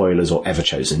 Kabbalists, Despoilers, or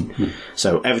Everchosen.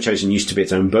 So Everchosen used to be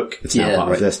its own book. It's now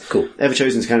part of this. Cool.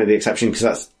 Everchosen's kind of the exception because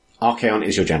that's Archaon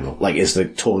is your general, like is the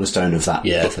cornerstone of that,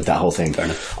 that whole thing. Fair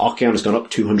enough. Archaon has gone up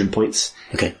 200 points.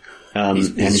 Okay.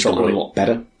 He's gotten a lot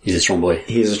better. He's a strong boy.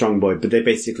 He's a strong boy, but they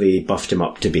basically buffed him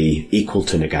up to be equal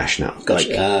to Nagash now.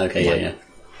 Gotcha. Okay, yeah.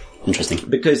 Interesting.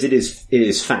 Because it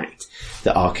is fact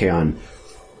that Archaon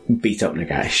beat up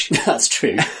Nagash. That's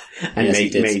true. And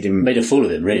yes, made a fool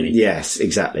of him, really. Yes,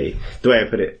 exactly. The way I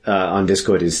put it on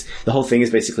Discord is the whole thing is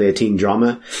basically a teen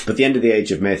drama, but the end of the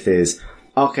Age of Myth is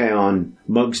Archaon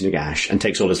mugs Nagash and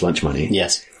takes all his lunch money.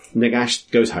 Yes.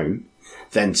 Nagash goes home.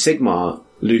 Then Sigmar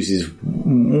loses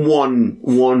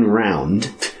one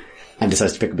round and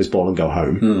decides to pick up his ball and go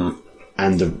home.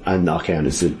 And Archaon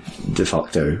is the de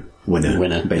facto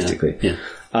winner basically. Yeah.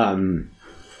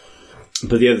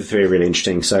 But the other three are really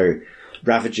interesting. So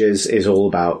Ravagers is all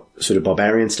about sort of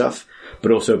barbarian stuff,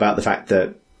 but also about the fact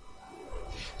that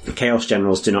Chaos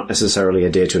Generals do not necessarily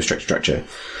adhere to a strict structure.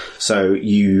 So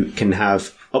you can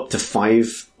have up to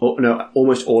 5,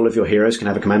 almost all of your heroes can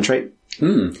have a command trait.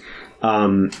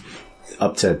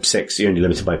 Up to 6, you're only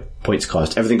limited by points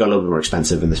cost. Everything got a little bit more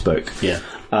expensive in this book. Yeah.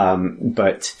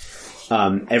 But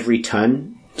every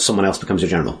turn, someone else becomes your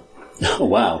general. Oh,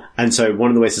 wow. And so one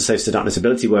of the ways the Slaves to Darkness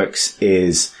ability works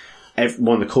is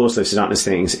one of the core Slaves to Darkness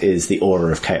things is the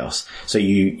Aura of Chaos. So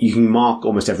you can mark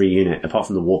almost every unit, apart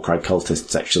from the Warcry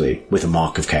cultists actually, with a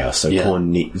mark of Chaos. So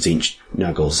Khorne, Tzeentch,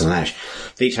 Nurgle, and Ash.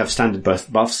 They each have standard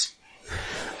buffs,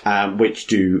 which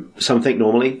do something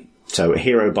normally. So a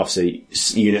hero buffs a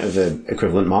unit of the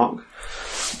equivalent mark.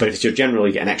 But if it's your general,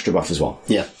 you get an extra buff as well.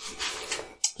 Yeah.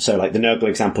 So like the Nurgle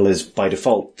example is, by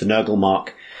default, the Nurgle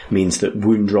mark means that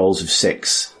wound rolls of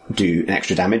 6 do an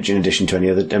extra damage in addition to any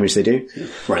other damage they do.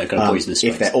 Right, I've got a poisonous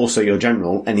strikes. If they're also your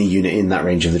general, any unit in that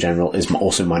range of the general is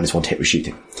also -1 to hit with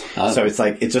shooting. Oh. So it's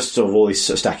like, it's just sort of all these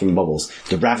sort of stacking bubbles.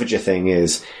 The Ravager thing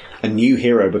is, a new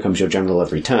hero becomes your general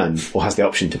every turn, or has the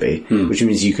option to be, which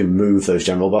means you can move those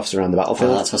general buffs around the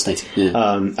battlefield. Oh, that's fascinating.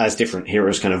 Yeah. As different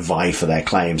heroes kind of vie for their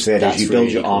claims. So you build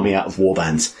really your army out of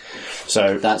warbands.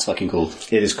 So that's fucking cool.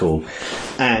 It is cool.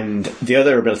 And the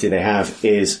other ability they have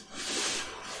is,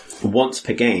 once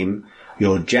per game,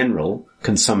 your general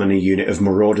can summon a unit of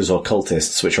marauders or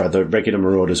cultists, which are either regular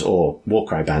marauders or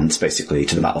Warcry bands, basically,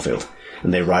 to the battlefield.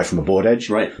 And they arrive from a board edge.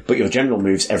 Right. But your general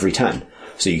moves every turn.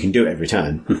 So you can do it every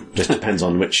turn. Just depends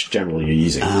on which general you're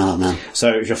using. Oh, man. So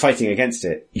if you're fighting against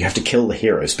it, you have to kill the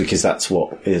heroes because that's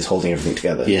what is holding everything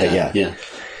together. Yeah.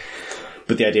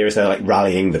 But the idea is they're like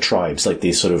rallying the tribes, like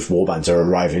these sort of warbands are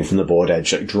arriving from the board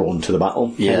edge, like drawn to the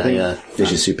battle. Yeah.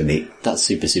 Which is super neat. That's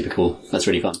super, super cool. That's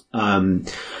really fun.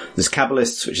 There's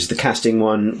Kabbalists, which is the casting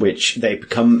one, which they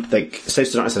become, like, Slaves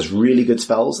to Darkness has really good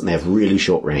spells and they have really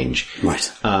short range.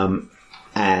 Right.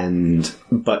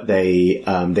 But they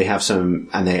have some,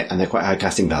 and they're quite high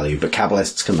casting value, but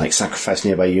Kabbalists can like sacrifice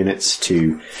nearby units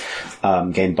to,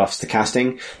 gain buffs to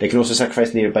casting. They can also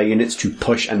sacrifice nearby units to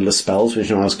push endless spells, which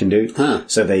no one else can do. Huh.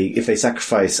 So if they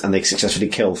sacrifice and they successfully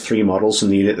kill 3 models from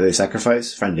the unit that they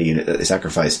sacrifice, friendly unit that they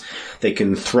sacrifice, they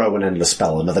can throw an endless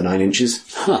spell another 9 inches.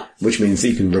 Huh. Which means that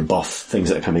you can rebuff things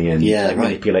that are coming in. Yeah, like right.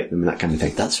 manipulate them and that kind of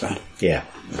thing. That's right. Yeah.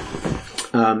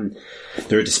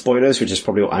 There are Despoilers, which is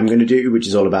probably what I'm going to do, which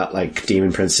is all about like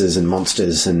demon princes and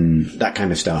monsters and that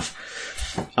kind of stuff.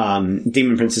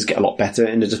 Demon princes get a lot better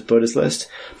in the Despoilers list,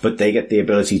 but they get the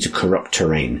ability to corrupt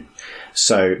terrain.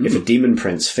 So if a Demon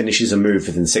Prince finishes a move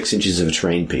within 6 inches of a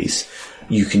terrain piece,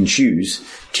 you can choose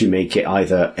to make it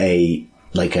either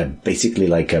basically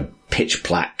like a pitch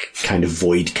black kind of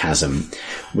void chasm,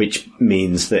 which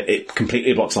means that it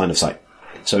completely blocks line of sight.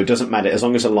 So it doesn't matter, as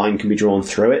long as a line can be drawn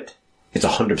through it, it's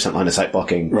 100% line of sight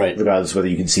blocking, right, regardless of whether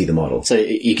you can see the model. So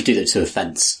you could do that to a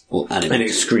fence, and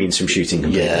it screens from shooting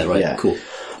completely. Yeah, right, yeah. Cool.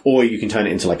 Or you can turn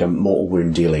it into like a mortal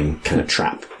wound dealing kind of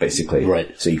trap, basically.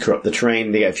 Right. So you corrupt the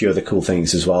terrain, they get a few other cool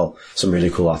things as well, some really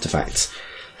cool artifacts.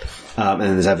 And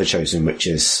then there's Everchosen, which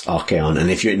is Archaon.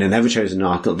 And if you're in an Everchosen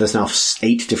Archaon, there's now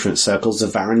 8 different circles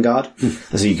of Varangard.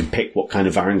 And so you can pick what kind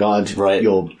of Varangard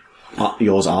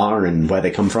yours are and where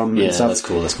they come from and stuff. That's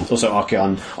cool. Also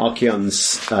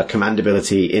Archaon's command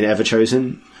ability in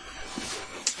Everchosen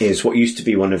is what used to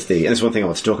be one of the, and this is one thing I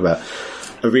want to talk about.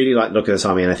 I really like the look of this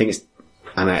army, and I think it's,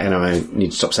 and I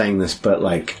need to stop saying this, but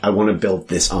like, I want to build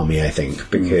this army, I think,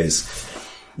 because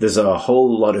there's a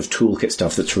whole lot of toolkit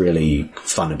stuff that's really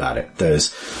fun about it.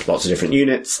 There's lots of different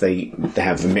units. They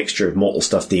have a mixture of mortal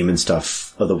stuff, demon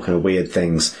stuff, other kind of weird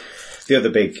things. The other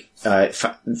big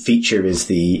feature is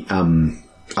the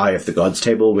Eye of the Gods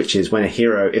table, which is when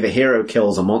if a hero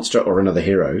kills a monster or another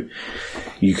hero,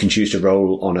 you can choose to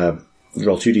roll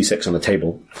 2d6 on a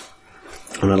table.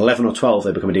 On an 11 or 12,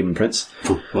 they become a Demon Prince.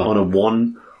 Wow. On a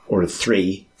 1 or a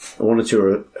 3, a 1 or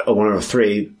 2 or a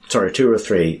 3, sorry, a 2 or a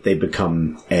 3, they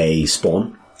become a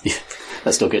Spawn. Yeah,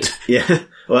 that's still good. Yeah.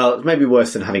 Well, it may be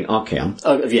worse than having Archaon.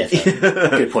 Oh, yeah.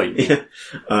 Good point. Yeah.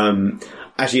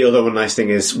 Actually, although one nice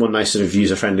sort of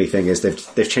user-friendly thing is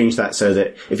they've changed that so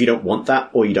that if you don't want that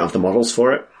or you don't have the models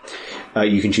for it,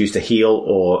 you can choose to heal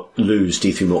or lose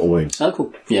D3 mortal wounds. Oh,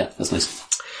 cool. Yeah, that's nice.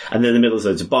 And then in the middle there's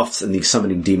loads of buffs and these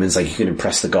summoning demons, like you can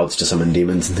impress the gods to summon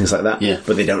demons and things like that. Yeah.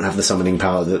 But they don't have the summoning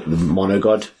power that the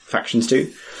monogod factions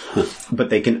do. But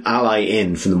they can ally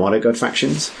in from the monogod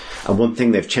factions. And one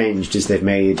thing they've changed is they've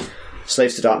made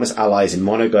Slaves to Darkness allies in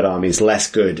monogod armies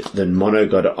less good than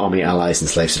monogod army allies in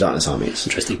Slaves to Darkness armies.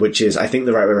 Interesting. Which is, I think,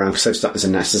 the right way around, because Slaves to Darkness are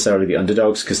necessarily the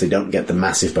underdogs because they don't get the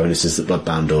massive bonuses that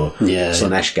Bloodbound or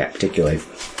Slaanesh get, particularly.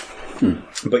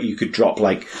 But you could drop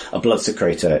like a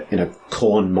Bloodsecrator in a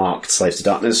Khorne-marked Slaves to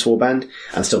Darkness warband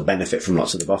and still benefit from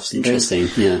lots of the buffs and things.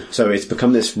 Interesting, yeah. So it's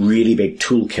become this really big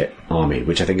toolkit army,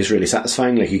 which I think is really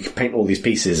satisfying. Like, you can paint all these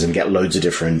pieces and get loads of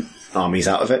different armies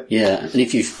out of it. Yeah, and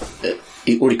if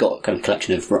you've already got a kind of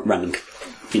collection of random,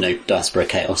 diaspora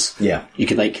chaos, you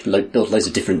can build loads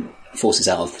of different forces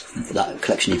out of that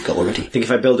collection you've got already. I think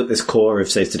if I build up this core of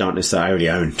Slaves to Darkness that I already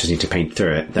own, just need to paint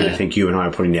through it, then I think you and I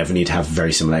will probably never need to have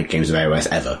very similar games of AOS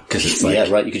ever. Because it's like... Yeah,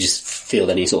 right, you could just field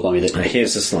any sort of army that...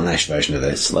 Here's the Slaanesh version of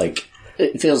this. Like,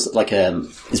 it feels like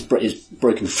it's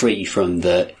broken free from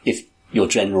the, if your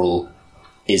general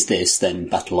is this, then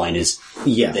battle line is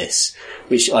this,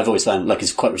 which I've always found like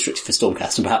is quite restricted for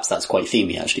Stormcast, and perhaps that's quite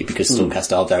themey actually, because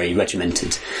Stormcast are very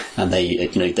regimented, and they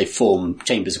they form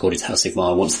chambers according to how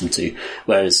Sigmar wants them to.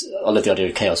 Whereas I love the idea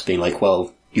of Chaos being like,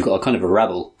 well, you've got a kind of a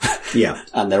rabble,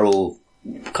 and they're all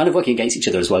kind of working against each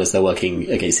other as well as they're working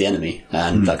against the enemy,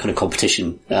 and that kind of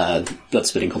competition, blood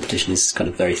spilling competition, is kind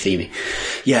of very themey.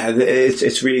 Yeah,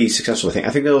 it's really successful.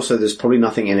 I think there's probably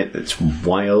nothing in it that's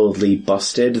wildly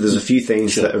busted. There's a few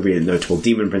things that are really notable.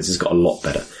 Demon Prince has got a lot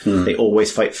better. They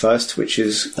always fight first, which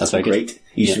is very great. Good.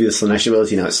 It used to be the Slaanesh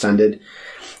ability, now it's standard.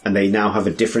 And they now have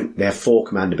they have 4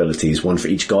 command abilities, one for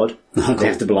each god. Cool. They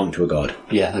have to belong to a god.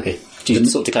 Yeah, okay. Do you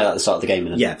sort of declare that at the start of the game?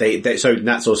 Yeah, so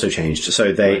that's also changed.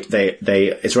 So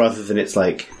it's rather than it's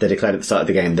like they're declared at the start of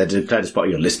the game, they're declared as part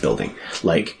of your list building.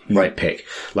 Like, pick.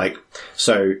 Like,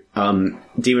 so,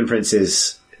 Demon Prince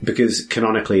is, because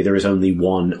canonically there is only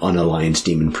one unaligned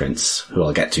Demon Prince, who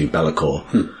I'll get to,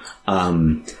 Be'lakor.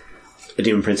 A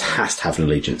Demon Prince has to have an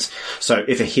allegiance. So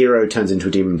if a hero turns into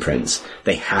a Demon Prince,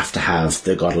 they have to have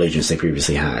the god allegiance they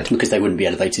previously had. Because they wouldn't be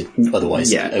elevated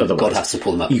otherwise. Yeah, otherwise. God has to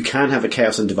pull them up. You can have a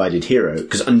Chaos Undivided hero,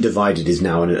 because Undivided is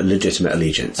now a legitimate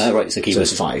allegiance. Oh, right, it's a keyword.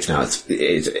 So it's 5 now.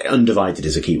 It's Undivided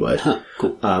is a keyword.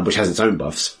 Cool. Which has its own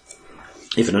buffs.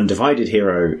 If an Undivided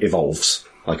hero evolves,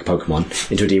 like a Pokemon,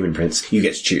 into a Demon Prince, you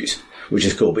get to choose, which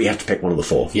is cool, but you have to pick one of the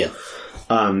 4. Yeah.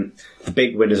 The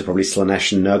big winners are probably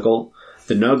Slaanesh and Nurgle.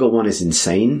 The Nurgle one is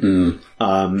insane.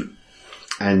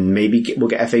 And maybe we'll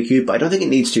get FAQ, but I don't think it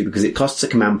needs to, because it costs a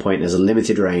command point, has a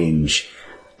limited range,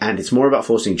 and it's more about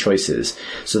forcing choices.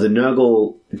 So the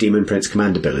Nurgle Demon Prince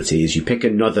command ability is you pick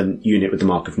another unit with the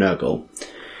mark of Nurgle,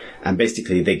 and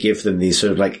basically they give them these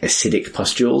sort of like acidic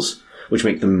pustules, which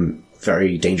make them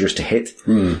very dangerous to hit.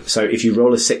 So if you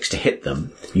roll a 6 to hit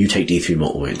them, you take D3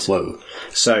 mortal wounds. Whoa.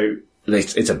 So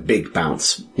it's a big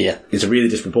bounce. Yeah. It's a really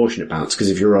disproportionate bounce, because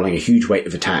if you're rolling a huge weight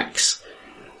of attacks,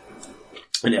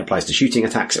 And it applies to shooting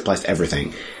attacks, it applies to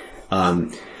everything.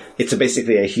 It's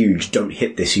basically a huge don't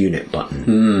hit this unit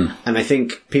button. And I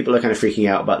think people are kind of freaking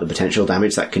out about the potential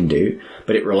damage that can do,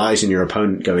 but it relies on your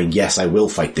opponent going, yes, I will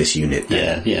fight this unit.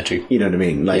 Yeah, true. You know what I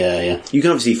mean? Like, you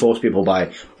can obviously force people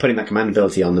by putting that command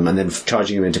ability on them and then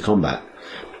charging them into combat.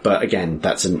 But again,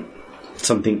 that's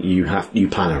something you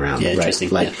plan around, right? Interesting.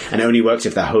 Like, and it only works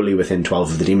if they're wholly within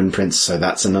 12 of the Demon Prince, so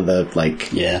that's another,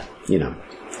 like, you know.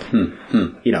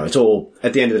 You know, it's all,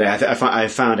 at the end of the day, I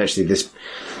found actually this,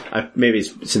 maybe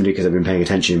it's simply because I've been paying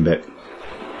attention, but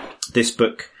this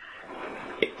book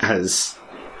has,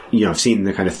 you know, I've seen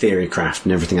the kind of theory craft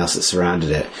and everything else that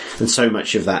surrounded it, and so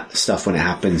much of that stuff when it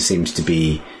happens seems to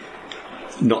be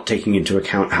not taking into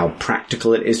account how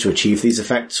practical it is to achieve these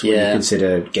effects when you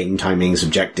consider game timings,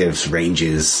 objectives,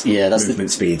 ranges, movement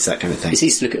speeds, that kind of thing. It's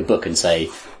easy to look at a book and say,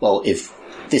 well, if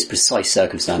this precise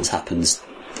circumstance happens,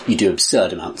 you do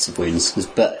absurd amounts of wounds,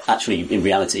 but actually, in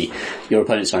reality, your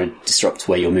opponent's trying to disrupt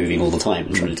where you're moving all the time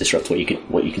and trying to disrupt what you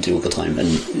can do all the time. And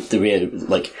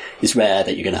it's rare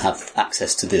that you're going to have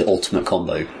access to the ultimate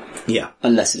combo. Yeah.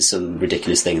 Unless it's some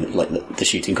ridiculous thing like the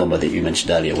shooting combo that you mentioned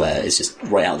earlier, where it's just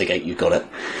right out of the gate you've got it.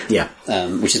 Yeah.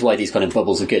 Which is why these kind of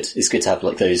bubbles are good. It's good to have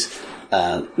like those.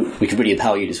 We can really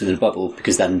empower units within a bubble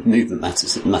because then movement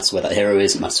matters. It matters where that hero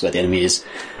is. It matters where the enemy is.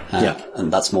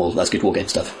 And that's good wargame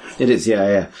stuff. It is,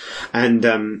 yeah. And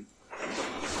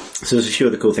so there's a few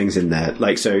other cool things in there.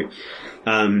 Like, so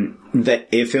that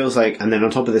it feels like, and then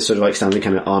on top of this sort of like standard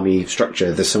kind of army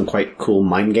structure, there's some quite cool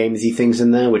mind gamesy things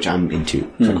in there, which I'm into.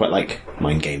 I quite like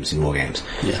mind games in war games.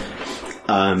 Yeah.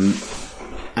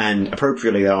 And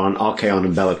appropriately, they're on Archaon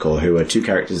and Be'lakor, who are two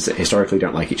characters that historically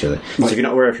don't like each other. Right. So if you're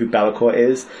not aware of who Be'lakor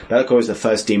is the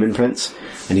first Demon Prince,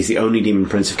 and he's the only Demon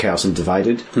Prince of Chaos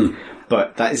Undivided.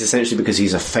 But that is essentially because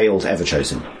he's a failed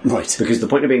Everchosen. Right. Because the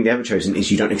point of being the Everchosen is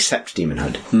you don't accept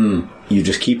demonhood. You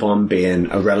just keep on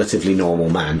being a relatively normal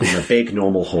man on a big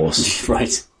normal horse.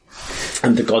 Right.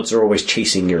 And the gods are always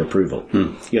chasing your approval.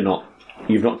 You've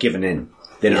not given in.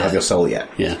 They don't have your soul yet.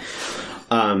 Yeah.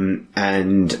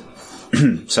 And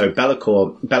so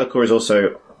Be'lakor is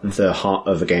also the heart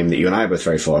of a game that you and I are both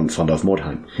very fond of,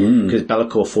 Mordheim. Because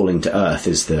Be'lakor falling to Earth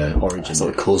is the origin. That's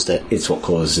what caused it. It's what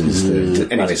causes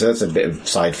anyway, so that's a bit of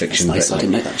side fiction. That's nice. But I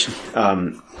didn't know that,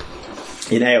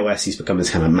 actually. In AOS, he's become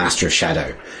this kind of master of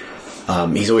shadow.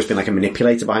 He's always been like a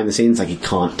manipulator behind the scenes, like he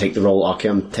can't take the role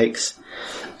Archaon takes.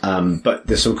 But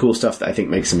there's some cool stuff that I think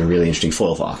makes him a really interesting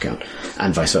foil for Archaon,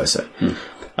 and vice versa.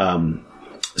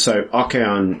 So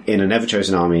Archaon in an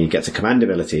Everchosen army gets a command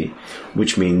ability,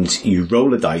 which means you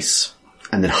roll a dice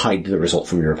and then hide the result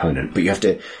from your opponent. But you have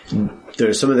to,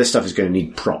 some of this stuff is going to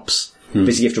need props.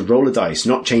 Basically you have to roll a dice,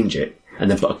 not change it,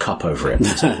 and then put a cup over it.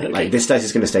 Okay. Like, this dice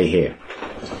is going to stay here.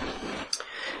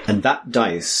 And that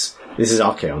dice, this is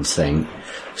Archaon's thing,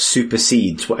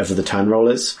 supersedes whatever the turn roll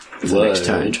is for the next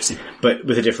turn. But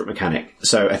with a different mechanic.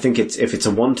 So I think if it's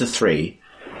a 1 to 3,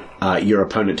 your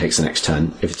opponent takes the next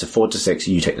turn. If it's a 4 to 6,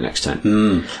 you take the next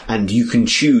turn. And you can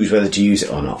choose whether to use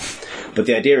it or not. But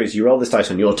the idea is you roll this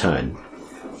dice on your turn,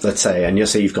 let's say, and you'll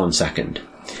say you've gone second.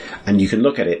 And you can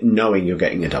look at it knowing you're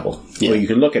getting a double. Or you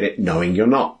can look at it knowing you're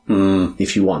not,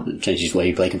 if you want. It changes the way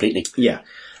you play completely. Yeah.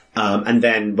 And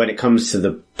then when it comes to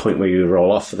the point where you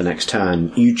roll off for the next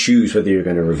turn, you choose whether you're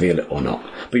going to reveal it or not.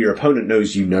 But your opponent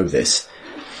knows you know this.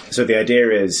 So the idea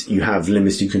is you have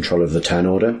limited control of the turn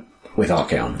order with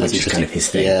Archaon, which is kind of his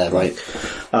thing. Yeah, right.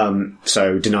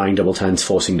 So denying double turns,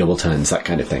 forcing double turns, that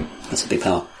kind of thing. That's a big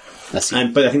power. But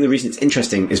I think the reason it's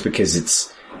interesting is because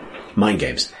it's mind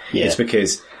games. Yeah. It's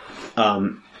because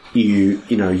you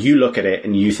look at it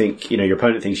and you think, your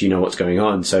opponent thinks you know what's going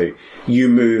on, so you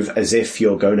move as if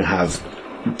you're going to have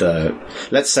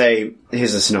let's say,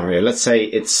 here's a scenario, let's say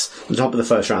it's the top of the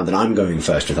first round and I'm going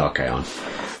first with Archaon,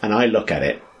 and I look at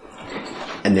it,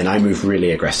 and then I move really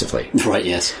aggressively. Right,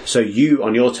 yes. So you,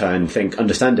 on your turn, think,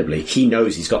 understandably, he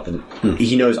knows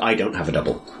he knows I don't have a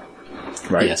double.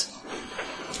 Right? Yes.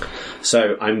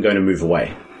 So I'm going to move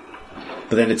away.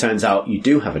 But then it turns out you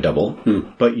do have a double,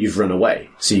 but you've run away,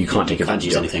 so you can't take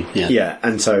advantage of anything. Yeah. Yeah,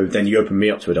 and so then you open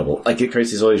me up to a double. Like, it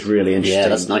creates this always really interesting. Yeah,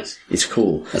 that's nice. It's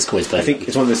cool. That's cool. I think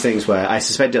it's one of those things where I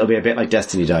suspect it'll be a bit like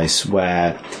Destiny Dice,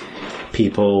 where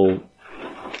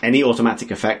any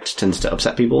automatic effect tends to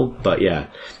upset people, but yeah,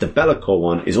 the Be'lakor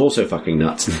one is also fucking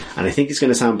nuts, and I think it's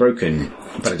going to sound broken,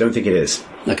 but I don't think it is.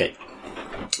 Okay.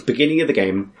 Beginning of the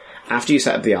game, after you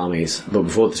set up the armies, but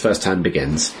before the first turn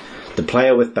begins, the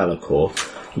player with Be'lakor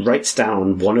writes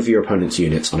down one of your opponent's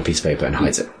units on a piece of paper and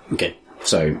hides it. Okay.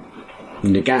 So,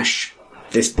 Nagash,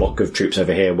 this block of troops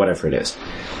over here, whatever it is.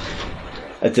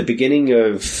 At the beginning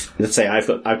of, let's say I've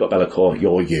got Be'lakor,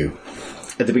 you're you.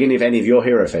 at the beginning of any of your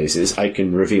hero phases, I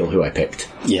can reveal who I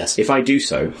picked. Yes. If I do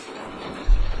so,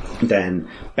 then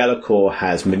Be'lakor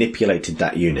has manipulated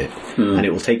that unit, and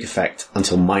it will take effect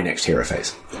until my next hero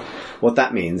phase. What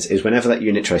that means is whenever that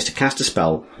unit tries to cast a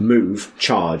spell, move,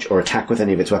 charge, or attack with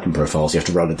any of its weapon profiles, you have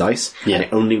to roll a dice, and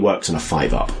it only works on a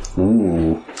 5-up.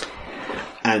 Ooh.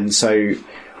 And so,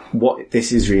 what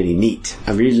this is really neat,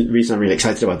 and the reason I'm really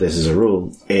excited about this as a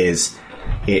rule, is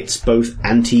it's both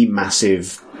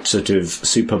anti-massive, sort of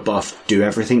super buff,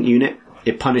 do-everything unit.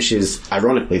 It punishes,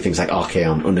 ironically, things like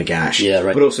Archaon, Unagash,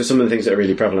 but also some of the things that are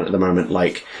really prevalent at the moment,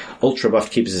 like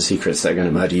ultra-buffed Keepers of Secrets that are going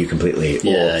to murder you completely,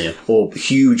 or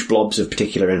huge blobs of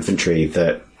particular infantry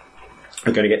that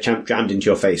are going to get jammed into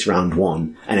your face round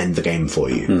 1 and end the game for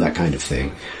you, that kind of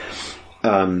thing.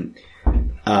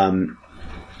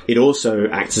 It also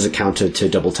acts as a counter to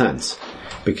double turns.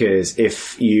 Because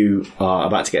if you are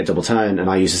about to get a double turn, and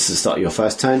I use this at the start of your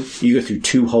first turn, you go through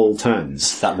 2 whole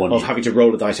turns of having to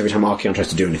roll a dice every time Archaon tries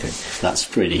to do anything. That's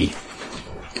pretty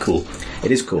cool.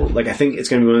 It is cool. Like, I think it's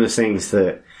going to be one of those things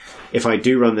that if I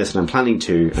do run this, and I'm planning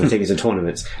to, and I take it to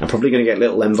tournaments, I'm probably going to get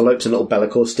little envelopes and little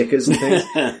Be'lakor stickers and things,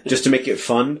 just to make it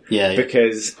fun. Yeah.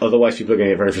 Because otherwise people are going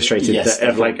to get very frustrated that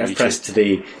I've pressed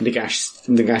the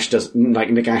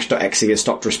Nagash.exe has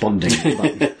stopped responding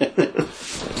button.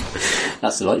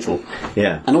 That's delightful.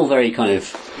 Yeah. And all very kind of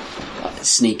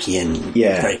sneaky and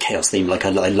very chaos themed. Like,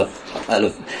 I love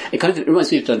it. Kind of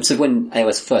reminds me of, so when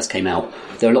AOS first came out,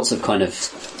 there are lots of kind of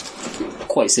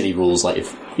quite silly rules, like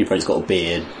if your opponent's got a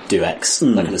beard, do X,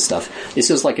 that kind of stuff. It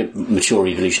feels like a mature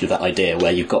evolution of that idea,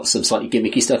 where you've got some slightly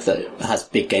gimmicky stuff that has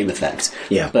big game effect.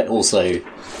 Yeah. But also,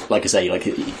 like I say, like,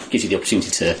 it gives you the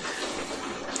opportunity to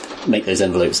make those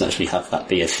envelopes and actually have that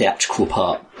be a theatrical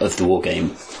part of the war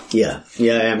game. Yeah,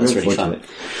 I'm That's really really forward fun.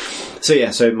 to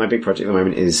it. So my big project at the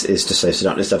moment is to Slaves to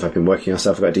Darkness stuff I've been working on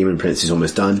stuff. I've got Demon Prince who's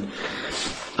almost done.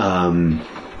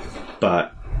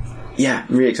 But yeah,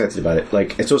 I'm really excited about it.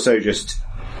 Like, it's also just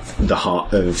the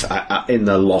heart of, in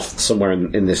the loft somewhere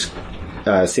in this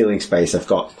ceiling space, I've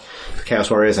got Chaos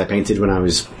Warriors I painted when I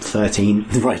was 13.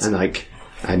 Right. And like,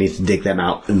 I need to dig them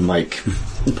out and like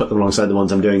put them alongside the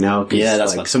ones I'm doing now. Yeah,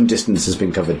 that's like fun. some distance has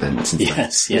been covered then. Since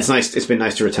Yes, then. yeah. It's nice. It's been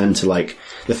nice to return to like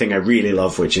the thing I really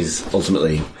love, which is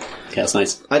ultimately. Yeah, that's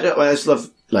nice. I just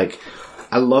love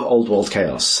I love old world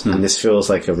chaos, and this feels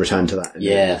like a return to that. In a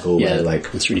really cool way.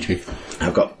 Like, that's really true.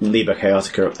 I've got Liber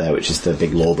Chaotica up there, which is the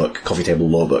big law book, coffee table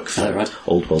law book for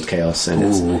old world chaos, and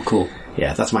Ooh, cool.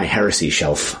 Yeah, that's my heresy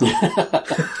shelf. I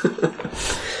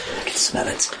can smell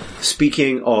it.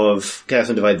 Speaking of Chaos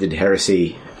Undivided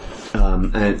Heresy,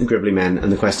 and Gribbly Men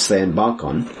and the quests they embark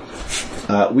on,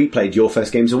 we played your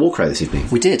first games of Warcry this evening.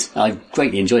 We did. I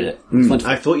greatly enjoyed it. It was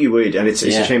wonderful. I thought you would, and it's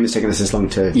a shame it's taken us this long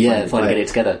to finally get it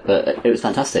together, but it was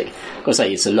fantastic. I've got to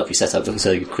say, it's a lovely setup.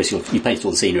 So, Chris, you painted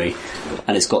all the scenery,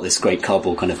 and it's got this great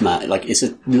cardboard kind of mat. Like, it's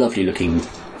a lovely looking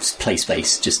play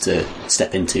space just to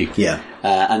step into. Yeah.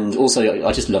 And also,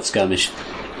 I just love skirmish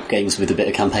games with a bit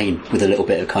of campaign, with a little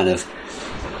bit of kind of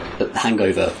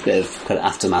hangover, bit of kind of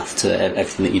aftermath to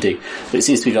everything that you do. But it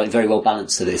seems to be like very well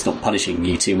balanced, so that it's not punishing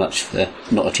you too much for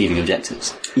not achieving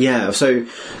objectives. Yeah, so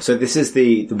this is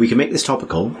we can make this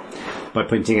topical by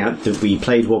pointing out that we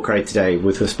played Warcry today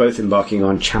with us both embarking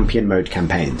on champion mode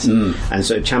campaigns. And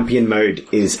so champion mode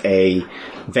is a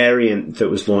variant that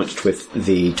was launched with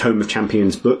the Tome of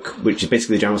Champions book, which is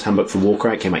basically the General's Handbook for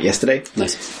Warcry. It came out yesterday.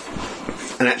 Nice.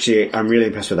 And actually, I'm really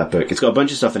impressed with that book. It's got a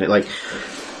bunch of stuff in it, like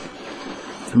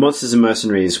Monsters and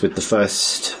Mercenaries with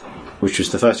which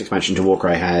was the first expansion to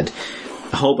Warcry, had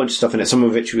a whole bunch of stuff in it, some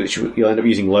of which you'll end up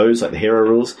using loads, like the hero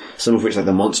rules, some of which, like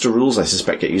the monster rules, I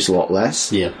suspect get used a lot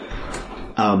less. Yeah.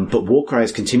 But Warcry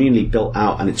is continually built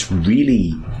out, and it's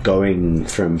really going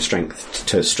from strength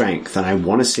to strength, and I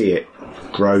want to see it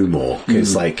grow more,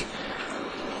 because like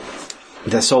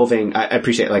they're solving. I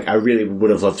appreciate, like, I really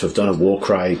would have loved to have done a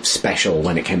Warcry special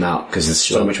when it came out, because there's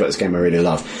so much about this game I really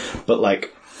love. But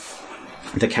like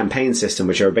the campaign system,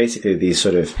 which are basically these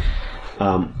sort of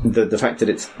the fact that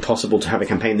it's possible to have a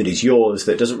campaign that is yours,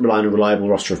 that doesn't rely on a reliable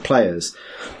roster of players,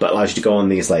 but allows you to go on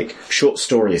these like short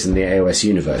stories in the AOS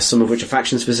universe, some of which are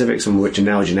faction specific, some of which are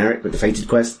now generic with the fated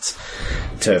quests,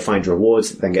 to find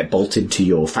rewards that then get bolted to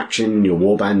your faction, your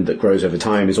warband that grows over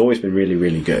time, has always been really,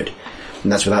 really good.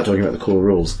 And that's without talking about the core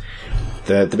rules.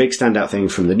 The big standout thing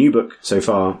from the new book so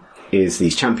far is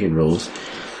these champion rules.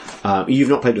 You've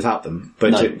not played without them,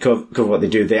 but to cover what they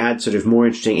do, they add sort of more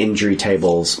interesting injury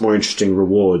tables, more interesting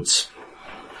rewards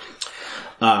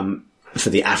for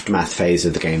the aftermath phase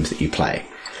of the games that you play.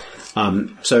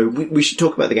 So we should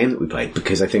talk about the game that we played,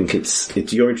 because I think it's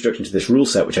your introduction to this rule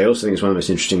set, which I also think is one of the most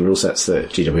interesting rule sets that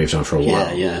GW have done for a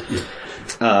while. Yeah.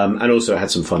 And also it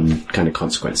had some fun kind of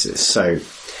consequences. So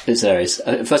It's hilarious.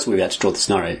 First of all, we had to draw the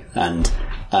scenario, and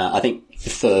I think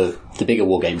for the bigger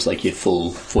war games like your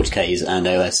full 40Ks and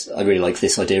OS, I really like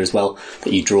this idea as well,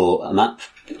 that you draw a map,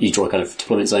 you draw kind of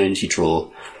deployment zones, you draw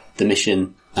the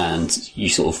mission, and you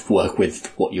sort of work with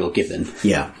what you're given.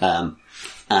 yeah.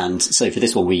 And so for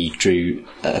this one, we drew,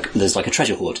 there's like a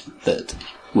treasure hoard that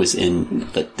was in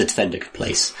the defender could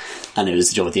place, and it was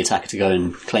the job of the attacker to go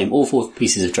and claim all 4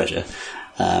 pieces of treasure.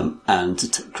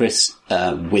 And Chris,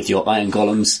 with your iron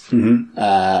golems,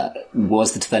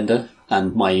 was the defender,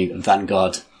 and my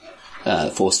vanguard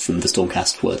force from the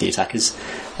Stormcast were the attackers.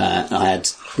 And I had...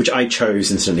 Which I chose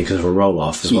instantly because of a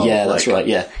roll-off as well. Yeah, that's right,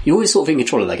 yeah. You're always sort of in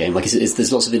control of that game. Like,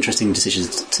 there's lots of interesting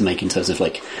decisions to make in terms of,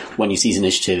 like, when you seize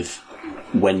initiative,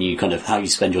 when you kind of, how you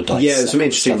spend your dice. Yeah, there's some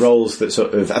interesting roles that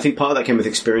sort of, I think part of that came with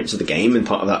experience of the game, and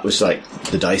part of that was, like,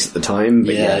 the dice at the time.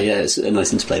 But yeah, it's a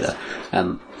nice interplay there.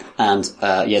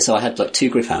 So I had, like,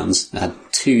 2 Griffhounds, I had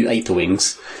 2 Aether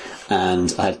Wings,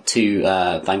 and I had 2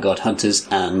 Vanguard Hunters,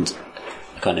 and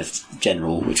a kind of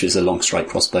general, which was a long strike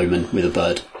crossbowman with a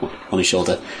bird on his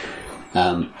shoulder.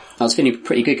 I was feeling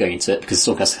pretty good going into it, because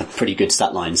Stormcast have pretty good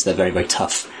stat lines, they're very, very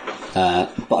tough.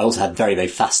 But I also had very, very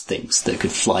fast things that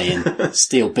could fly in,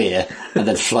 steal beer, and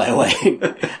then fly away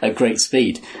at great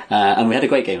speed. And we had a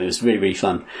great game. It was really, really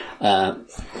fun. I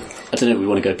don't know if we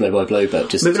want to go blow by blow, but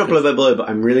just... Maybe not blow by blow, but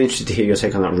I'm really interested to hear your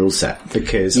take on that rule set,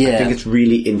 because I think it's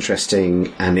really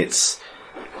interesting, and it's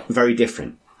very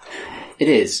different. It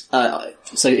is.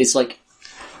 So it's like...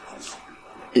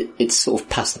 It's sort of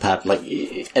past the pad. Like,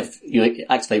 if you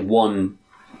activate one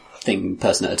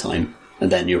person at a time,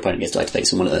 and then your opponent gets to activate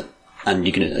someone and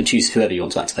you can choose whoever you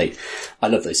want to activate. I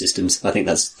love those systems. I think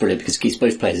that's brilliant because it keeps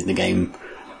both players in the game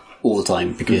all the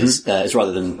time, because it's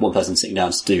rather than one person sitting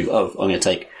down to do, I'm going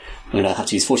to have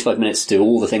to use 45 minutes to do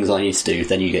all the things I need to do,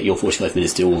 then you get your 45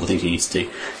 minutes to do all the things you need to do.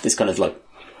 This kind of like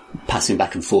passing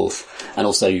back and forth, and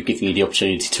also giving you the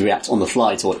opportunity to react on the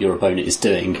fly to what your opponent is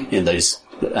doing in those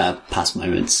past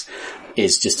moments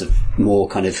is just a more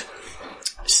kind of,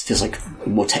 just feels like a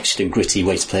more textured and gritty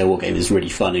way to play a war game. Is really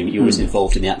fun, and you're always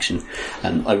involved in the action.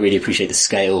 I really appreciate the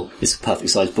scale. It's a perfect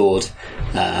sized board.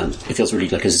 It feels really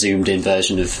like a zoomed in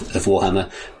version of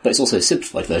Warhammer, but it's also a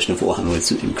simplified version of Warhammer with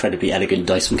some incredibly elegant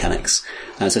dice mechanics.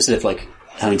 So instead of like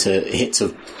having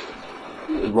to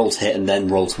roll to hit and then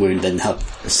roll to wound, then have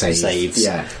saves,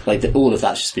 like all of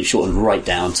that's just been shortened right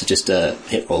down to just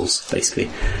hit rolls basically.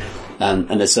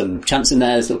 And there's some chance in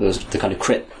there. The kind of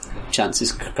crit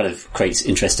chances kind of creates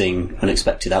interesting,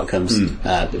 unexpected outcomes,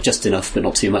 but just enough, but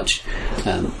not too much.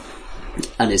 And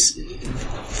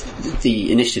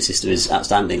the initiative system is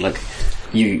outstanding. Like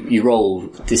you roll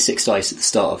this 6 dice at the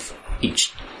start of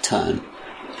each turn,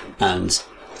 and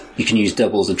you can use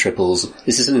doubles and triples.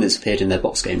 This is something that's appeared in their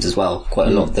box games as well, quite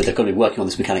a lot. They're going to be working on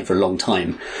this mechanic for a long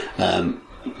time.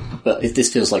 But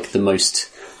this feels like the most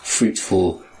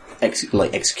fruitful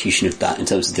execution of that in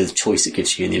terms of the choice it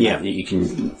gives you and the amount that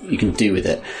you can do with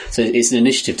it. So it's an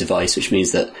initiative device, which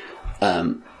means that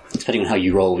depending on how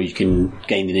you roll, you can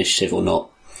gain the initiative or not.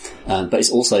 But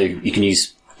it's also, you can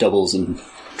use doubles and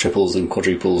triples and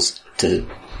quadruples to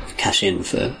cash in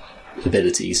for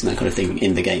abilities and that kind of thing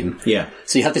in the game. Yeah.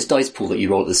 So you have this dice pool that you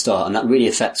roll at the start, and that really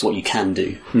affects what you can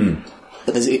do.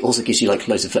 But it also gives you like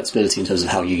loads of flexibility in terms of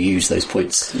how you use those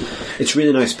points. It's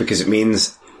really nice because it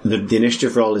means the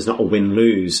initiative roll is not a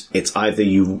win-lose. It's either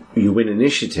you win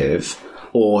initiative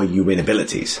or you win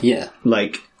abilities. Yeah.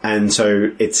 And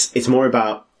so it's more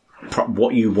about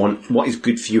what you want, what is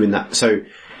good for you in that. So,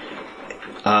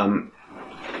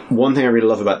 one thing I really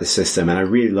love about this system, and I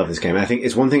really love this game, and I think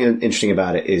it's one thing interesting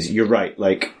about it is, you're right,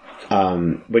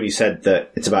 when you said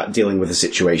that it's about dealing with a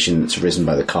situation that's arisen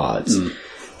by the cards.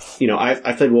 You know,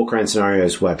 I've played walk around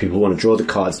scenarios where people want to draw the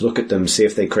cards, look at them, see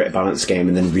if they create a balanced game,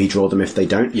 and then redraw them if they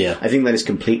don't. Yeah. I think that is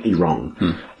completely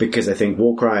wrong. Because I think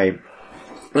Warcry,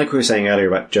 like we were saying earlier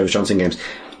about Jervis Johnson games,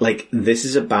 this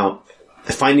is about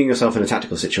finding yourself in a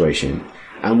tactical situation,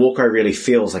 and Warcry really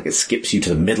feels like it skips you to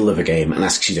the middle of a game and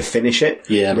asks you to finish it,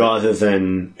 rather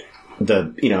than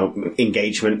the,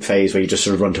 engagement phase where you just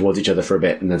sort of run towards each other for a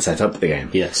bit and then set up the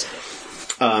game. Yes.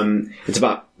 It's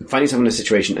about finding yourself in a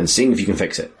situation and seeing if you can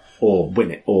fix it, or win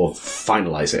it, or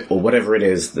finalize it, or whatever it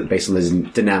is that based on this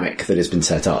dynamic that has been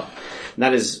set up. And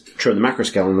that is true on the macro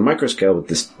scale. On the micro scale, with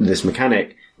this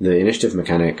mechanic, the initiative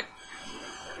mechanic,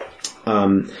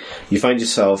 you find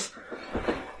yourself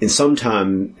in some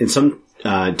turns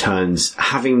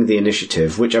having the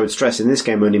initiative, which I would stress in this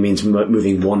game only means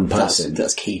moving one person.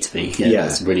 That's key to me. Yeah,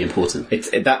 that's really important.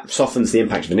 That softens the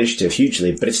impact of initiative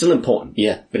hugely, but it's still important.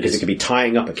 Yeah, because it could be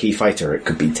tying up a key fighter, it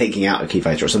could be taking out a key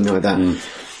fighter, or something like that.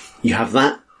 you have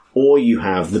that, or you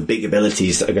have the big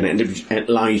abilities that are going to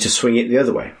allow you to swing it the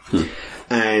other way.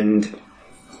 And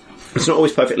it's not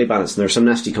always perfectly balanced, and there are some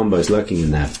nasty combos lurking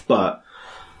in there. But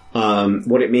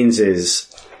what it means is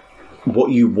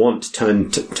what you want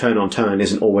turn on turn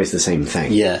isn't always the same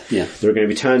thing. Yeah. There are going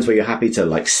to be turns where you're happy to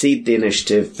like cede the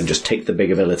initiative and just take the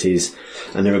big abilities,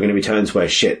 and there are going to be turns where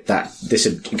because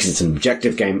it's an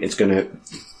objective game, it's going to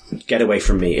get away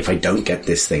from me if I don't get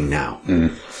this thing now.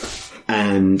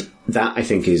 And that, I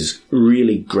think, is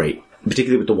really great,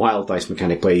 particularly with the wild dice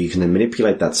mechanic, where you can then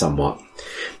manipulate that somewhat,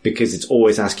 because it's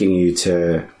always asking you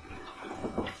to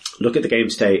look at the game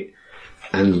state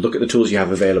and look at the tools you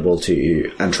have available to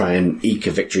you and try and eke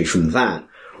a victory from that,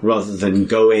 rather than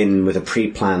go in with a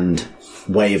pre-planned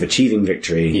way of achieving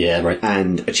victory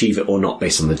and achieve it or not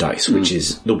based on the dice, which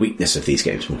is the weakness of these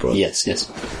games more broadly. Yes.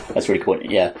 That's really cool.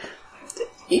 Yeah.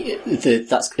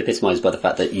 That's epitomised by the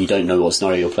fact that you don't know what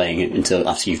scenario you're playing until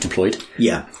after you've deployed.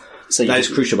 Yeah. So that is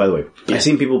crucial, by the way. Yeah. I've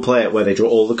seen people play it where they draw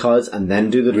all the cards and then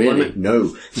do the deployment.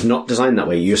 No, it's not designed that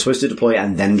way. You're supposed to deploy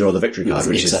and then draw the victory card,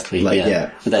 which is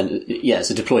And then,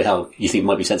 so deploy how you think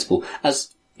might be sensible.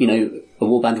 As, you know, a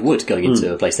warband would going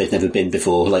into a place they've never been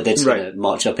before. Like, they're just going to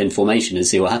march up in formation and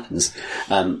see what happens.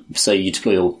 So you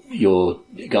deploy your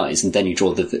guys and then you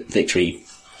draw the victory,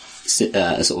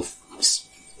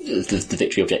 the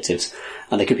victory objectives,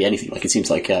 and they could be anything. Like, it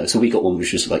seems like so we got one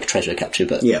which was like treasure capture,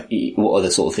 but what other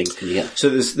sort of things can you get? So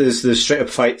there's straight up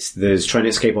fights. There's trying to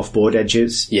escape off board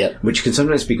edges, which can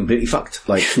sometimes be completely fucked.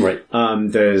 Like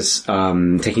there's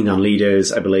taking down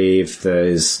leaders, I believe.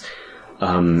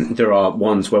 There are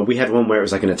ones where we had one where it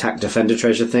was like an attack defender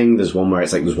treasure thing. There's one where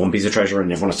it's like there's one piece of treasure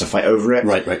and everyone has to fight over it,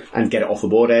 and get it off the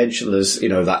board edge. There's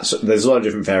there's a lot of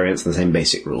different variants and the same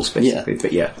basic rules, basically.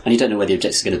 But and you don't know where the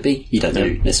objective is going to be. You don't know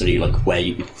necessarily like where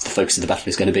the focus of the battle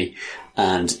is going to be,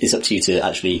 and it's up to you to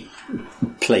actually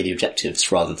play the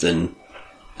objectives rather than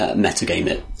metagame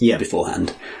it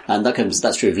beforehand. And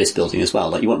that's true of list building as well.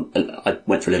 Like, I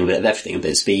went for a little bit of everything, a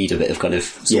bit of speed, a bit of kind of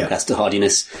Stormcaster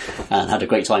hardiness, and had a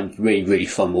great time. Really, really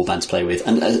fun warband to play with.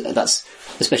 And that's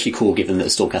especially cool given that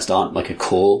Stormcast aren't like a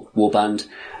core warband.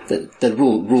 The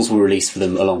rules were released for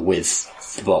them along with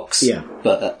the box.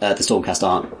 But the Stormcast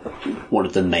aren't one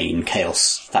of the main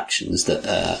chaos factions that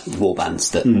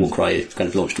warbands that Warcry kind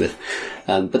of launched with.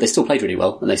 But they still played really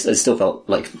well, and they still felt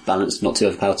like balanced, not too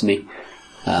overpowered to me.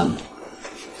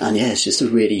 And it's just a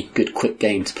really good, quick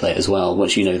game to play as well.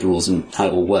 Once you know the rules and how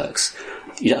it all works,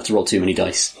 you don't have to roll too many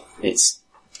dice. It's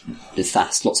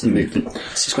fast, lots of movement.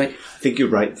 It's just great. I think you're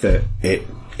right that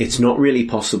it's not really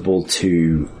possible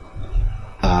to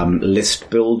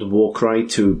list build Warcry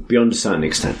to beyond a certain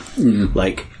extent.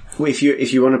 Like, if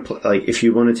you want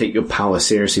to take your power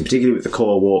seriously, particularly with the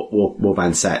core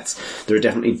warband sets, there are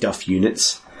definitely duff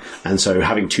units. And so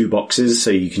having 2 boxes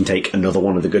so you can take another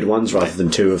one of the good ones rather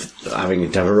than 2 of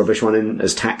having to have a rubbish one in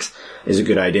as tax is a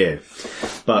good idea.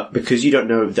 But because you don't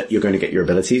know that you're going to get your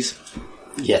abilities,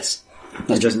 it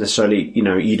doesn't necessarily,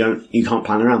 you can't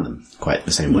plan around them quite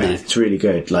the same way. No. It's really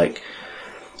good. Like,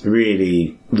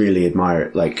 really, really admire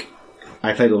it. Like,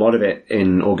 I played a lot of it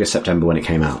in August, September when it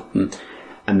came out.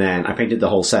 And then I painted the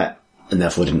whole set and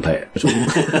therefore didn't play it at all.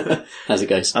 As it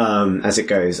goes. But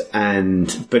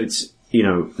it's,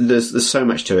 there's so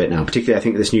much to it now. Particularly, I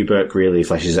think this new book really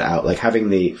fleshes it out. Like having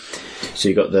so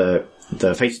you got the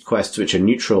fated quests, which are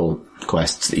neutral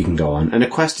quests that you can go on, and a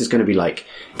quest is going to be like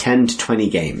 10 to 20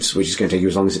 games, which is going to take you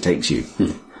as long as it takes you.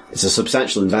 It's a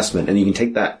substantial investment, and you can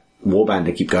take that warband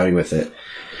and keep going with it.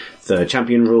 The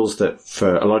champion rules that,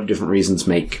 for a lot of different reasons,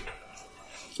 make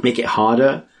it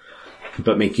harder,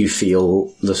 but make you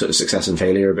feel the sort of success and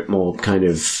failure a bit more kind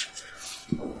of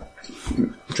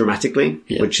dramatically,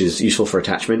 which is useful for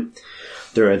attachment.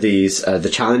 There are these the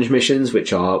challenge missions,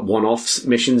 which are one-off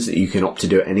missions that you can opt to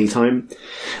do at any time,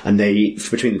 and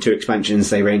between the 2 expansions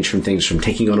they range from things from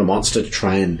taking on a monster to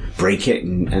try and break it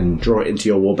and draw it into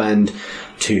your warband,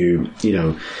 to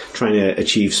trying to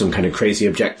achieve some kind of crazy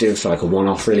objective, like a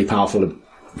one-off really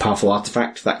powerful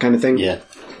artifact, that kind of thing.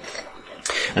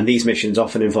 And these missions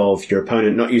often involve your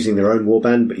opponent not using their own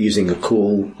warband, but using a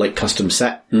cool, like, custom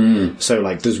set. So,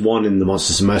 like, there's one in the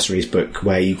Monsters and Mercenaries book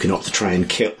where you can opt to try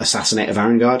and assassinate a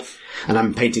Varangard. And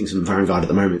I'm painting some Varangard at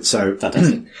the moment, so,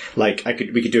 like,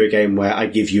 we could do a game where I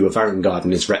give you a Varangard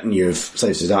and his retinue of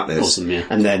Slaves of Darkness. Awesome, yeah.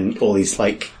 And then all these,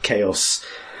 like, chaos,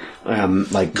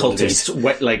 like,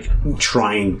 cultists, like,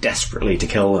 trying desperately to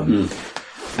kill them.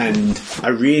 And I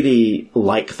really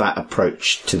like that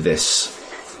approach to this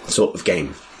sort of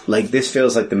game. Like, this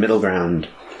feels like the middle ground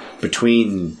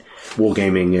between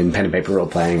wargaming and pen and paper role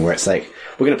playing, where it's like,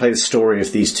 we're going to play the story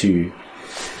of these two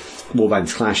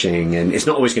warbands clashing, and it's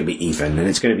not always going to be even, and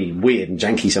it's going to be weird and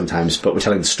janky sometimes, but we're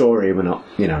telling the story, we're not,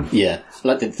 Yeah. I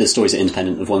like the stories are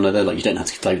independent of one another, like you don't have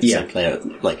to play with the same player.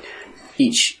 Like,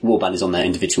 each warband is on their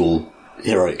individual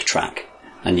heroic track,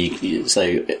 and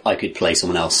so I could play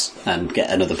someone else and get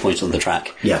another point on the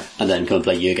track, and then come and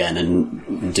play you again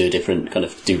and do a different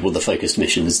do all the focused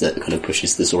missions that kind of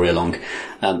pushes the story along.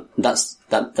 That's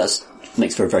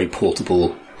makes for a very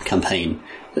portable campaign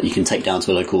that you can take down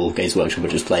to a local Games Workshop and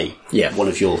just play one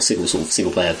of your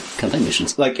single player campaign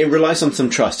missions. Like, it relies on some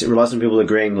trust. It relies on people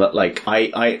agreeing that, like,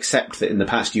 I accept that in the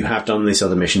past you have done these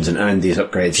other missions and earned these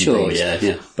upgrades and things.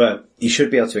 Yeah. But you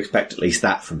should be able to expect at least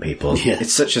that from people. Yeah.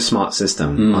 It's such a smart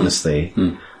system, honestly.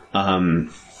 With that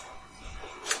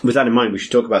in mind, we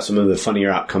should talk about some of the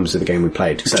funnier outcomes of the game we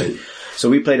played. So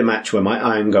we played a match where my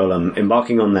Iron Golem,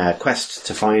 embarking on their quest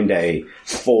to find a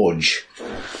forge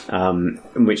in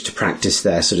which to practice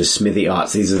their sort of smithy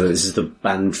arts. This is the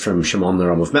band from Shimon the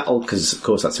Realm of Metal, because of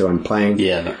course that's who I'm playing.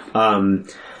 Yeah.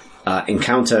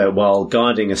 Encounter while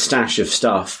guarding a stash of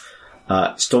stuff,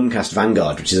 Stormcast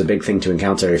Vanguard, which is a big thing to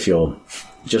encounter if you're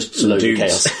just some load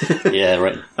dudes. of chaos. Yeah,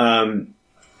 right.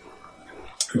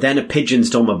 Then a pigeon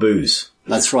stole my booze.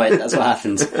 That's right. That's what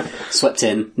happened. Swept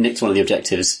in, nicked one of the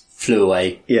objectives, flew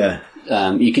away. Yeah.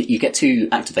 You get 2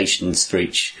 activations for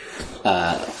each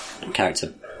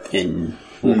character in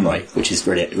Warcry, which is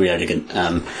really, really elegant.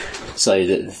 So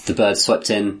the bird swept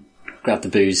in, grabbed the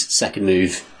booze, second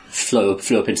move, flew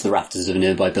up into the rafters of a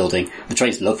nearby building. The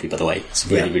train's lovely, by the way. It's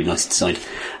really, really nice designed.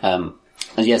 And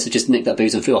so just nicked that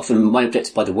booze and flew off. And my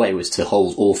objective, by the way, was to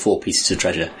hold all 4 pieces of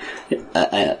treasure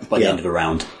by the end of a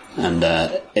round. And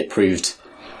it proved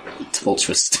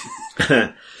tumultuous.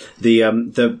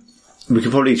 We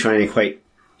could probably try and equate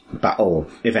battle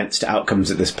events to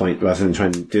outcomes at this point, rather than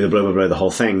trying to do the blow the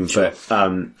whole thing. But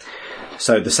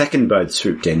so the second bird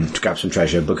swooped in to grab some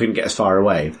treasure, but couldn't get as far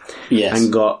away. Yes.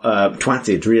 And got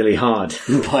twatted really hard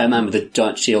by a man with a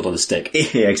giant shield on a stick.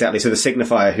 Yeah, exactly. So the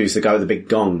signifier, who's the guy with the big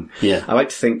gong, I like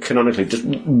to think canonically just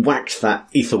whacked that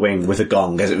ether wing with a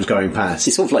gong as it was going past.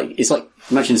 It's sort of like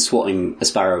imagine swatting a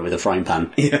sparrow with a frying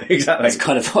pan. Yeah, exactly. That's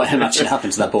kind of what I imagine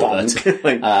happened to that poor bird.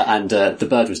 And the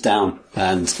bird was down,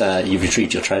 and you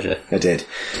retrieved your treasure. I did.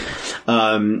 We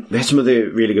had some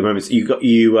other really good moments.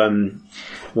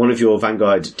 One of your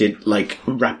Vanguard did, like,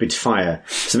 rapid fire.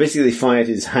 So basically they fired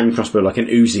his hand crossbow like an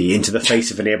Uzi into the face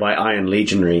of a nearby Iron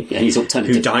Legionary, he sort of turned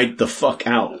who died the fuck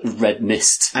out. Red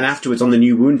mist. And afterwards, on the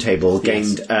new wound table,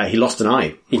 he lost an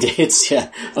eye. He did, yeah,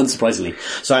 unsurprisingly.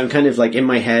 So I'm kind of, like, in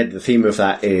my head, the theme of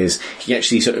that is, he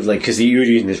actually sort of, like, because you were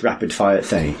using this rapid fire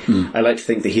thing, I like to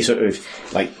think that he sort of,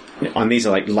 like, and these are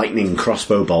like lightning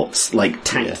crossbow bolts, like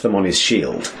tanked them on his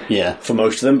shield. Yeah. For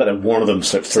most of them, but then one of them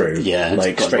slipped through. Yeah.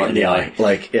 Like straight in the eye.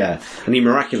 Like, yeah. And he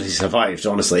miraculously survived,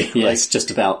 honestly. Yeah, like, it's just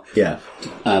about. Yeah.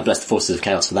 Bless the forces of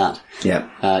chaos for that. Yeah.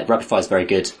 Rapid fire's very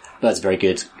good. Bird's very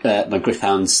good. My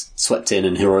Griffhounds swept in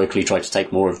and heroically tried to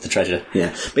take more of the treasure.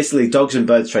 Yeah. Basically, dogs and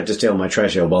birds tried to steal my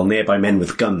treasure while nearby men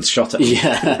with guns shot at me.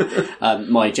 Yeah.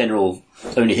 My general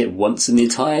only hit once in the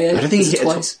entire. I don't think he hit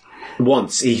twice.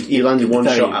 Once. He landed one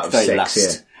shot out of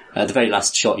 6, the very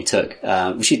last shot he took,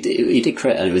 which he did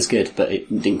crit and it was good, but it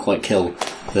didn't quite kill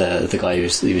the guy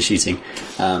he was shooting.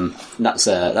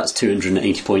 That's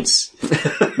 280 points.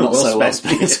 Not so well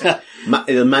spent.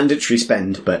 A mandatory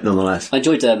spend, but nonetheless. I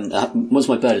enjoyed, once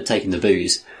my bird had taken the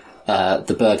booze,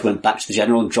 the bird went back to the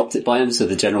general and dropped it by him so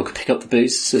the general could pick up the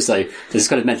booze. So there's this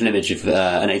kind of mental image of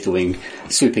an Aetherwing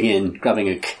swooping in, grabbing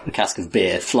a cask of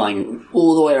beer, flying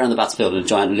all the way around the battlefield in a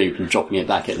giant loop and dropping it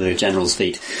back at the general's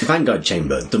feet. Vanguard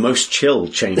chamber, the most chill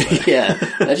chamber. Yeah,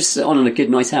 they're just on a good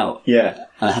night out. Yeah.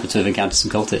 And I happen to have encountered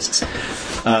some cultists.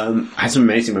 I had some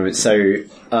amazing moments. So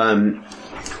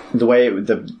the way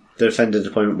the defender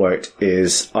deployment worked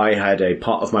is I had a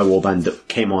part of my warband that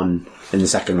came on in the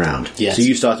second round. Yes. So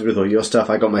you started with all your stuff,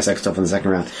 I got my second stuff in the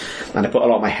second round, and I put a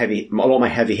lot of my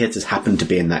heavy hitters happened to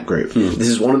be in that group. This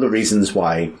is one of the reasons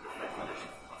why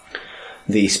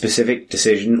the specific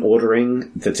decision ordering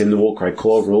that's in the Warcry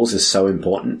core rules is so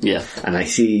important. Yeah. And I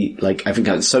see, like, I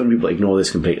think so many people ignore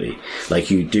this completely. Like,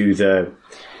 you do the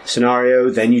scenario,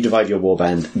 then you divide your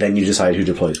warband, then you decide who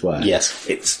deploys where. Yes.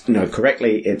 It's,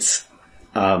 correctly, it's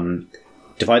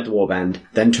divide the warband,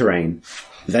 then terrain,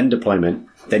 then deployment,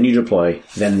 then you deploy,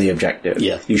 then the objective.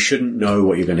 Yeah. You shouldn't know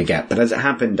what you're going to get. But as it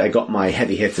happened, I got my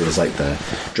heavy hitters, like the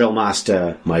Drill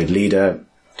Master, my leader,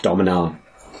 Dominar,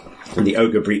 and the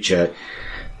Ogre Breacher,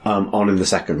 on in the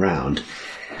second round.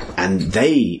 And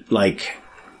they, like,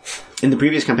 in the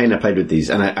previous campaign I played with these,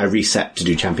 and I reset to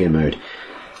do champion mode,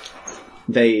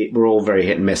 they were all very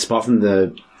hit and miss, apart from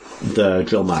the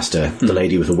Drill Master, the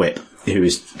lady with a whip, who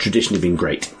has traditionally been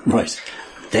great. Right.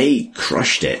 They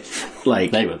crushed it.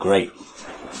 Like, They were great.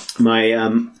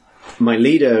 my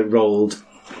leader rolled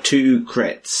 2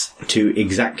 crits to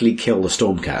exactly kill the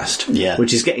Stormcast. Yeah.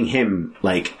 Which is getting him,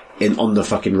 like, on the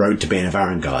fucking road to being a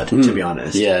Varangard, to be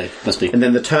honest. Yeah, must be. And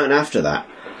then the turn after that,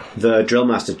 the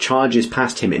Drillmaster charges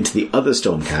past him into the other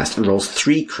Stormcast and rolls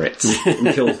 3 crits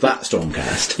and kills that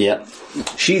Stormcast. Yeah.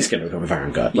 She's going to become a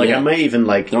Varangard. Like, Yeah. I may even,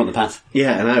 like... They're on the path.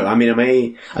 Yeah, I know. I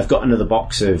mean, I've got another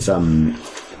box of Iron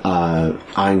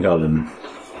Golem,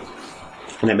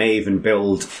 and I may even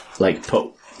build, like,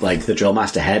 put, like, the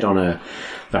Drillmaster head on a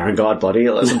Varangard body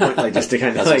at some point, like, just to kind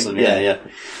of, That's like... awesome. Yeah.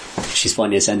 She's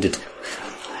finally ascended.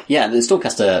 Yeah, and the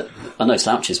Stormcaster are no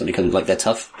slouches when it comes, like, they're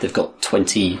tough. They've got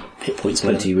 20 hit points.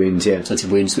 20 wounds, yeah. 20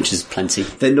 wounds, which is plenty.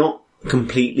 They're not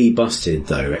completely busted,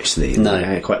 though, actually. No.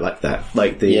 I quite like that.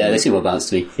 Like, the... Yeah, they seem well balanced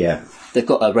to me. Yeah. They've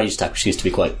got a ranged attack, which seems to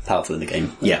be quite powerful in the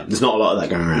game. Yeah, there's not a lot of that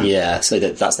going around. Yeah, so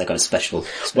that's their kind of special.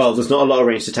 Well, there's not a lot of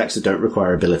ranged attacks that don't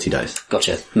require ability dice.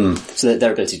 Gotcha. So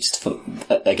their ability just to,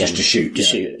 again, Just to shoot, yeah.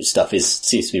 shoot stuff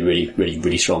seems to be really, really,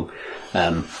 really strong.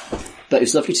 But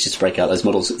it's lovely to just break out those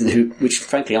models which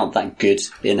frankly aren't that good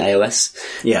in AOS.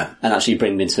 Yeah. And actually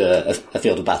bring them into a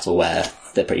field of battle where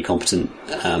they're pretty competent.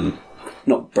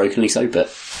 Not brokenly so, but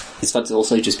it's fun to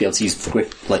also just be able to use the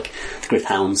Griff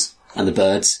Hounds and the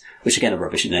birds, which again are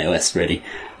rubbish in AOS really,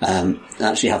 and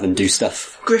actually have them do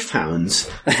stuff. Griffhounds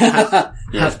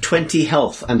have 20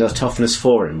 health and are toughness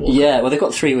 4 in Warcraft. Yeah, well they've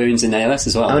got 3 wounds in AOS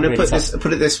as well. I'm going to Really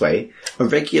put it this way. A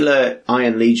regular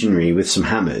Iron Legionary with some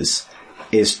hammers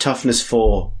is toughness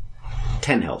 4,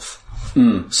 10 health.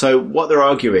 So what they're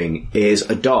arguing is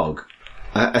a dog,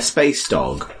 a space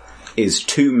dog, is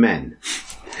 2 men.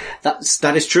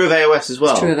 That is true of AOS as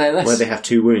well. It's true of AOS. Where they have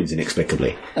 2 wounds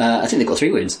inexplicably. I think they've got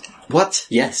 3 wounds. What?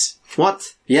 Yes.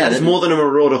 What? Yeah, That's more than a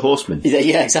Marauder Horseman.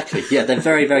 Yeah, exactly. Yeah, they're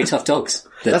very, very tough dogs.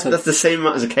 That's the same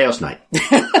amount as a Chaos Knight.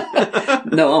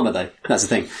 No armour though. That's the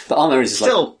thing. But armour is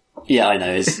Still. like... Yeah, I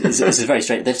know. It's very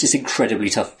strange. They're just incredibly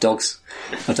tough dogs.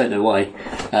 I don't know why.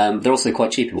 They're also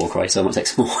quite cheap in Warcry, so I might take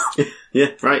some more. Yeah,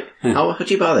 right. How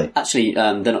cheap are they? Actually,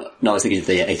 they're not... No, I was thinking of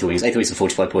the Aether Wings. Aether Wings are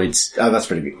 45 points. Oh, that's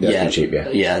pretty good. That's pretty cheap, yeah.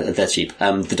 Yeah, they're cheap.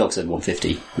 The dogs are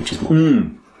 150, which is more.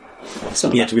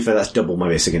 Yeah, to be fair, that's double my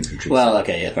basic infantry. Well,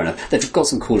 okay, yeah, fair enough. They've got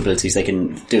some cool abilities. They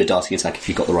can do a darting attack if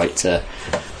you've got the right...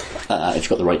 if you've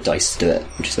got the right dice to do it,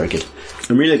 which is very good.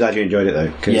 I'm really glad you enjoyed it, though.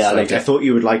 Cause, Yeah, I liked it. I thought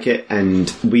you would like it, and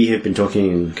we have been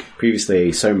talking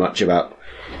previously so much about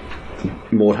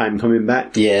Mordheim coming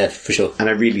back. Yeah, for sure. And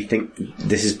I really think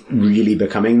this is really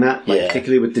becoming that. Like, Yeah.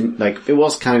 particularly with it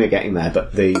was kind of getting there,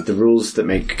 but the rules that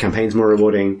make campaigns more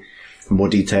rewarding, more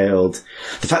detailed.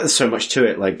 The fact there's so much to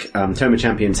it, like, Tome of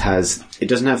Champions it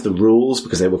doesn't have the rules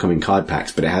because they will come in card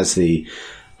packs, but it has the,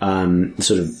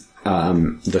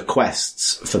 the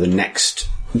quests for the next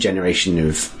generation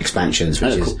of expansions,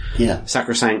 which cool. Yeah.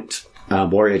 Sacrosanct,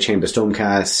 Warrior Chamber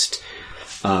Stormcast,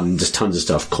 just tons of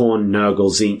stuff. Khorne,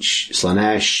 Nurgle, Tzeentch,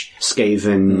 Slaanesh,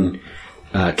 Skaven,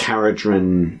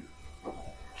 Caradhran,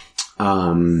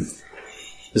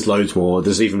 there's loads more.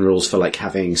 There's even rules for like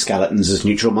having skeletons as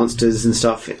neutral monsters and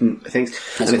stuff and things.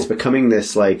 That's It's cool. becoming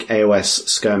this like AOS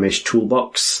skirmish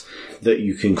toolbox that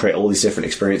you can create all these different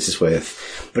experiences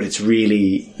with. But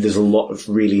there's a lot of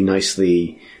really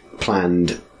nicely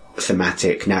planned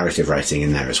thematic narrative writing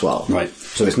in there as well. Right.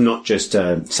 So it's not just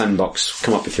a sandbox,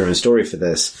 come up with your own story for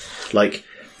this. Like,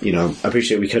 I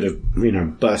appreciate we could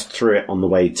have, burst through it on the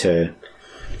way to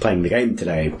playing the game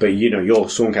today, but your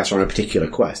Stormcast are on a particular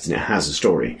quest and it has a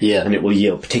story. Yeah. And it will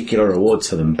yield particular rewards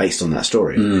for them based on that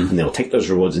story. And they'll take those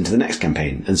rewards into the next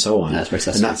campaign and so on. That's very and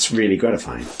satisfying. that's really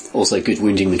gratifying. Also, good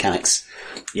wounding mechanics.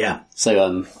 Yeah.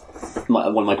 So, one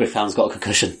of my Griffhounds got a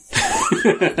concussion.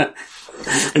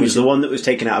 It was the one that was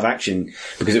taken out of action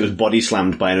because it was body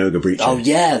slammed by an Ogre Breacher. Oh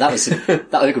yeah,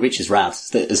 that Ogre Breacher's rad.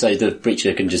 So the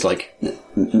Breacher can just like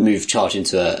move charge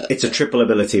into a... It's a triple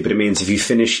ability, but it means if you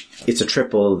finish, it's a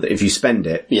triple if you spend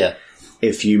it. Yeah.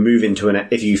 If you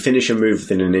if you finish a move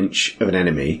within an inch of an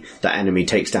enemy, that enemy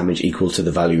takes damage equal to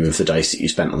the value of the dice that you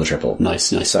spent on the triple. Nice.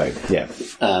 So, yeah.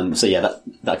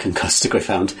 That concussed the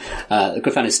Griffhound. The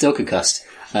Griffhound is still concussed.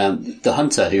 The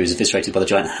Hunter, who was eviscerated by the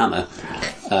giant hammer,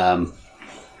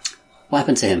 what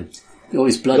happened to him? All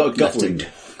his blood Got a gut left him. wound.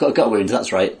 Got a gut wound,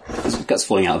 that's right. His gut's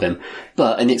falling out of him.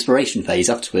 But in the exploration phase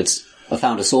afterwards, I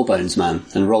found a Sawbones man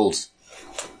and rolled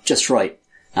just right.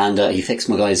 And he fixed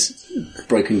my guy's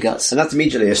broken guts. And that's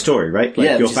immediately a story, right? Like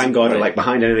Yeah, your which is Vanguard are great. like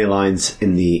behind enemy lines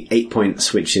in the 8-point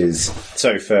switches.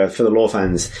 So for the lore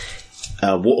fans,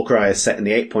 Warcry is set in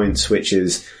the 8-point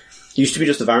switches. Used to be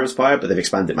just a Varan Spire, but they've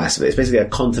expanded it massively. It's basically a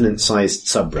continent-sized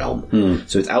sub-realm.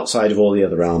 So it's outside of all the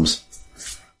other realms.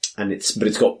 and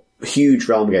it's got huge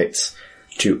realm gates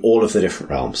to all of the different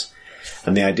realms.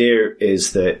 And the idea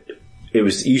is that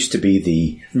it used to be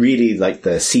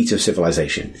the seat of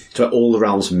civilization. It's where all the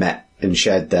realms met and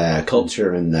shared their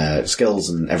culture and their skills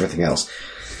and everything else.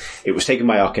 It was taken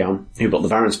by Archaon, who built the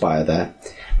Varanspire there.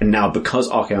 And now, because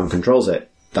Archaon controls it,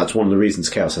 that's one of the reasons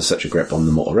Chaos has such a grip on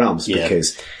the mortal realms,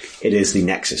 because it is the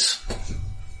nexus.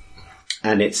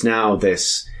 And it's now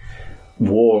this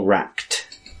war-racked,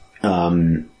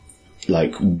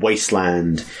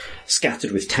 wasteland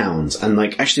scattered with towns. And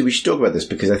actually we should talk about this,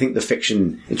 because I think the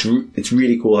fiction, it's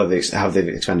really cool how they've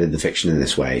expanded the fiction in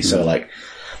this way. So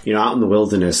out in the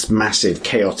wilderness, massive,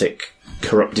 chaotic,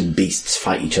 corrupted beasts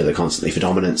fight each other constantly for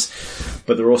dominance.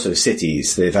 But there are also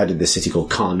cities. They've added this city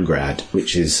called Karngrad,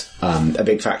 which is a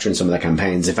big factor in some of their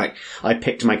campaigns. In fact, I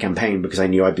picked my campaign because I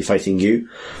knew I'd be fighting you.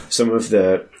 Some of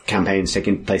the campaigns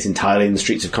taking place entirely in the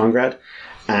streets of Karngrad.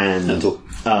 And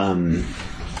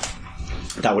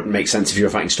that wouldn't make sense if you were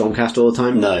fighting Stormcast all the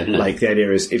time. No. The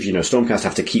idea is, if Stormcast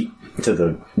have to keep to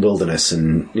the wilderness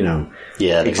and, live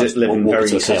in very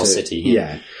chaos city.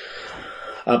 Yeah.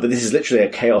 But this is literally a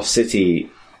chaos city,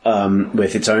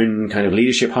 with its own kind of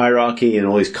leadership hierarchy and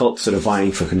all these cults sort of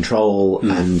vying for control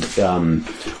and,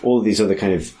 all of these other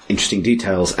kind of interesting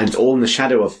details. And it's all in the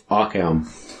shadow of Archaon.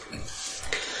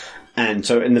 And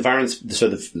so in the for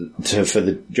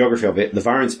the geography of it, the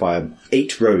Varanspire,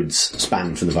 8 roads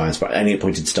span from the Varanspire, any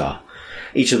appointed star.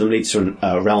 Each of them leads to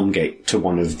a realm gate to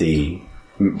one of the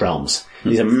realms.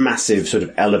 These are massive sort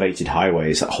of elevated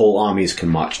highways that whole armies can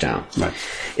march down. Right.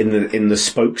 In the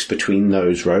spokes between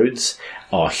those roads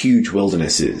are huge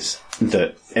wildernesses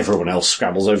that everyone else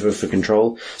scrabbles over for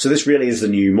control. So this really is the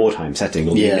new Mordheim setting,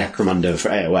 or the Necromunda for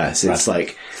AOS. It's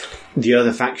like the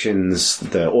other factions,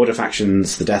 the Order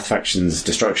factions, the Death factions,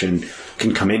 Destruction,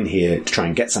 can come in here to try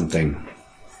and get something.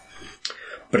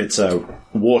 But it's a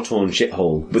war-torn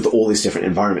shithole with all these different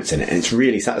environments in it, and it's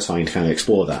really satisfying to kind of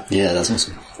explore that. Yeah, that's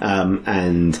awesome.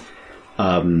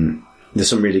 There's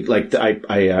some really,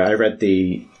 I read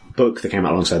the book that came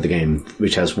out alongside the game,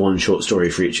 which has one short story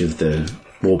for each of the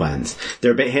warbands.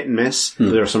 They're a bit hit and miss,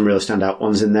 but there are some real standout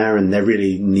ones in there, and they're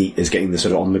really neat as getting the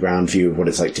sort of on-the-ground view of what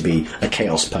it's like to be a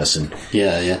chaos person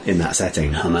in that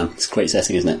setting. Oh man, it's a great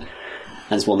setting, isn't it?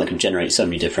 And it's one that can generate so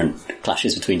many different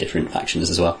clashes between different factions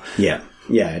as well. Yeah,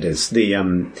 it is.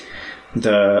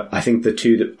 I think the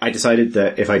two that I decided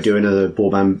that if I do another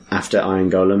warband after Iron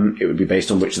Golem, it would be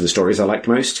based on which of the stories I liked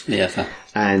most. Yeah, fair.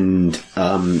 And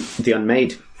the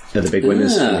Unmade are the big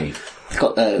winners for me.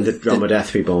 Got, the Realm of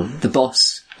Death people. The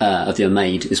boss of the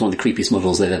Unmade is one of the creepiest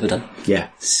models they've ever done. Yeah.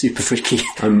 Super freaky.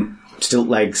 Stilt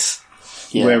legs,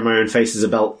 wearing my own face as a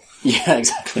belt. Yeah,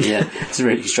 exactly, yeah. It's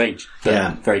really strange,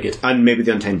 but very good. And maybe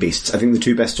the Untamed Beasts. I think the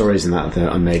two best stories in that are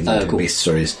the Unmade and Untamed Beast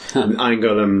stories. Iron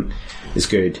Golem is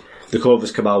good. The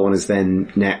Corvus Cabal one is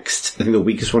then next. I think the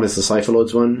weakest one is the Cypher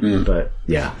Lords one, but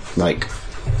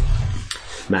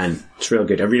man, it's real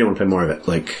good. I really want to play more of it.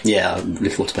 Yeah, I'm looking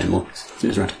forward to playing more. It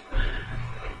was rad.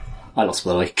 I lost,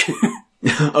 by the way.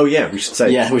 Oh yeah, we should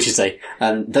say. Yeah, we should say.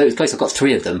 Those guys, I've got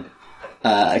 3 of them.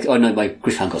 I know my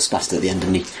Griffin got splattered at the end,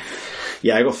 didn't he?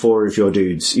 Yeah, I got 4 of your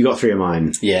dudes. You got 3 of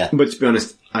mine. Yeah. But to be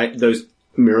honest, those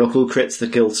miracle crits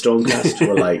that killed Stormcast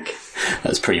were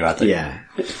That's pretty rad, though. Yeah.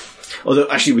 Although,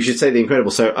 actually, we should say the incredible.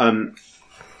 So,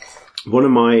 one of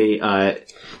my,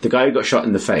 the guy who got shot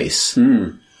in the face,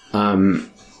 no,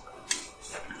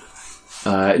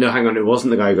 hang on, it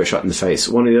wasn't the guy who got shot in the face.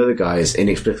 One of the other guys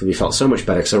inexplicably felt so much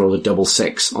better because I rolled a double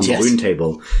 6 on the wound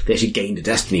table. They actually gained a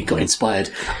destiny point. Got inspired.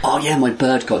 Oh yeah, my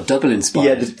bird got double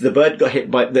inspired. Yeah, the bird got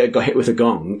hit with a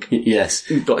gong. Yes.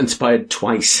 Got inspired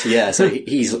twice. Yeah, so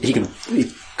he can a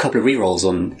couple of rerolls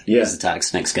on his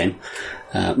attacks next game.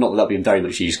 Not that that'll be very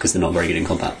much used because they're not very good in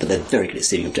combat, but they're very good at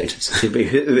stealing objectives. He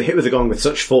hit with a gong with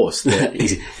such force that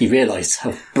he realised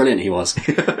how brilliant he was.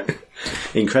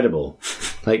 Incredible.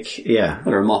 What a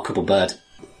remarkable bird.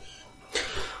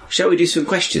 Shall we do some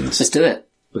questions? Let's do it.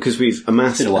 Because we've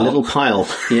amassed a little pile.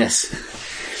 Yes.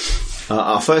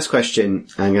 Our first question,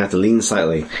 I'm going to have to lean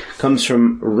slightly, comes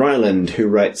from Ryland, who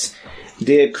writes,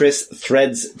 Dear Chris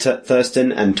Threads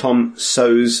Thurston and Tom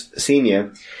Sows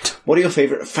Sr., what are your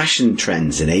favourite fashion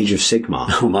trends in Age of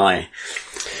Sigmar? Oh my.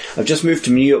 I've just moved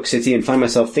to New York City and find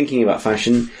myself thinking about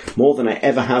fashion more than I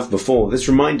ever have before. This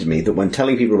reminded me that when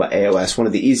telling people about AOS, one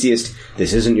of the easiest,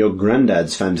 this isn't your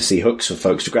granddad's fantasy hooks for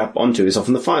folks to grab onto is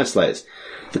often the Fire Slayers.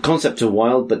 The concepts are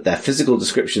wild, but they're physical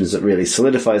descriptions that really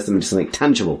solidifies them into something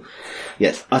tangible,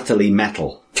 yet utterly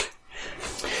metal.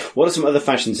 What are some other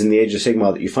fashions in the Age of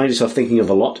Sigmar that you find yourself thinking of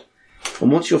a lot? And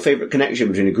what's your favourite connection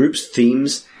between a group's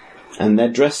themes and their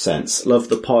dress sense? Love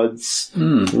the pods.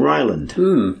 Ryland.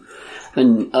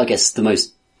 And I guess the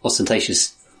most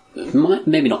ostentatious,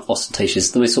 maybe not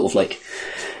ostentatious, the most sort of like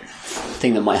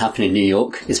thing that might happen in New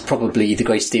York is probably the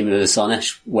Greatest Demon of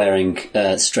Sarnesh wearing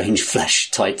strange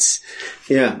flesh tights.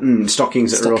 Yeah,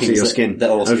 stockings that are also your skin. That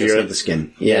are also over your your other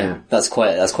skin. Yeah. That's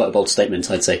quite a bold statement,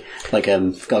 I'd say. Like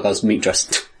Gargoyle's meat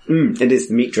dress. It is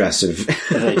the meat dress of...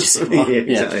 yeah,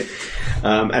 exactly.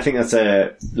 I think that's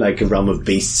a realm of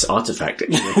beasts artifact,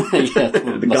 actually.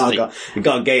 The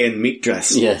Gargaean meat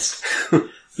dress. Yes.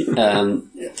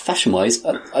 Fashion-wise,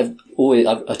 I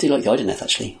do like the Idoneth,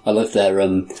 actually. I love their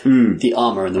the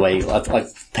armour and the way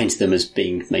I've painted them as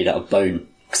being made out of bone,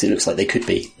 because it looks like they could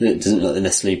be. It doesn't look like they've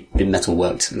necessarily been metal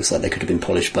worked. It looks like they could have been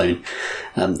polished bone.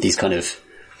 These kind of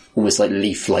almost like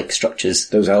leaf-like structures.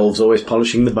 Those elves always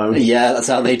polishing the bone. Yeah, that's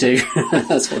how they do.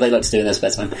 That's what they like to do in their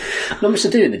spare time. Not much to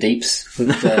do in the deeps.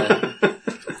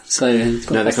 So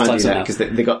no, they can't do that because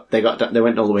they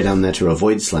went all the way down there to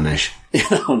avoid Slaanesh.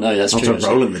 Oh no, that's true. Not to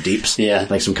roll in the deeps. Yeah,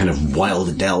 like some kind of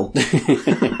wild dell.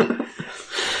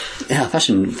 Yeah,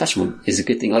 fashion is a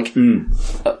good thing. Like,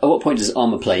 at what point does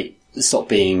armor plate stop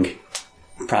being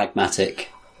pragmatic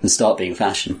and start being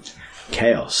fashion?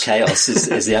 Chaos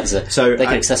is the answer. So they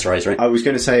can accessorize, right? I was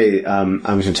going to say, I was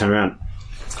going to turn around.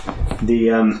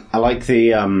 I like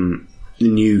the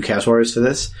new Chaos Warriors for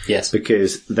this. Yes.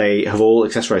 Because they have all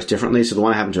accessorized differently. So the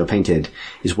one I happen to have painted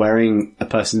is wearing a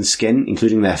person's skin,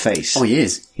 including their face. Oh, he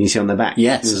is. Can you see on their back?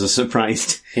 Yes. There's a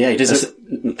surprised. Yeah, he does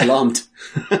look alarmed.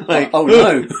 Oh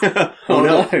no. Oh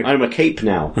no. I'm a cape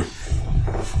now. I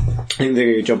think they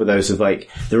do a good job of those of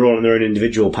they're all on their own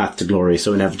individual path to glory,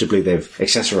 so inevitably they've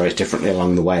accessorized differently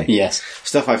along the way. Yes.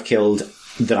 Stuff I've killed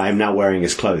that I'm now wearing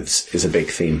as clothes is a big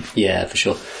theme. Yeah, for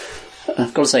sure.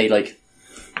 I've got to say,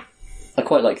 I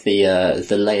quite like the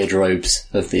layered robes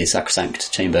of the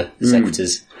Sacrosanct Chamber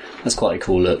Secretors. That's quite a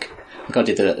cool look. I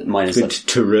did mine as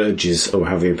Tururges, or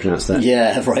however you pronounce that.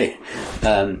 Yeah, right.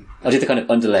 I did the kind of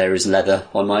underlayer as leather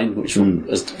on mine, which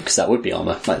because that would be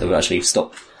armour, that would actually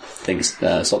stop things,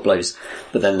 stop blows.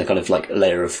 But then the kind of a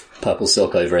layer of purple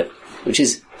silk over it, which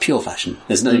is pure fashion.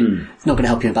 There's no, it's not going to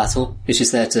help you in battle. It's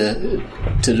just there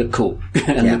to look cool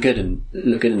and look good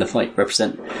in the fight.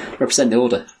 Represent the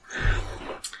order.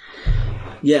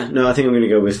 Yeah, no, I think I'm going to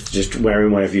go with just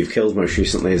wearing whatever you've killed most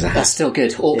recently as a hat. That's still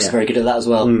good. Orcs are very good at that as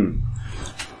well.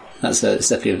 It's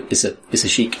definitely it's a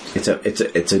chic.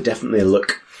 It's definitely a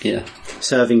look. Yeah,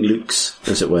 serving looks,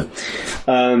 as it were.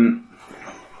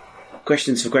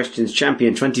 Questions for questions.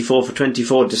 Champion 24 for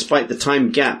 24, despite the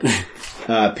time gap.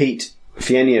 Pete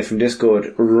Fienia from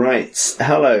Discord writes,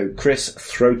 "Hello, Chris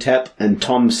Throtep and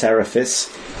Tom Seraphis.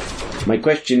 My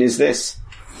question is this: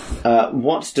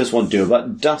 what does one do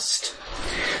about dust?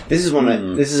 This is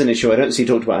this is an issue I don't see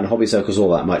talked about in hobby circles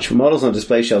all that much. Models on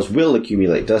display shelves will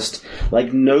accumulate dust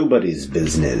like nobody's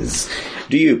business.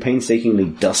 Do you painstakingly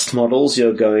dust models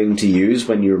you're going to use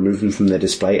when you remove them from their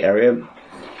display area?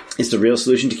 Is the real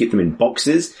solution to keep them in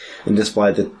boxes and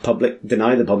deny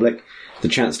the public the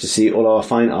chance to see all our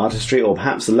fine artistry, or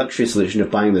perhaps the luxury solution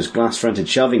of buying those glass-fronted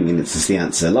shelving units is the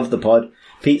answer? Love the pod.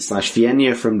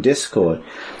 Pete/Fienia from Discord."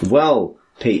 Well,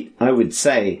 Pete, I would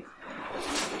say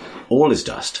all is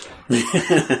dust. As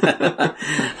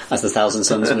the Thousand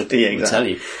Sons would tell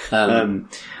you.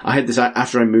 I had this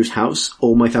after I moved house.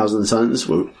 All my Thousand Sons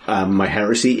were my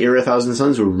Heresy era Thousand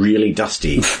Sons were really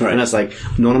dusty, right. And that's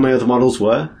none of my other models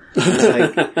were.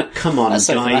 It's come on, that's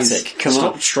guys, so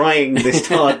stop trying this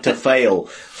hard to fail.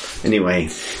 Anyway,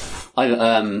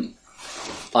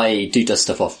 I do dust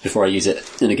stuff off before I use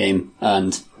it in a game,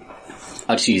 and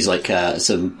I just use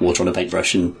some water on a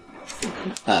paintbrush and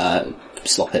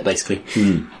slop it, basically.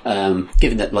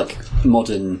 Given that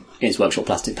modern Games Workshop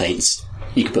plastic paints,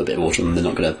 you can put a bit of water on them, they're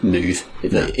not going to move.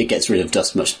 It gets rid of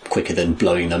dust much quicker than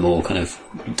blowing them or kind of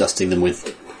dusting them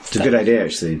with... It's a good idea,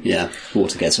 actually. Yeah,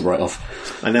 water gets it right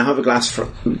off. I now have a glass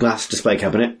display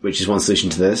cabinet, which is one solution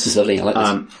to this. It's lovely, I like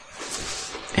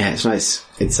this. Yeah, it's nice.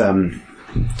 It's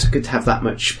good to have that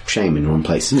much shame in one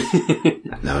place.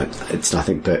 No, it's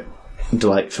nothing but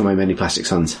delight for my many plastic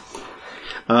sons.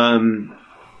 But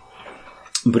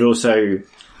also,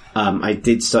 I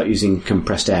did start using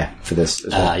compressed air for this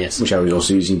as well, yes. Which I was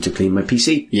also using to clean my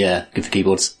PC. Yeah, good for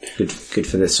keyboards. Good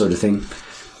for this sort of thing.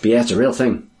 But yeah, it's a real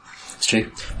thing. It's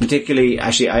true. Particularly,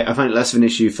 actually, I find it less of an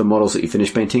issue for models that you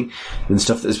finish painting than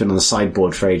stuff that's been on the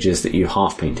sideboard for ages that you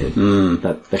half painted.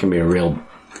 That can be a real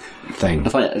thing. I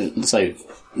find it, so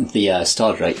the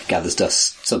Stardrake gathers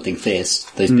dust something fierce.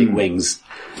 Those big wings,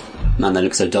 man, they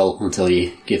look so dull until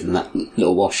you give them that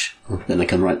little wash. Then they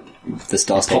come right. The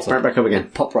star pop right back up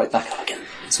again. Pop right back up again.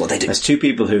 That's what they do. As two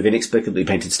people who've inexplicably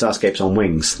painted starscapes on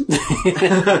wings.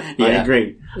 I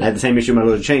agree. I had the same issue with my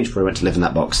Lord of Change before I went to live in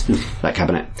that box, that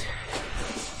cabinet.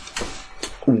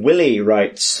 Willie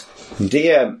writes,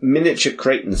 Dear Miniature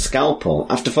Crate and Scalpel,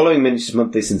 after following Miniatures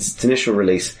Monthly since its initial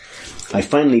release, I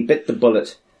finally bit the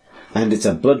bullet, and it's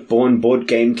a Bloodborne board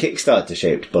game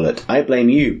Kickstarter-shaped bullet. I blame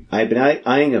you. I've been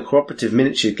eyeing a cooperative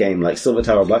miniature game like Silver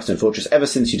Tower or Blackstone Fortress ever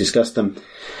since you discussed them,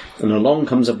 and along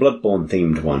comes a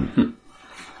Bloodborne-themed one.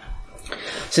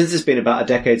 Since it's been about a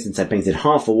decade since I painted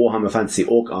half a Warhammer Fantasy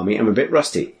Orc army, I'm a bit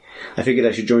rusty. I figured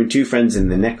I should join two friends in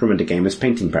the Necromunda Gamers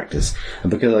painting practice, and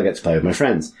because I get to play with my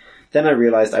friends. Then I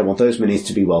realised I want those minis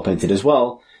to be well painted as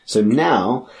well, so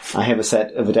now I have a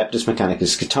set of Adeptus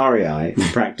Mechanicus Scutarii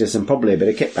for practice and probably a bit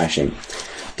of kit bashing.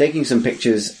 Taking some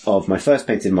pictures of my first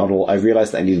painted model, I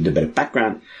realised that I needed a bit of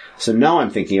background, so now I'm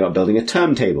thinking about building a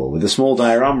turntable with a small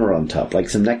diorama on top, like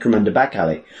some Necromunda back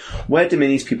alley. Where do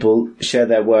minis people share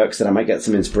their works that I might get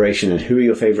some inspiration, and who are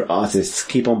your favourite artists?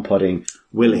 Keep on podding.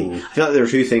 Willie. I feel like there are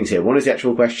two things here. One is the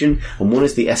actual question, and one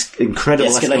is the incredible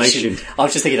escalation. I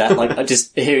was just thinking that, like,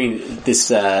 just hearing this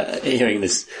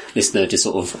listener just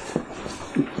sort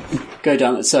of go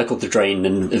down, circle the drain,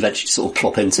 and eventually sort of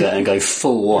plop into it and go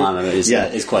full Warhammer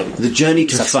is quite the journey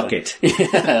to satisfying. fuck it.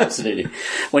 Yeah, absolutely.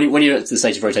 When you're at the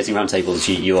stage of rotating round tables,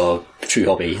 you are a true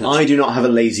hobby. I do not have a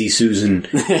Lazy Susan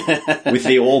with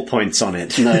the all points on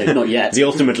it. No, not yet. The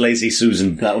ultimate Lazy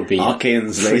Susan. That would be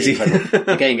Archane's Lazy.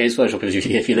 Again, Games Workshop,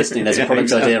 if you're listening, there's a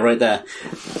product idea right there.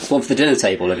 It's one for the dinner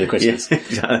table over Christmas. Yeah,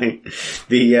 exactly.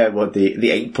 The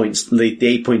 8 points, the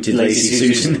 8-pointed Lazy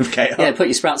Susan of Chaos. Yeah, put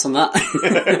your sprouts on that.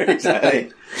 Exactly.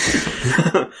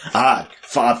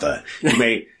 Father,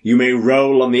 you may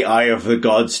roll on the eye of the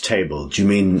gods table. Do you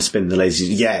mean spin the lazy?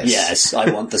 Yes. Yes,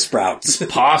 I want the sprouts.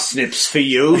 Parsnips for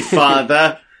you,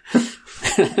 Father.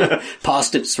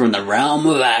 Parsnips from the realm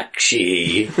of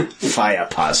Akshi. Fire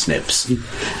parsnips.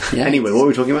 Yeah. Anyway, what were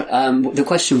we talking about? The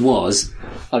question was,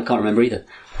 I can't remember either.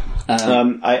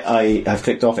 I've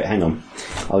clicked off it. Hang on.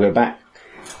 I'll go back.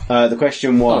 The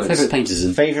question was... Favourite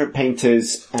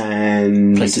painters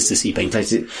and... Places to see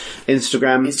painters.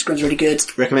 Instagram. Instagram's really good.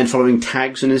 Recommend following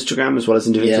tags on Instagram as well as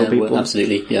individual people. Well,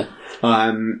 absolutely, yeah.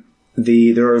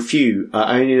 There are a few.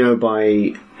 I only know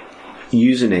by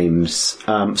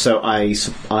usernames. So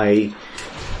I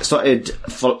started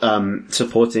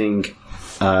supporting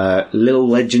Little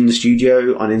Legend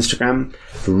Studio on Instagram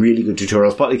for really good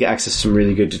tutorials. Partly get access to some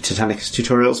really good Titanicus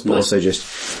tutorials, but also just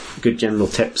good general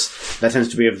tips. That tends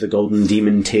to be of the Golden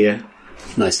Demon tier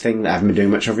thing that I haven't been doing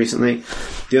much of recently.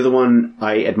 The other one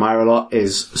I admire a lot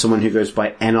is someone who goes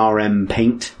by NRM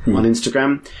Paint on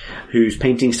Instagram, whose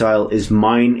painting style is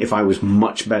mine if I was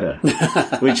much better.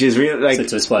 Which is really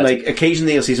like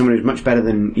occasionally you'll see someone who's much better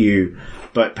than you,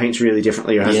 but paints really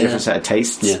differently or has a different set of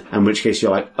tastes, in which case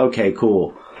you're like, okay,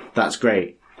 cool, that's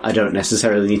great. I don't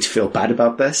necessarily need to feel bad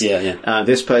about this.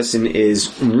 This person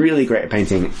is really great at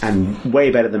painting and way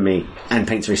better than me, and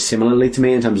paints very similarly to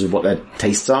me in terms of what their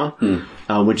tastes are,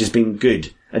 which has been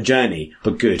good. A journey,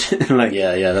 but good.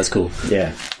 Yeah, that's cool.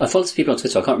 Yeah. I follow some people on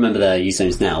Twitter. I can't remember their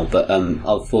usernames now, but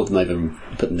I'll forward them over and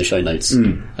put them in the show notes.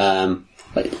 I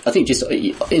think just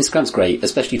Instagram's great,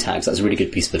 especially tags. That's a really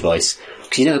good piece of advice,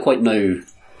 because you never quite know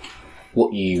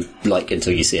what you like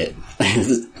until you see it.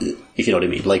 If you know what I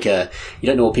mean. Like, you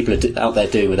don't know what people are out there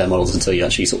doing with their models until you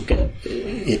actually sort of get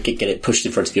it pushed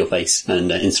in front of your face,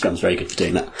 and Instagram's very good for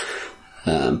doing that.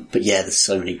 But yeah, there's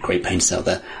so many great painters out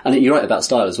there. And you're right about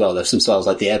style as well. There's some styles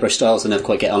like the airbrush styles I never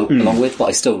quite get along with, but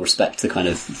I still respect the kind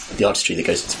of the artistry that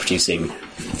goes into producing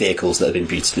vehicles that have been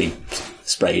beautifully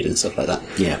sprayed and stuff like that.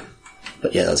 Yeah.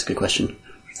 But yeah, that's a good question.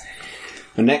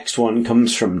 The next one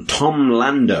comes from Tom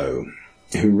Lando,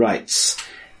 who writes,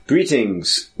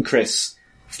 Greetings, Chris.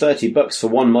 $30 for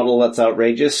one model, that's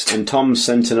outrageous. And Tom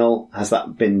Sentinel, has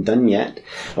that been done yet?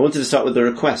 I wanted to start with a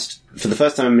request. For the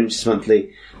first time in Miniatures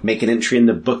Monthly, make an entry in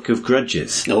the Book of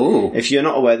Grudges. Oh. If you're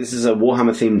not aware, this is a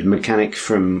Warhammer-themed mechanic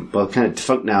from, well, kind of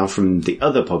defunct now from the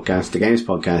other podcast, the Games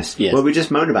podcast, where we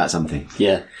just moan about something.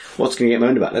 Yeah. What's going to get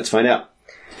moaned about? Let's find out.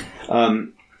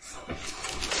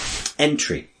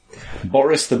 Entry.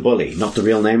 Boris the Bully, not the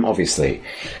real name, obviously,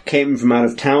 came from out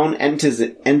of town,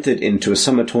 entered into a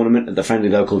summer tournament at the friendly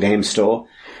local game store,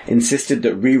 insisted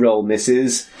that reroll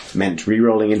misses meant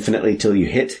rerolling infinitely till you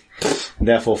hit,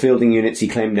 therefore fielding units he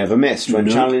claimed never missed. When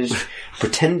challenged,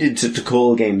 pretended to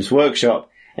call Games Workshop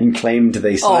and claimed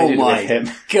they sided with him.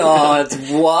 God,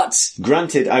 what?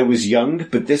 Granted, I was young,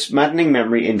 but this maddening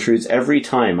memory intrudes every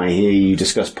time I hear you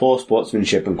discuss poor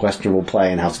sportsmanship and questionable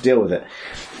play and how to deal with it.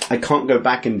 I can't go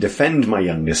back and defend my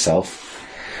younger self,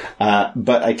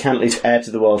 but I can at least air to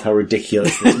the world how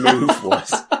ridiculous this move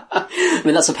was. I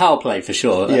mean, that's a power play for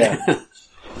sure. Yeah.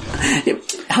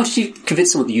 How did you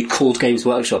convince someone that you'd called Games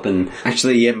Workshop and...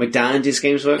 Actually, yeah, McDan is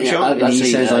Games Workshop, and he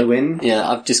actually, says I win. Yeah,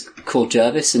 I've just called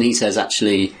Jervis and he says,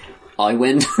 actually, I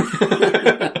win.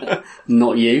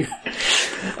 Not you.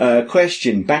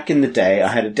 Question. Back in the day, I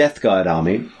had a Death Guard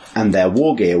army, and their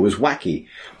war gear was wacky.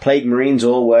 Plague Marines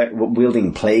all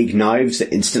wielding plague knives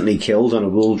that instantly killed on a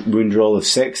wound roll of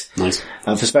 6. Nice.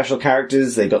 For special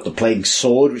characters, they got the Plague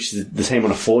Sword, which is the same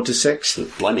on a 4 to 6.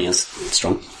 Blimey, that's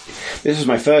strong. This was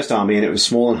my first army, and it was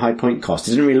small and high point cost.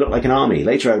 It didn't really look like an army.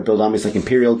 Later I would build armies like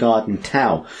Imperial Guard and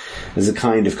Tau as a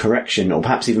kind of correction, or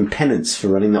perhaps even penance for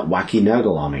running that wacky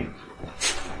Nurgle army.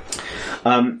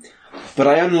 But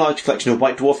I own a large collection of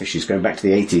White Dwarf issues going back to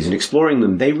the 80s, and exploring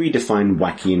them, they redefined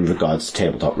wacky in regards to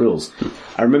tabletop rules.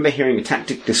 I remember hearing a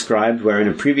tactic described where in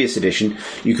a previous edition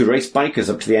you could race bikers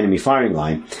up to the enemy firing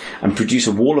line and produce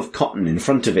a wall of cotton in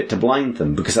front of it to blind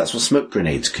them, because that's what smoke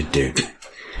grenades could do.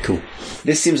 Cool.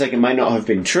 This seems like it might not have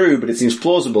been true, but it seems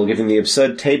plausible given the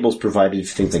absurd tables provided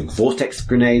for things like vortex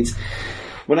grenades.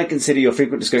 When I consider your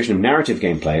frequent discussion of narrative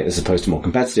gameplay as opposed to more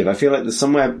competitive, I feel like there's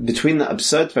somewhere between that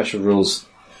absurd special rules...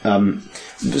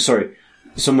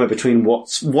 somewhere between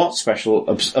what absurd special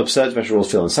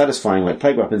rules feel unsatisfying, like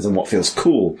plague weapons, and what feels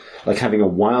cool, like having a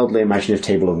wildly imaginative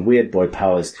table of weird boy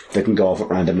powers that can go off at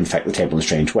random and infect the table in a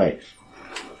strange way.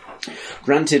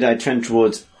 Granted, I trend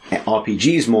towards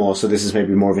RPGs more, so this is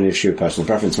maybe more of an issue of personal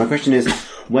preference. My question is,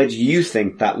 where do you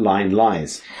think that line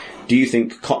lies? Do you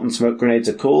think cotton smoke grenades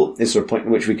are cool? Is there a point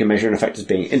in which we can measure an effect as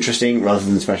being interesting rather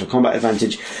than special combat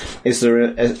advantage? Is there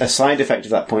a side effect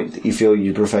of that point that you feel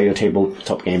you prefer your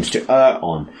tabletop games to err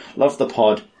on? Love the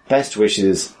pod. Best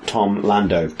wishes, Tom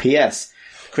Lando. P.S.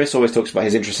 Chris always talks about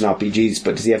his interest in RPGs,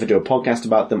 but does he ever do a podcast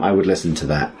about them? I would listen to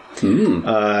that. To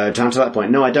answer that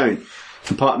point, no, I don't.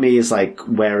 And part of me is like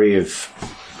wary of...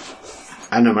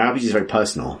 I don't know, my RPG is very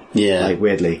personal. Yeah. Like,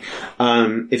 weirdly.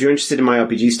 If you're interested in my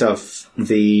RPG stuff,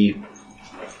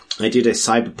 I did a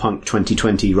Cyberpunk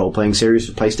 2020 role-playing series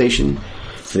for PlayStation,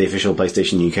 for the official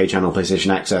PlayStation UK channel,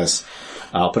 PlayStation Access.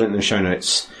 I'll put it in the show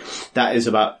notes. That's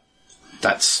about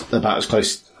as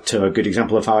close to a good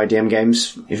example of how I DM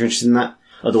games, if you're interested in that.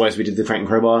 Otherwise, we did the Crank and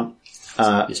Crowbar,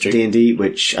 D&D,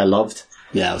 which I loved.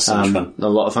 Yeah, it was so much fun. A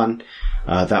lot of fun.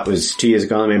 That was 2 years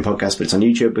ago on the main podcast, but it's on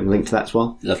YouTube. We can link to that as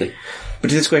well. Lovely. But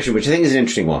to this question, which I think is an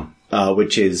interesting one,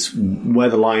 which is where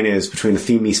the line is between a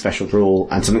themey special rule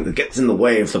and something that gets in the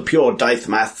way of the pure dice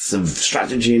maths of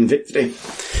strategy and victory.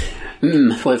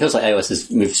 Well, it feels like AOS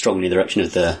has moved strongly in the direction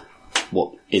of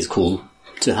what is cool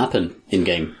to happen in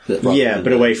game. Yeah,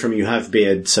 but away from you have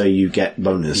beard, so you get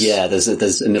bonus. Yeah, there's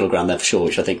a middle ground there for sure,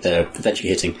 which I think they're eventually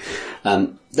hitting. I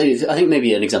think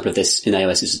maybe an example of this in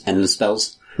AOS is Endless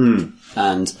Spells. And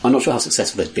I'm not sure how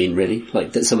successful they've been, really.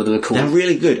 Like, some of them are cool. They're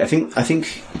really good. I think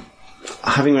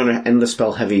having run an Endless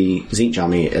Spell heavy Tzeentch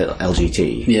army at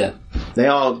LGT, yeah, they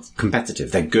are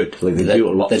competitive. They're good. Like, they do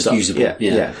a lot of stuff. They're usable,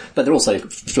 yeah. But they're also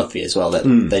fluffy as well.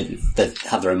 They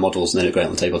have their own models and they look great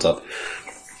on the tabletop.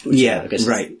 Yeah,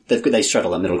 right. They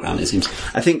straddle that middle ground, it seems.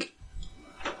 I think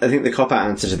the cop-out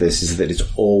answer to this is that it's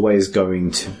always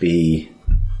going to be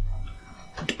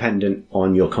dependent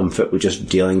on your comfort with just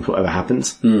dealing with whatever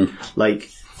happens.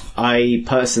 Like, I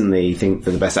personally think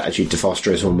that the best attitude to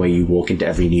foster is one where you walk into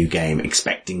every new game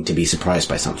expecting to be surprised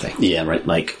by something. Yeah, right.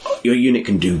 Like, your unit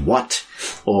can do what?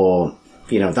 Or,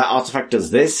 that artifact does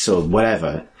this, or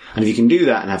whatever. And if you can do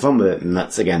that and have fun with it, then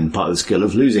that's, again, part of the skill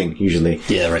of losing, usually.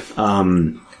 Yeah, right.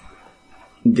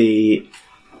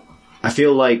 I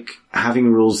feel like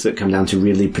having rules that come down to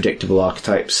really predictable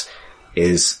archetypes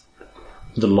is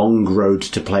the long road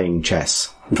to playing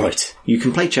chess. Right. You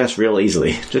can play chess real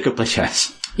easily. Just go play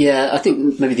chess. Yeah, I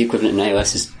think maybe the equivalent in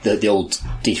AOS is the old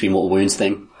D3 Mortal Wounds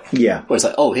thing. Yeah. Where it's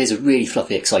like, here's a really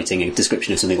fluffy, exciting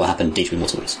description of something that will happen in D3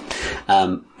 Mortal Wounds.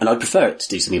 And I'd prefer it to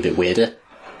do something a bit weirder.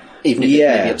 Even if it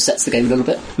maybe upsets the game a little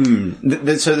bit.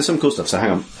 So there's some cool stuff, so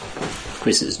hang on.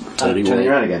 Chris is turning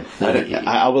around again. No,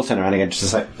 I will turn around again, just a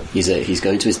sec. He's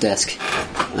going to his desk,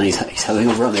 and he's having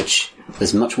a rummage.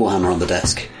 There's much Warhammer on the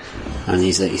desk. And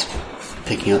he's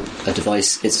picking up a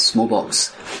device. It's a small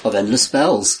box of Endless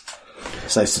Spells.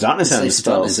 Saves to Darkness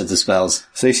of the spells.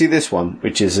 So you see this one,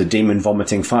 which is a demon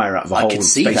vomiting fire out of a hole in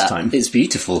space-time. It's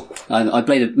beautiful.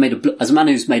 As a man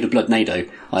who's made a Blood Nado,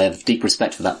 I have deep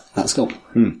respect for that sculpt.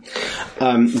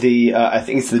 I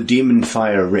think it's the Demon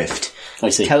Fire Rift. I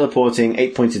see. Teleporting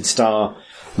 8-pointed star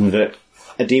that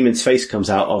a demon's face comes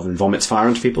out of and vomits fire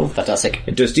onto people. Fantastic.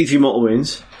 It does D3 mortal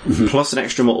wounds, plus an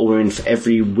extra mortal wound for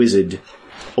every wizard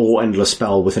or endless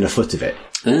spell within a foot of it.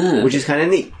 Which is kind of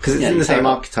neat, because it's in the same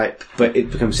archetype, but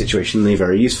it becomes situationally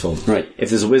very useful. Right. If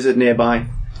there's a wizard nearby,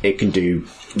 it can do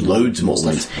loads more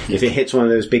wounds. If it hits one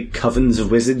of those big covens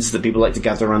of wizards that people like to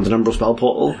gather around an umbral spell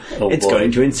portal, it's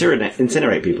going to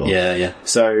incinerate people. Yeah.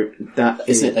 So that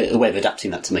is a way of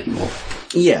adapting that to make it more.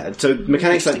 Yeah, so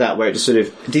mechanics like that where it just sort of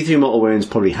D3 mortal wounds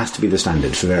probably has to be the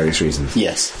standard for various reasons.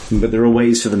 Yes. But there are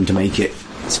ways for them to make it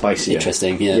spicier.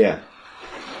 Interesting, yeah. Yeah.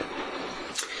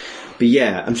 But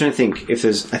yeah, I'm trying to think if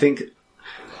there's... I think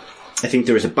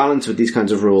there is a balance with these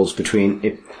kinds of rules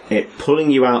between it pulling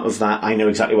you out of that I know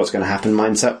exactly what's going to happen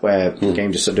mindset where the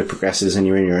game just sort of progresses and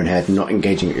you're in your own head, not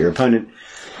engaging with your opponent,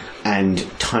 and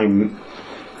time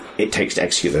it takes to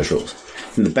execute those rules.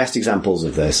 And the best examples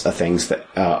of this are things that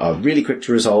are really quick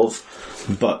to resolve,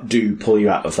 but do pull you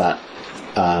out of that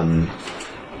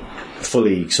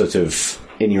fully sort of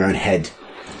in your own head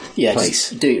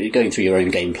place. Going through your own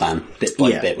game plan bit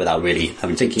by bit without really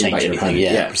having to change anything.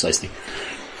 Yeah, precisely.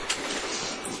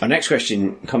 Our next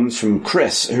question comes from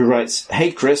Chris, who writes,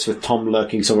 "Hey Chris," with Tom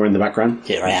lurking somewhere in the background.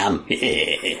 Here I am.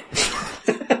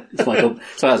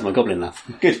 That's my goblin laugh.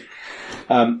 Good.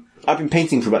 I've been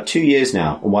painting for about 2 years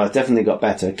now, and while I've definitely got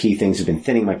better, key things have been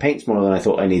thinning my paints more than I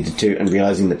thought I needed to, and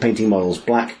realising that painting models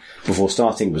black before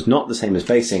starting was not the same as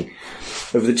basing.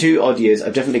 Over the 2 odd years,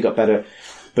 I've definitely got better,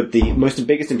 but the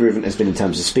biggest improvement has been in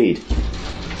terms of speed.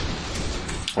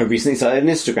 I recently started an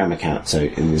Instagram account, so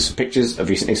in these pictures of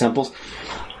recent examples.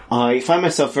 I find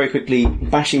myself very quickly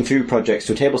bashing through projects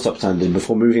to a tabletop standard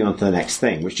before moving on to the next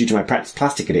thing, which due to my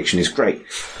plastic addiction is great.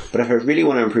 But if I really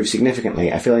want to improve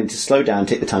significantly, I feel I need to slow down and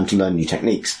take the time to learn new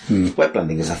techniques. Wet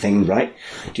blending is a thing, right?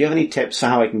 Do you have any tips for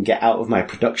how I can get out of my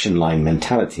production line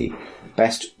mentality?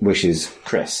 Best wishes,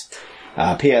 Chris.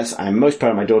 P.S. I'm most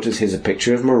proud of my daughters. Here's a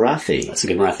picture of Marathi. That's a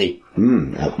good Marathi.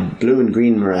 Blue and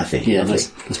green Marathi. Yeah, nice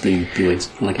blue wings.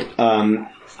 I like it.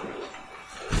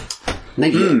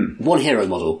 Maybe one hero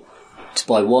model. To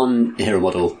buy one hero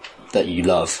model that you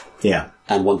love. Yeah.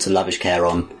 And want to lavish care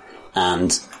on,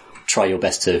 and try your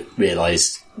best to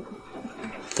realise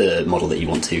the model that you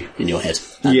want to in your head.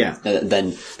 And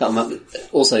then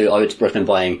also I would recommend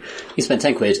buying. You spend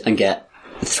 £10 and get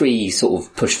 3 sort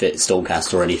of push fit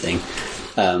Stormcast or anything.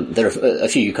 There are a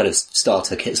few kind of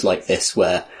starter kits like this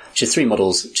where just 3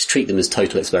 models, just treat them as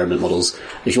total experiment models.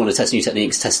 If you want to test new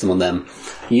techniques, test them on them.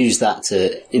 Use that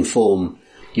to inform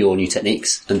your new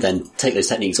techniques, and then take those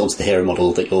techniques onto the hero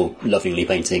model that you're lovingly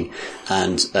painting,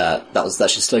 and that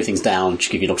should slow things down,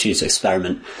 should give you an opportunity to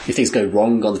experiment. If things go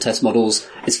wrong on the test models,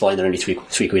 it's fine, they're only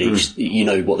 £3 each. You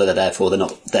know what they're there for, they're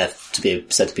not there to be a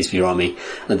centerpiece for your army.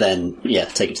 And then,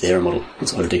 take it to the hero model.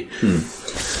 That's what I would do.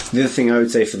 The other thing I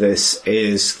would say for this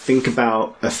is think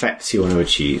about effects you want to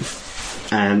achieve,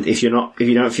 and if you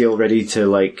don't feel ready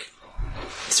to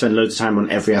spend loads of time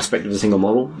on every aspect of a single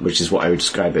model, which is what I would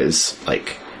describe as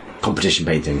competition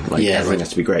painting. Everything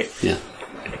has to be great. Yeah.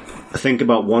 Think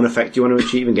about one effect you want to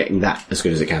achieve and getting that as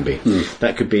good as it can be.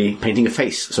 That could be painting a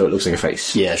face so it looks like a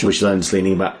face. Yeah, sure. Which learns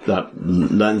leaning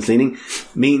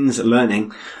means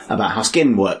learning about how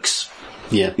skin works.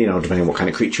 Yeah. Depending on what kind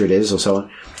of creature it is or so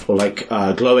on. Or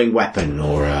a glowing weapon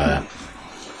or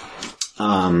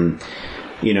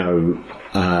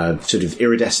sort of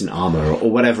iridescent armor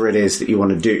or whatever it is that you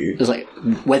want to do. It's like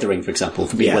weathering, for example.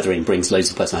 For me, weathering brings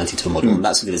loads of personality to a model, and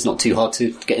that's something that's not too hard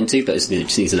to get into, but it just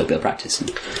needs a little bit of practice.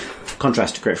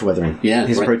 Contrast, great for weathering. Yeah.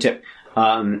 Here's a pro tip.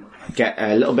 Get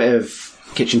a little bit of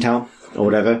kitchen towel or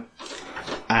whatever.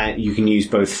 You can use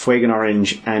both Fuegan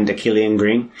Orange and Achillean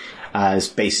Green as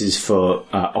bases for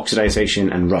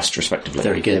oxidization and rust, respectively.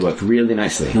 Very good. They work really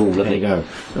nicely. Oh, lovely. There you go.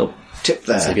 Little tip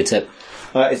there. That's a good tip.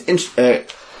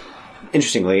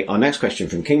 Interestingly, our next question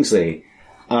from Kingsley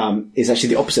is actually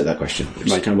the opposite of that question, which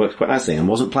kind of works quite nicely and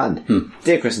wasn't planned.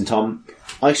 Dear Chris and Tom,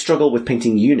 I struggle with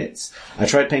painting units. I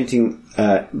tried painting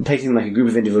like a group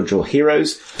of individual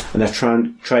heroes, and I've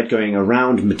tried going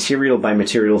around material by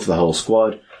material for the whole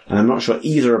squad, and I'm not sure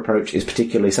either approach is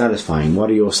particularly satisfying. What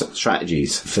are your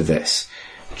strategies for this?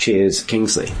 Cheers,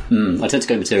 Kingsley. I tend to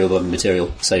go material by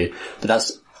material, but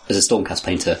that's... As a Stormcast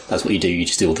painter, that's what you do. You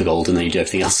just do all the gold and then you do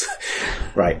everything else.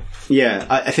 Right. Yeah,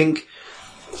 I think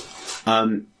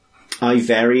I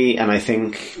vary, and I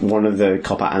think one of the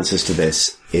cop-out answers to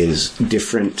this is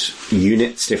different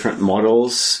units, different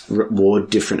models reward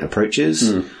different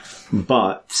approaches.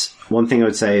 But one thing I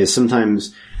would say is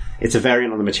sometimes it's a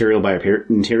variant on the material by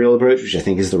material approach, which I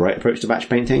think is the right approach to batch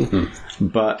painting.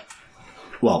 But,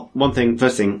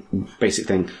 basic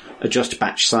thing, adjust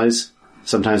batch size.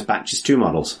 Sometimes batch is 2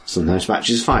 models. Sometimes batch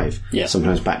is 5. Yeah.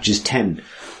 Sometimes batch is 10.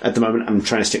 At the moment, I'm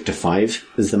trying to stick to 5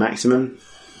 as the maximum.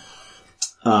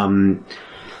 The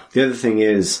other thing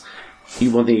is,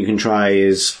 one thing you can try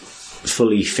is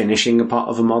fully finishing a part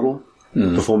of a model.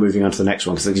 before moving on to the next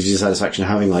one, because it gives you the satisfaction of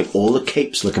having like all the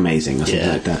capes look amazing or something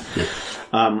like that.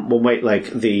 Well, wait,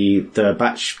 like the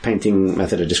batch painting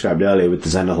method I described earlier with the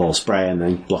Zenithal spray and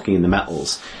then blocking in the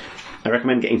metals, I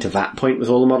recommend getting to that point with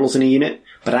all the models in a unit,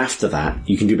 but after that,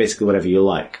 you can do basically whatever you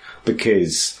like,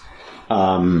 because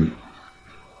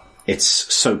it's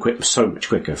so much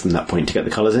quicker from that point to get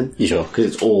the colours in. You sure?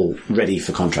 Because it's all ready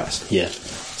for contrast. Yeah.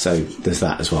 So there's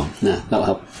that as well. No, that'll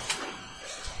help.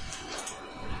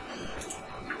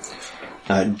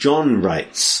 John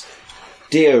writes,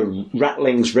 "Dear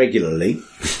Rattlings regularly,"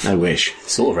 I wish.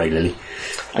 Sort of regularly.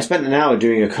 "I spent an hour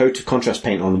doing a coat of contrast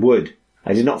paint on wood.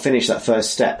 I did not finish that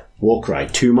first step. Walk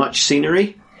ride, too much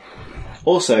scenery?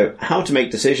 Also, how to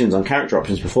make decisions on character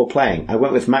options before playing. I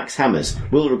went with Max Hammers.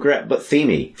 Will regret but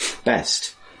themey.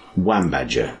 Best. Wham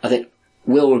Badger." I think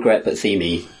will regret but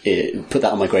themey. Put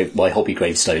that on my hobby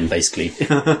gravestone, basically.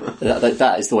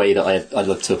 that is the way that I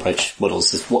love to approach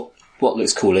models. Is what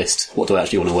looks coolest? What do I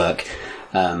actually want to work?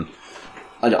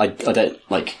 I don't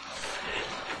like.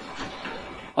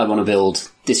 I want to build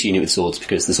this unit with swords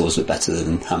because the swords look better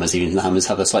than hammers. Even the hammers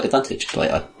have a slight advantage.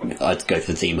 Like I'd go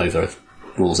for the theme over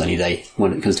rules any day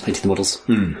when it comes to painting the models.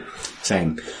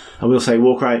 Same. I will say,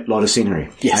 walk right, lot of scenery.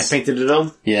 Yes. I painted it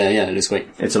on. Yeah, it looks great.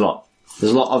 It's a lot.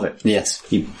 There's a lot of it. Yes.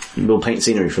 You will paint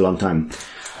scenery for a long time.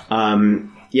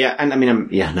 Yeah, and I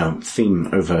mean, theme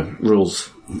over rules.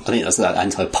 I think that's that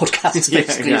anti-podcast,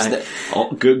 basically, isn't it?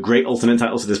 Good, great alternate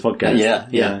titles to this podcast.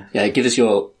 Yeah. Give us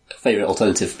your favourite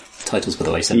alternative titles, by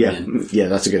the way. Yeah,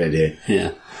 that's a good idea.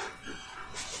 Yeah.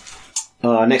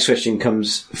 Next question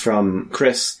comes from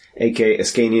Chris, aka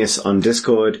Ascanius on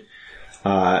Discord,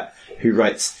 who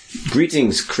writes,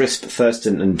 "Greetings, Crisp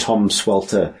Thurston and Tom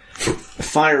Swelter.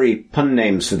 Fiery pun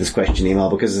names for this question email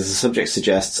because, as the subject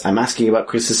suggests, I'm asking about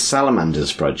Chris's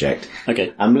Salamanders project.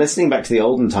 Okay. I'm listening back to the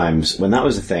olden times when that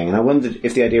was a thing, and I wondered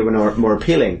if the idea were more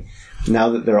appealing now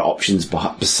that there are options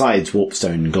besides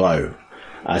Warpstone Glow.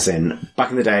 As in,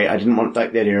 back in the day, I didn't want the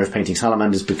idea of painting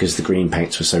Salamanders because the green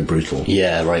paints were so brutal.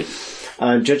 Yeah, right.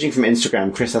 Judging from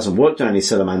Instagram, Chris hasn't worked on any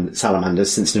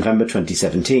Salamanders since November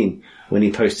 2017, when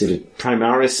he posted a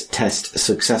Primaris test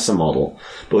successor model.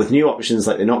 But with new options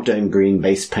like the Nocturne green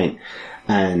base paint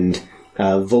and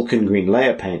Vulcan green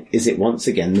layer paint, is it once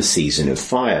again the season of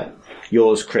fire?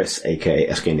 Yours, Chris, aka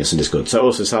Ascanius on Discord." So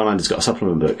also Salamander's got a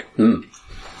supplement book.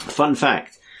 Fun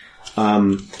fact,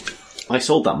 I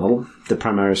sold that model, the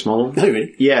Primaris model. Oh,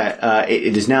 really? Yeah,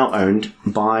 it is now owned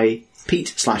by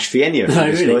Pete/Fienio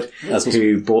on Discord, really? That's awesome.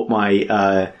 who bought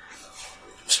my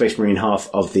Space Marine half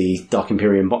of the Dark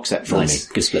Imperium box set from me.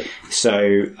 Good split. So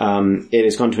it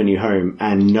has gone to a new home,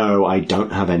 and no, I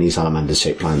don't have any Salamanders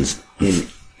shaped plans in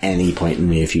any point in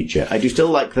the near future. I do still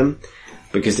like them,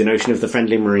 because the notion of the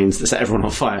friendly Marines that set everyone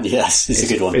on fire. Yes, it's a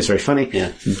good one. It's very funny.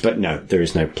 Yeah. But no, there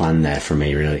is no plan there for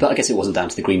me, really. But I guess it wasn't down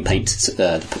to the green paint,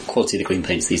 the quality of the green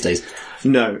paints these days.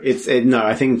 No,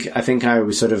 I think I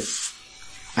was sort of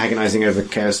agonising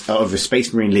over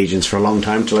Space Marine Legions for a long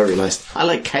time till I realised I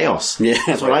like chaos. Yeah,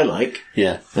 that's what I like.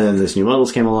 Yeah. And then there's new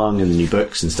models came along and the new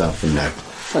books and stuff, and no.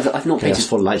 I've not painted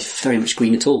for life. very much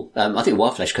green at all. I think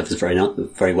Wildflesh covers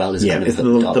very well. As kind of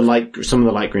some of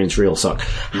the light greens real suck.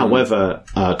 However,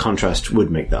 contrast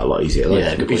would make that a lot easier.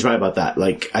 He's right about that.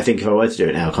 I think if I were to do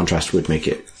it now, contrast would make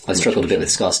it. I struggled a bit with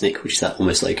Skarsnik, which is that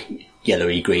almost like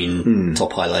yellowy green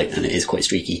top highlight, and it is quite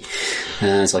streaky.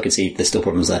 So I can see there's still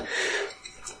problems there.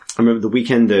 I remember the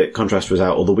weekend that Contrast was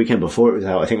out, or the weekend before it was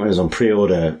out, I think when it was on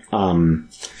pre-order,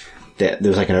 there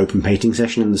was like an open painting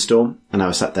session in the store, and I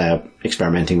was sat there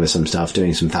experimenting with some stuff,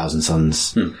 doing some Thousand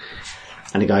Suns,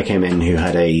 and a guy came in who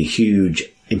had a huge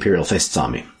Imperial Fists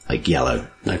army, like yellow.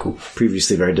 Oh, cool.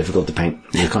 Previously very difficult to paint,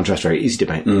 with Contrast very easy to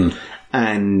paint.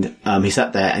 And he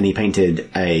sat there and he painted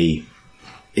a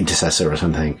Intercessor or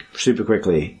something super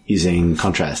quickly using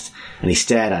Contrast, and he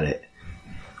stared at it,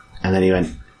 and then he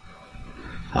went,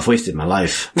 "I've wasted my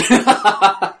life."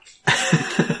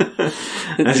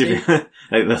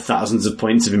 Like the thousands of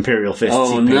points of Imperial Fists.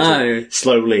 Oh, he painted no.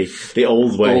 Slowly, the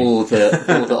old way. All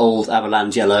the old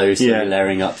Avalanche yellow slowly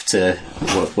layering up to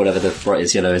whatever the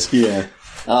brightest yellow is. Yeah.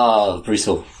 Oh,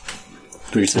 brutal.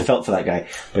 I felt for that guy,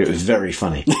 but it was very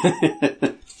funny.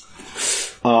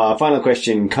 Final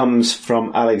question comes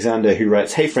from Alexander, who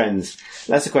writes, "Hey friends,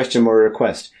 less a question, more a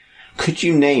request. Could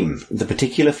you name the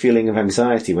particular feeling of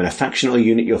anxiety when a faction or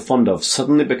unit you're fond of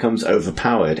suddenly becomes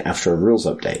overpowered after a rules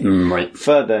update? Right.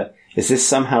 Further, is this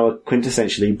somehow a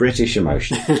quintessentially British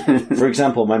emotion? For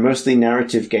example, my mostly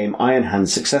narrative game Iron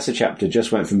Hand's successor chapter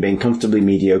just went from being comfortably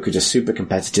mediocre to super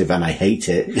competitive, and I hate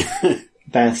it."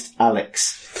 Best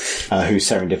Alex, who's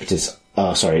Serendipitous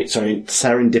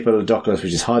Serendipitodocus,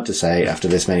 which is hard to say after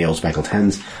this many old speckled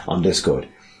hens on Discord.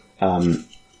 Also,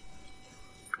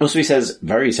 he says,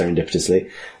 very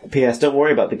serendipitously, P.S. Don't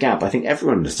worry about the gap. I think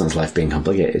everyone understands life being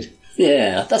complicated.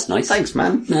 Yeah, that's nice. Thanks,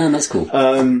 man. No, that's cool.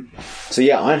 So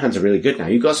yeah, Iron Hands are really good now.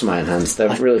 You've got some Iron Hands.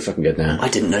 They're really fucking good now. I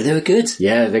didn't know they were good.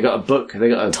 Yeah, they got a book. They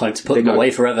got a Time to put them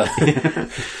away forever.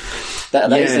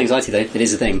 That is an anxiety, though. It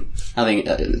is a thing. Having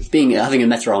a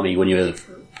meta army when you're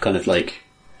kind of like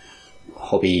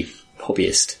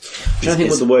hobbyist. I'm trying to think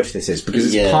what the word for this is,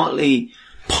 because it's partly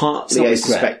I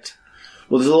suspect.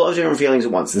 Well, there's a lot of different feelings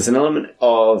at once. There's an element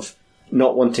of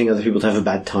not wanting other people to have a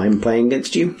bad time playing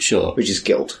against you. Sure. Which is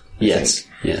guilt. I think.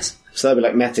 Yes. So that'd be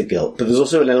like meta guilt. But there's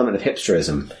also an element of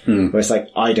hipsterism, where it's like,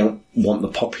 I don't want the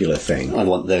popular thing. I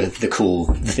want the thing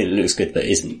that looks good but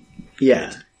isn't.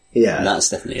 Yeah. Yeah. And that's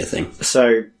definitely a thing.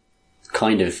 So.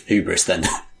 Kind of hubris then,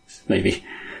 maybe.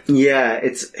 Yeah,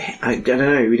 I don't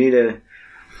know, we need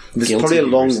there's Guilty probably a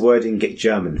long hubris. word in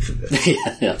German for this.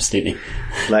 Yeah, absolutely.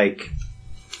 Like,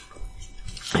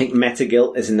 I think meta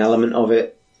guilt is an element of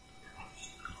it.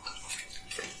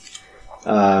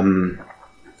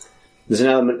 There's an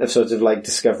element of sort of like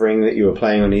discovering that you were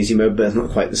playing on easy mode, but it's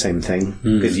not quite the same thing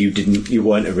because you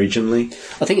weren't originally.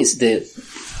 I think it's the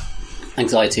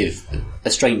anxiety of a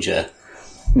stranger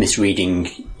misreading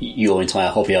your entire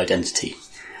hobby identity.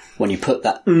 When you put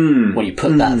that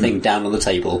that thing down on the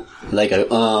table, they go,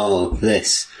 "Oh,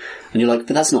 this," and you're like,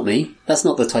 "But that's not me. That's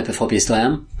not the type of hobbyist I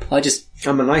am.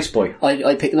 I'm a nice boy.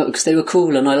 I picked them up because they were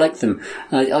cool and I liked them.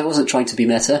 I wasn't trying to be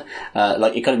meta.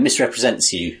 Like it kind of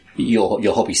misrepresents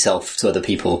your hobby self to other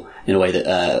people in a way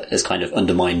that has kind of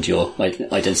undermined your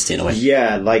identity in a way.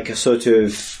 Yeah, like a sort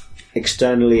of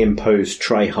externally imposed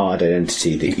try-hard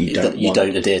identity that you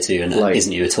don't adhere to and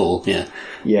isn't you at all. Yeah.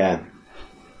 Yeah.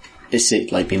 It's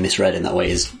like being misread in that way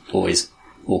is always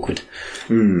awkward.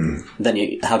 Then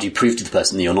how do you prove to the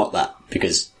person that you're not that?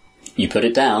 Because you put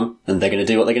it down and they're going to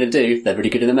do what they're going to do. They're really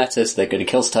good in the meta, so they're going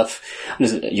to kill stuff.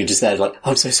 And you're just there like,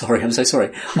 oh, I'm so sorry. I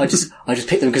just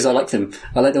picked them because I like them.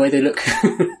 I like the way they look.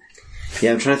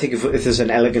 Yeah, I'm trying to think if there's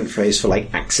an elegant phrase for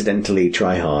like accidentally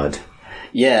try hard.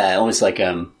 Yeah, almost like,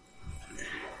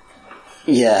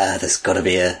 there's got to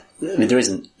be there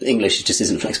isn't. English just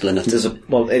isn't flexible enough.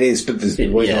 It is, but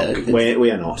we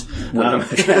are not.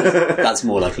 That's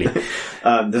more likely.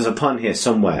 There's a pun here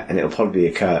somewhere, and it'll probably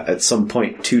occur at some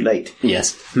point too late.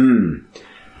 Yes.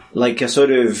 Like a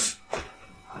sort of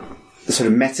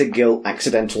meta guilt,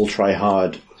 accidental try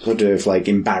hard, sort of like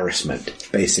embarrassment,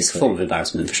 basically. It's a form of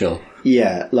embarrassment for sure.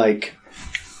 Yeah, like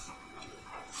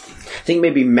I think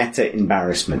maybe meta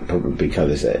embarrassment probably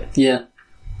covers it. Yeah.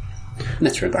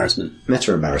 Meta embarrassment.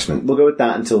 Meta embarrassment. We'll go with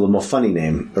that until the more funny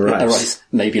name arrives.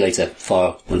 Maybe later,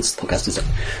 far once the podcast is up.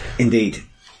 Indeed.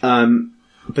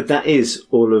 But that is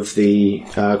all of the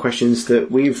questions that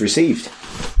we've received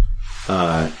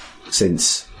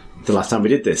since the last time we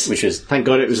did this. Which was... Thank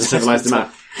God it was a civilized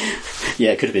amount.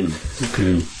 Yeah, it could have been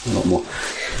a lot more.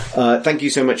 Thank you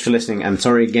so much for listening, and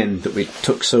sorry again that we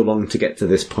took so long to get to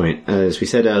this point. As we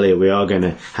said earlier, we are going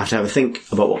to have a think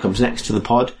about what comes next for the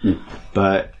pod,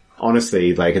 but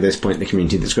honestly, like at this point, the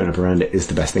community that's grown up around it is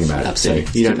the best thing about it. Absolutely.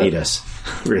 So you don't need us,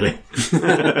 really.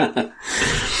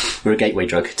 We're a gateway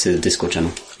drug to the Discord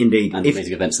channel. Indeed. And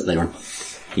amazing events that they run.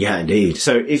 Yeah, indeed.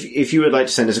 So if you would like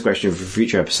to send us a question for a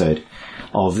future episode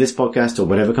of this podcast or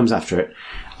whatever comes after it,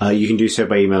 you can do so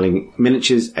by emailing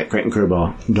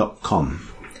miniatures@crateandcrowbar.com.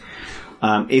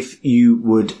 If you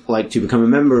would like to become a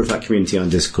member of that community on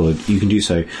Discord, you can do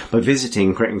so by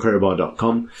visiting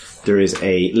crateandcrowbar.com. There is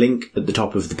a link at the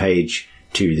top of the page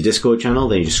to the Discord channel.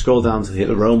 Then you just scroll down to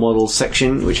the role models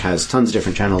section, which has tons of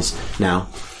different channels now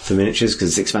for miniatures because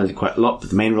it's expanded quite a lot.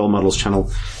 But the main role models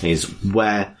channel is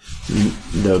where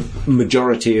the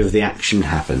majority of the action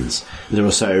happens. There are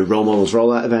also role models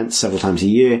rollout events several times a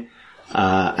year,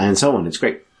 and so on. It's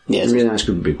great. Yeah, it's a really nice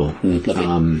group of people.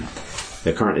 Lovely.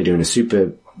 They're currently doing a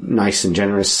super nice and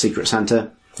generous Secret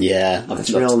Santa. Yeah, I've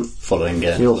been following.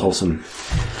 Real wholesome.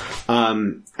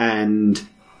 And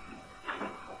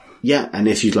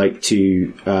if you'd like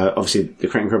to, obviously, the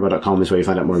crateandcrowbar.com is where you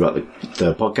find out more about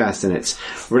the podcast and its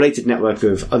related network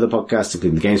of other podcasts,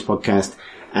 including the Games Podcast,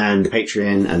 and the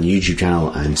Patreon, and the YouTube channel,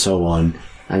 and so on,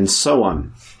 and so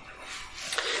on.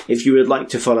 If you would like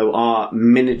to follow our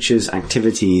miniatures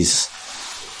activities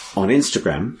on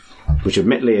Instagram, which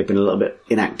admittedly have been a little bit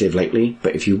inactive lately,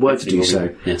 but if you were to do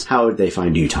so, yes. How would they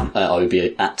find you, Tom? I would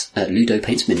be at Ludo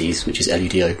Paints Minis, which is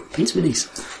LUDO Paints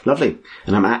Minis. Lovely.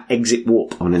 And I'm at Exit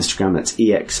Warp on Instagram. That's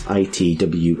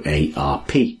EXITWARP.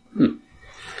 Thank you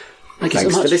so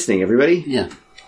Thanks much for listening, everybody. Yeah.